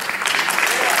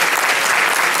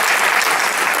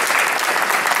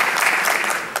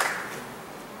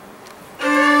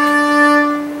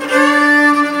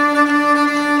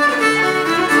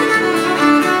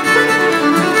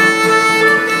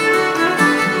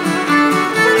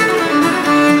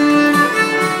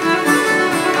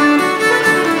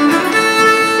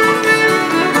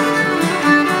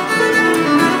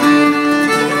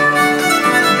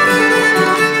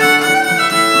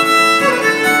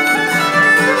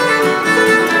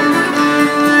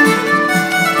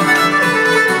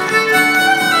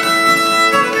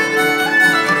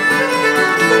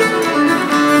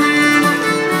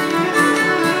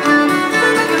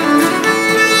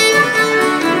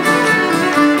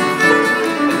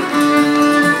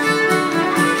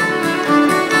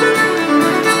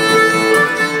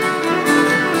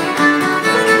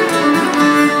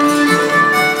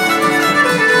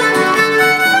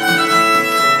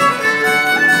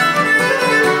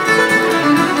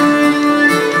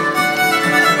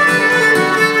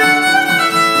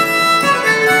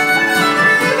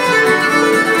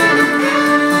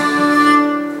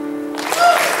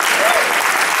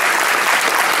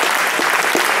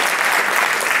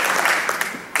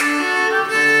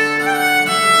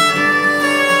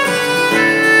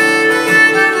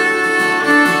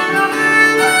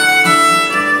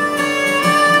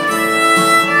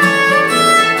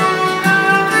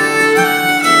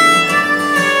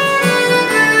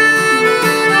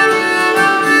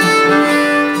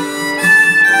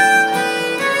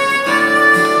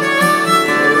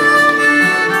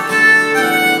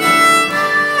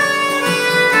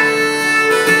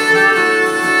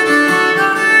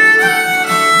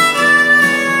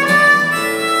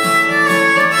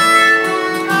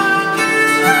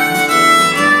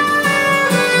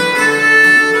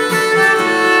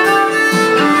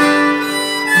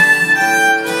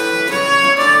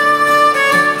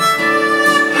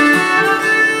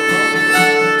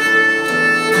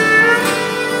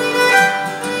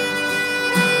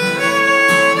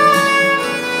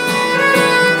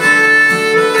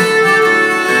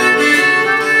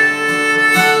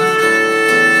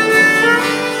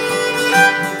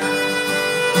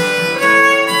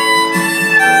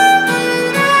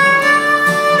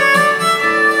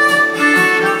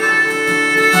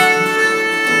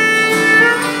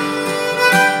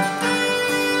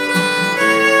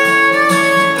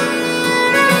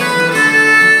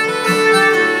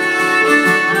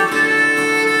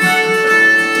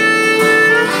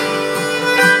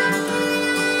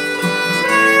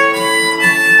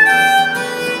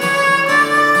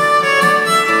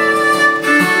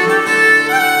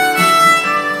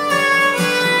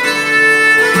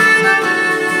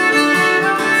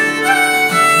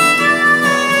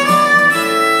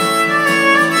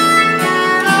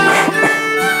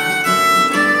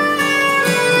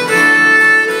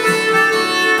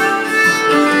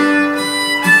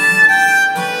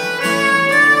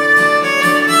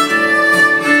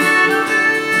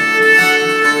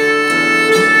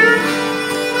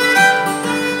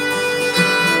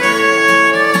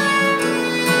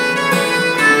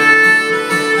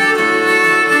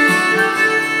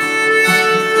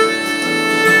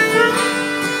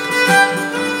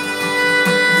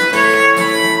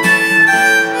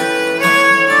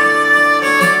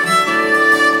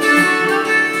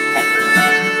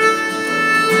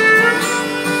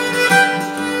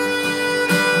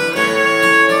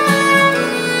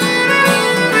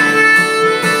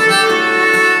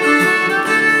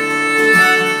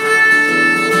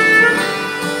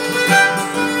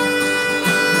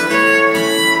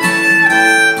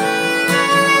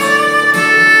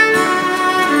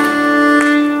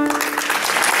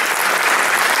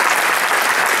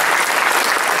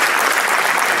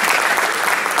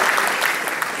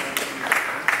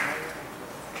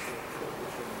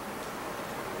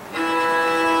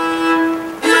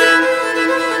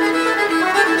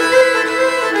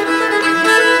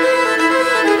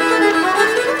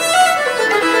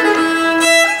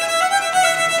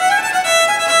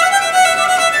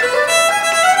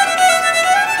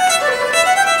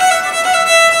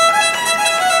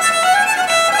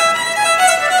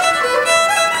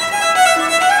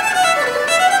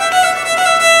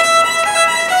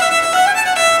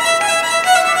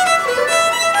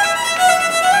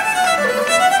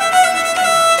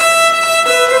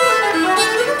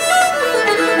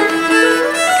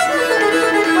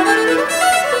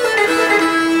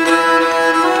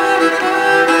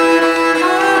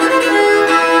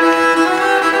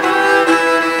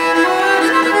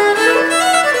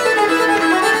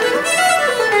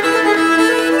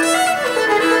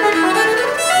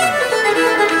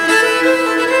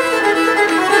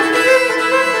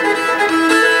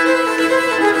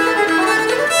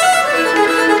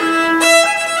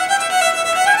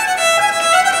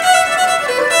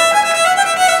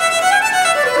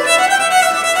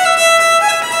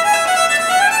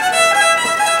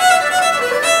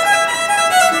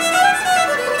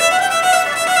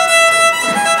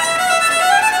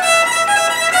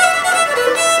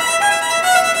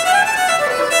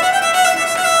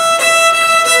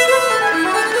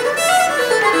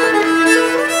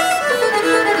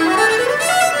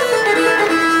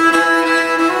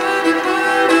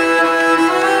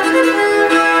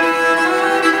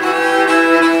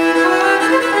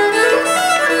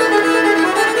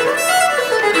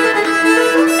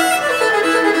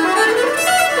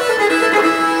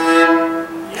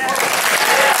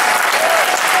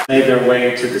 Made their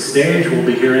way to the stage, we'll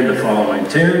be hearing the following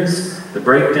tunes. The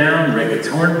breakdown, Ricketts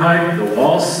Hornpipe. The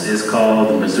waltz is called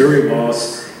the Missouri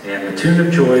Waltz. And the tune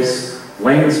of choice,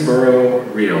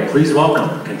 Waynesboro Reel. Please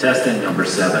welcome contestant number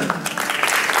 7.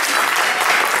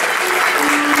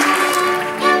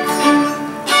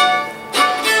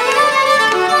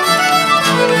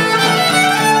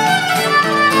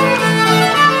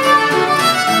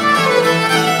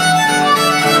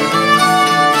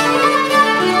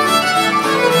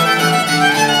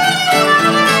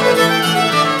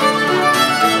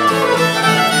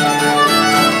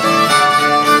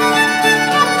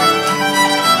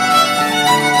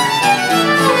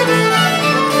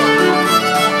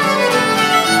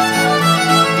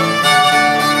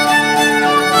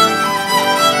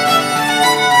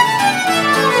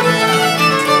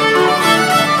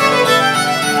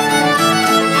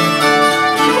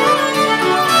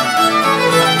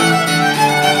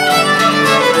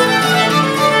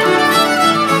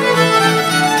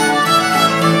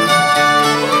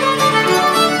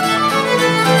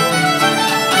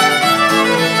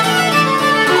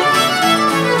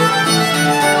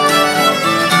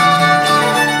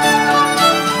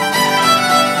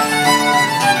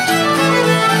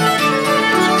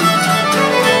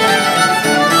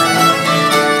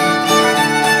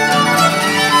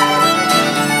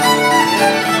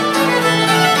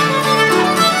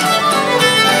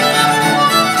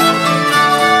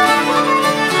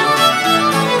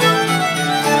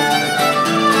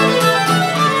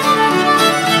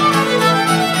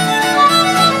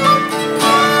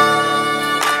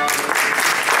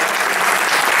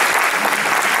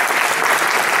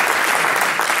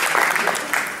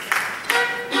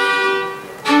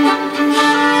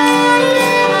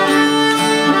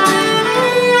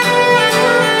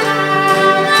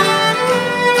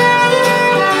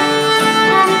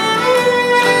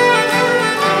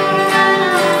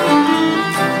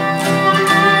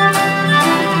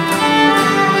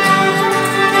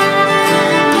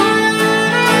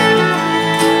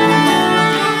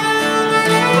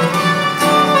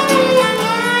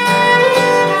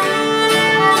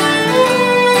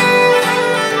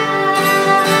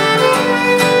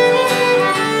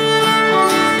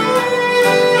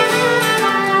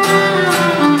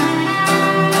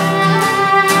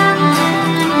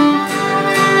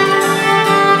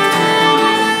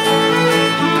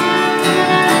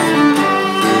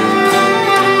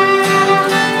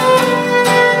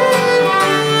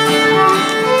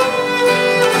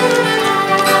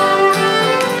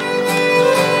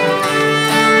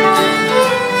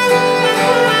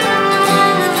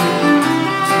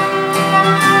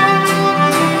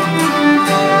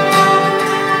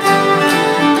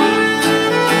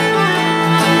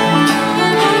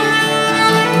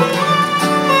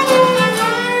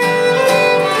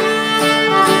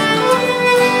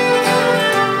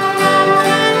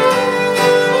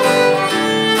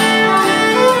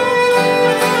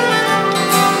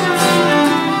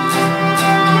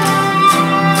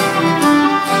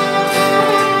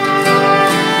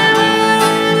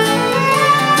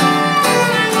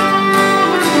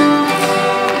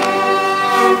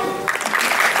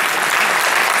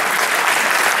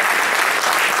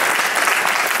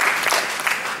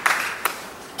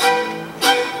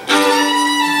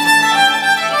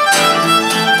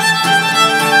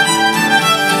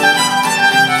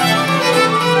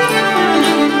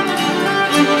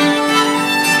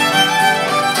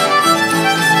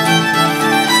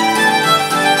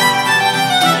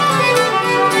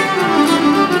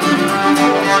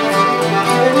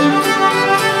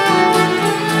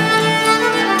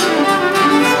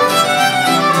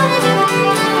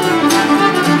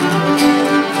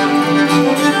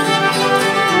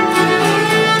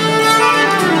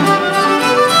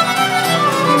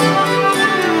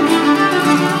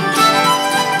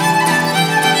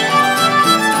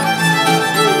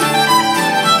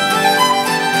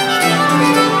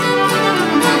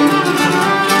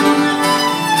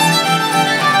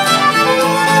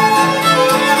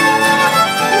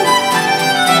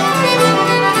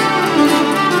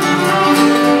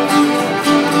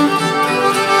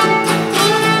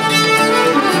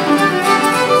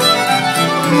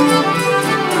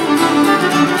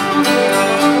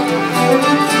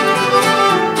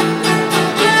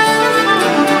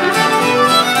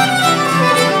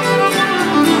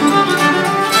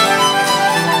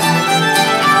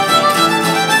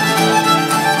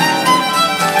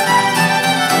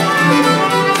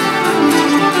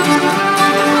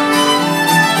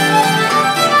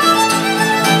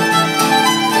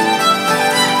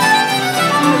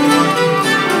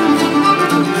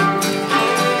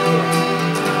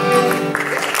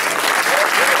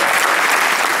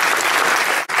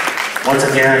 Once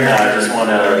again, I just want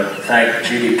to thank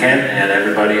Judy Kent and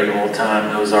everybody at Old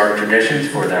Time Ozark Traditions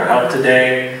for their help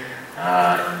today.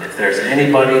 If there's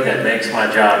anybody that makes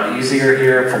my job easier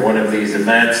here for one of these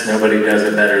events, nobody does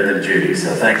it better than Judy,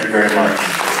 so thank you very much.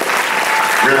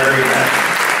 Really mean that.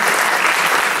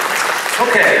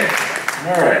 Okay,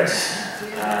 all right.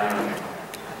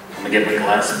 I'm gonna get my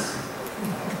glasses.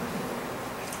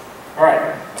 All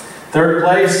right, third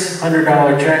place,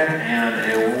 $100 check and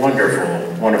a wonderful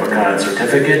one-of-a-kind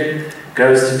certificate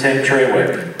goes to Tim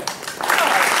Treywick.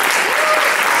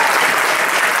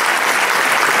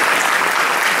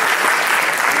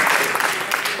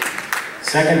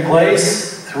 Second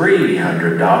place,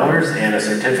 $300 and a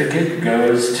certificate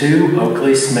goes to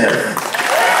Oakley Smith.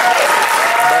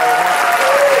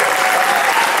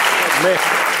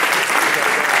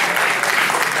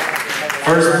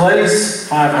 First place,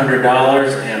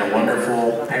 $500 and a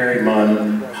wonderful Perry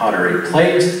Munn pottery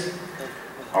plate.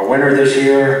 Our winner this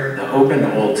year, the Open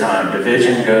Old Time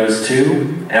Division, goes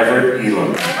to Everett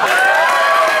Elam.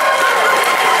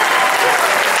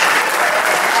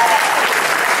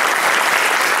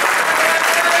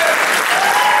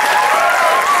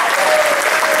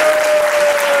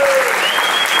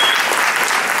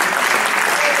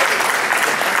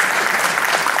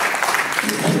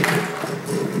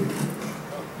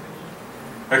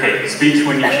 Okay, speech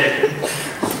when you're shaking.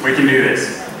 We can do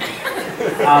this.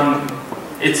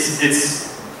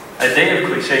 It's a day of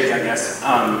cliches, I guess.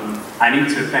 I need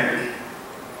to thank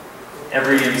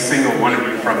every single one of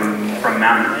you from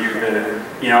Mountain View.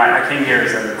 I came here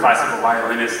as a classical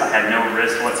violinist. I had no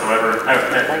wrist whatsoever.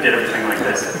 I did everything like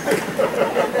this.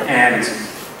 And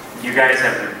you guys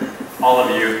have, all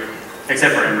of you,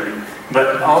 except for Emily,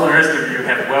 but all the rest of you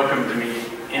have welcomed me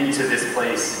into this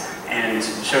place and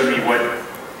showed me what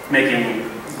making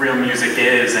real music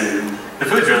is, and the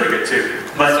food's really good too.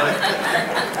 But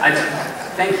I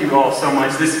thank you all so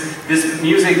much. This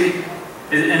music,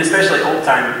 and especially old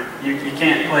time, you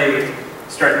can't play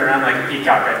strutting around like a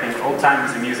peacock. I think old time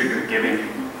is a music of giving,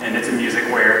 and it's a music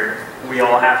where we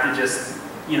all have to just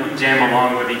jam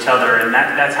along with each other, and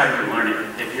that's how you learn it.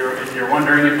 If you're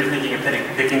wondering, if you're thinking of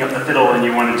picking up the fiddle and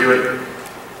you want to do it,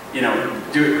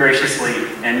 do it graciously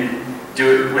and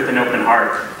do it with an open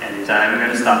heart. And I'm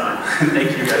going to stop now.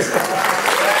 Thank you guys. Thanks,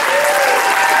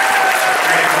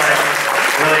 Mike.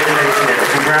 Really appreciate it.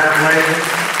 Congratulations,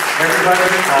 everybody.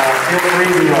 Feel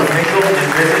free to mingle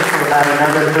and visit for about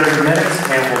another 30 minutes,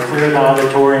 and we'll clear the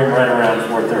auditorium right around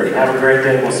 4:30. Have a great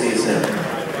day. We'll see you soon.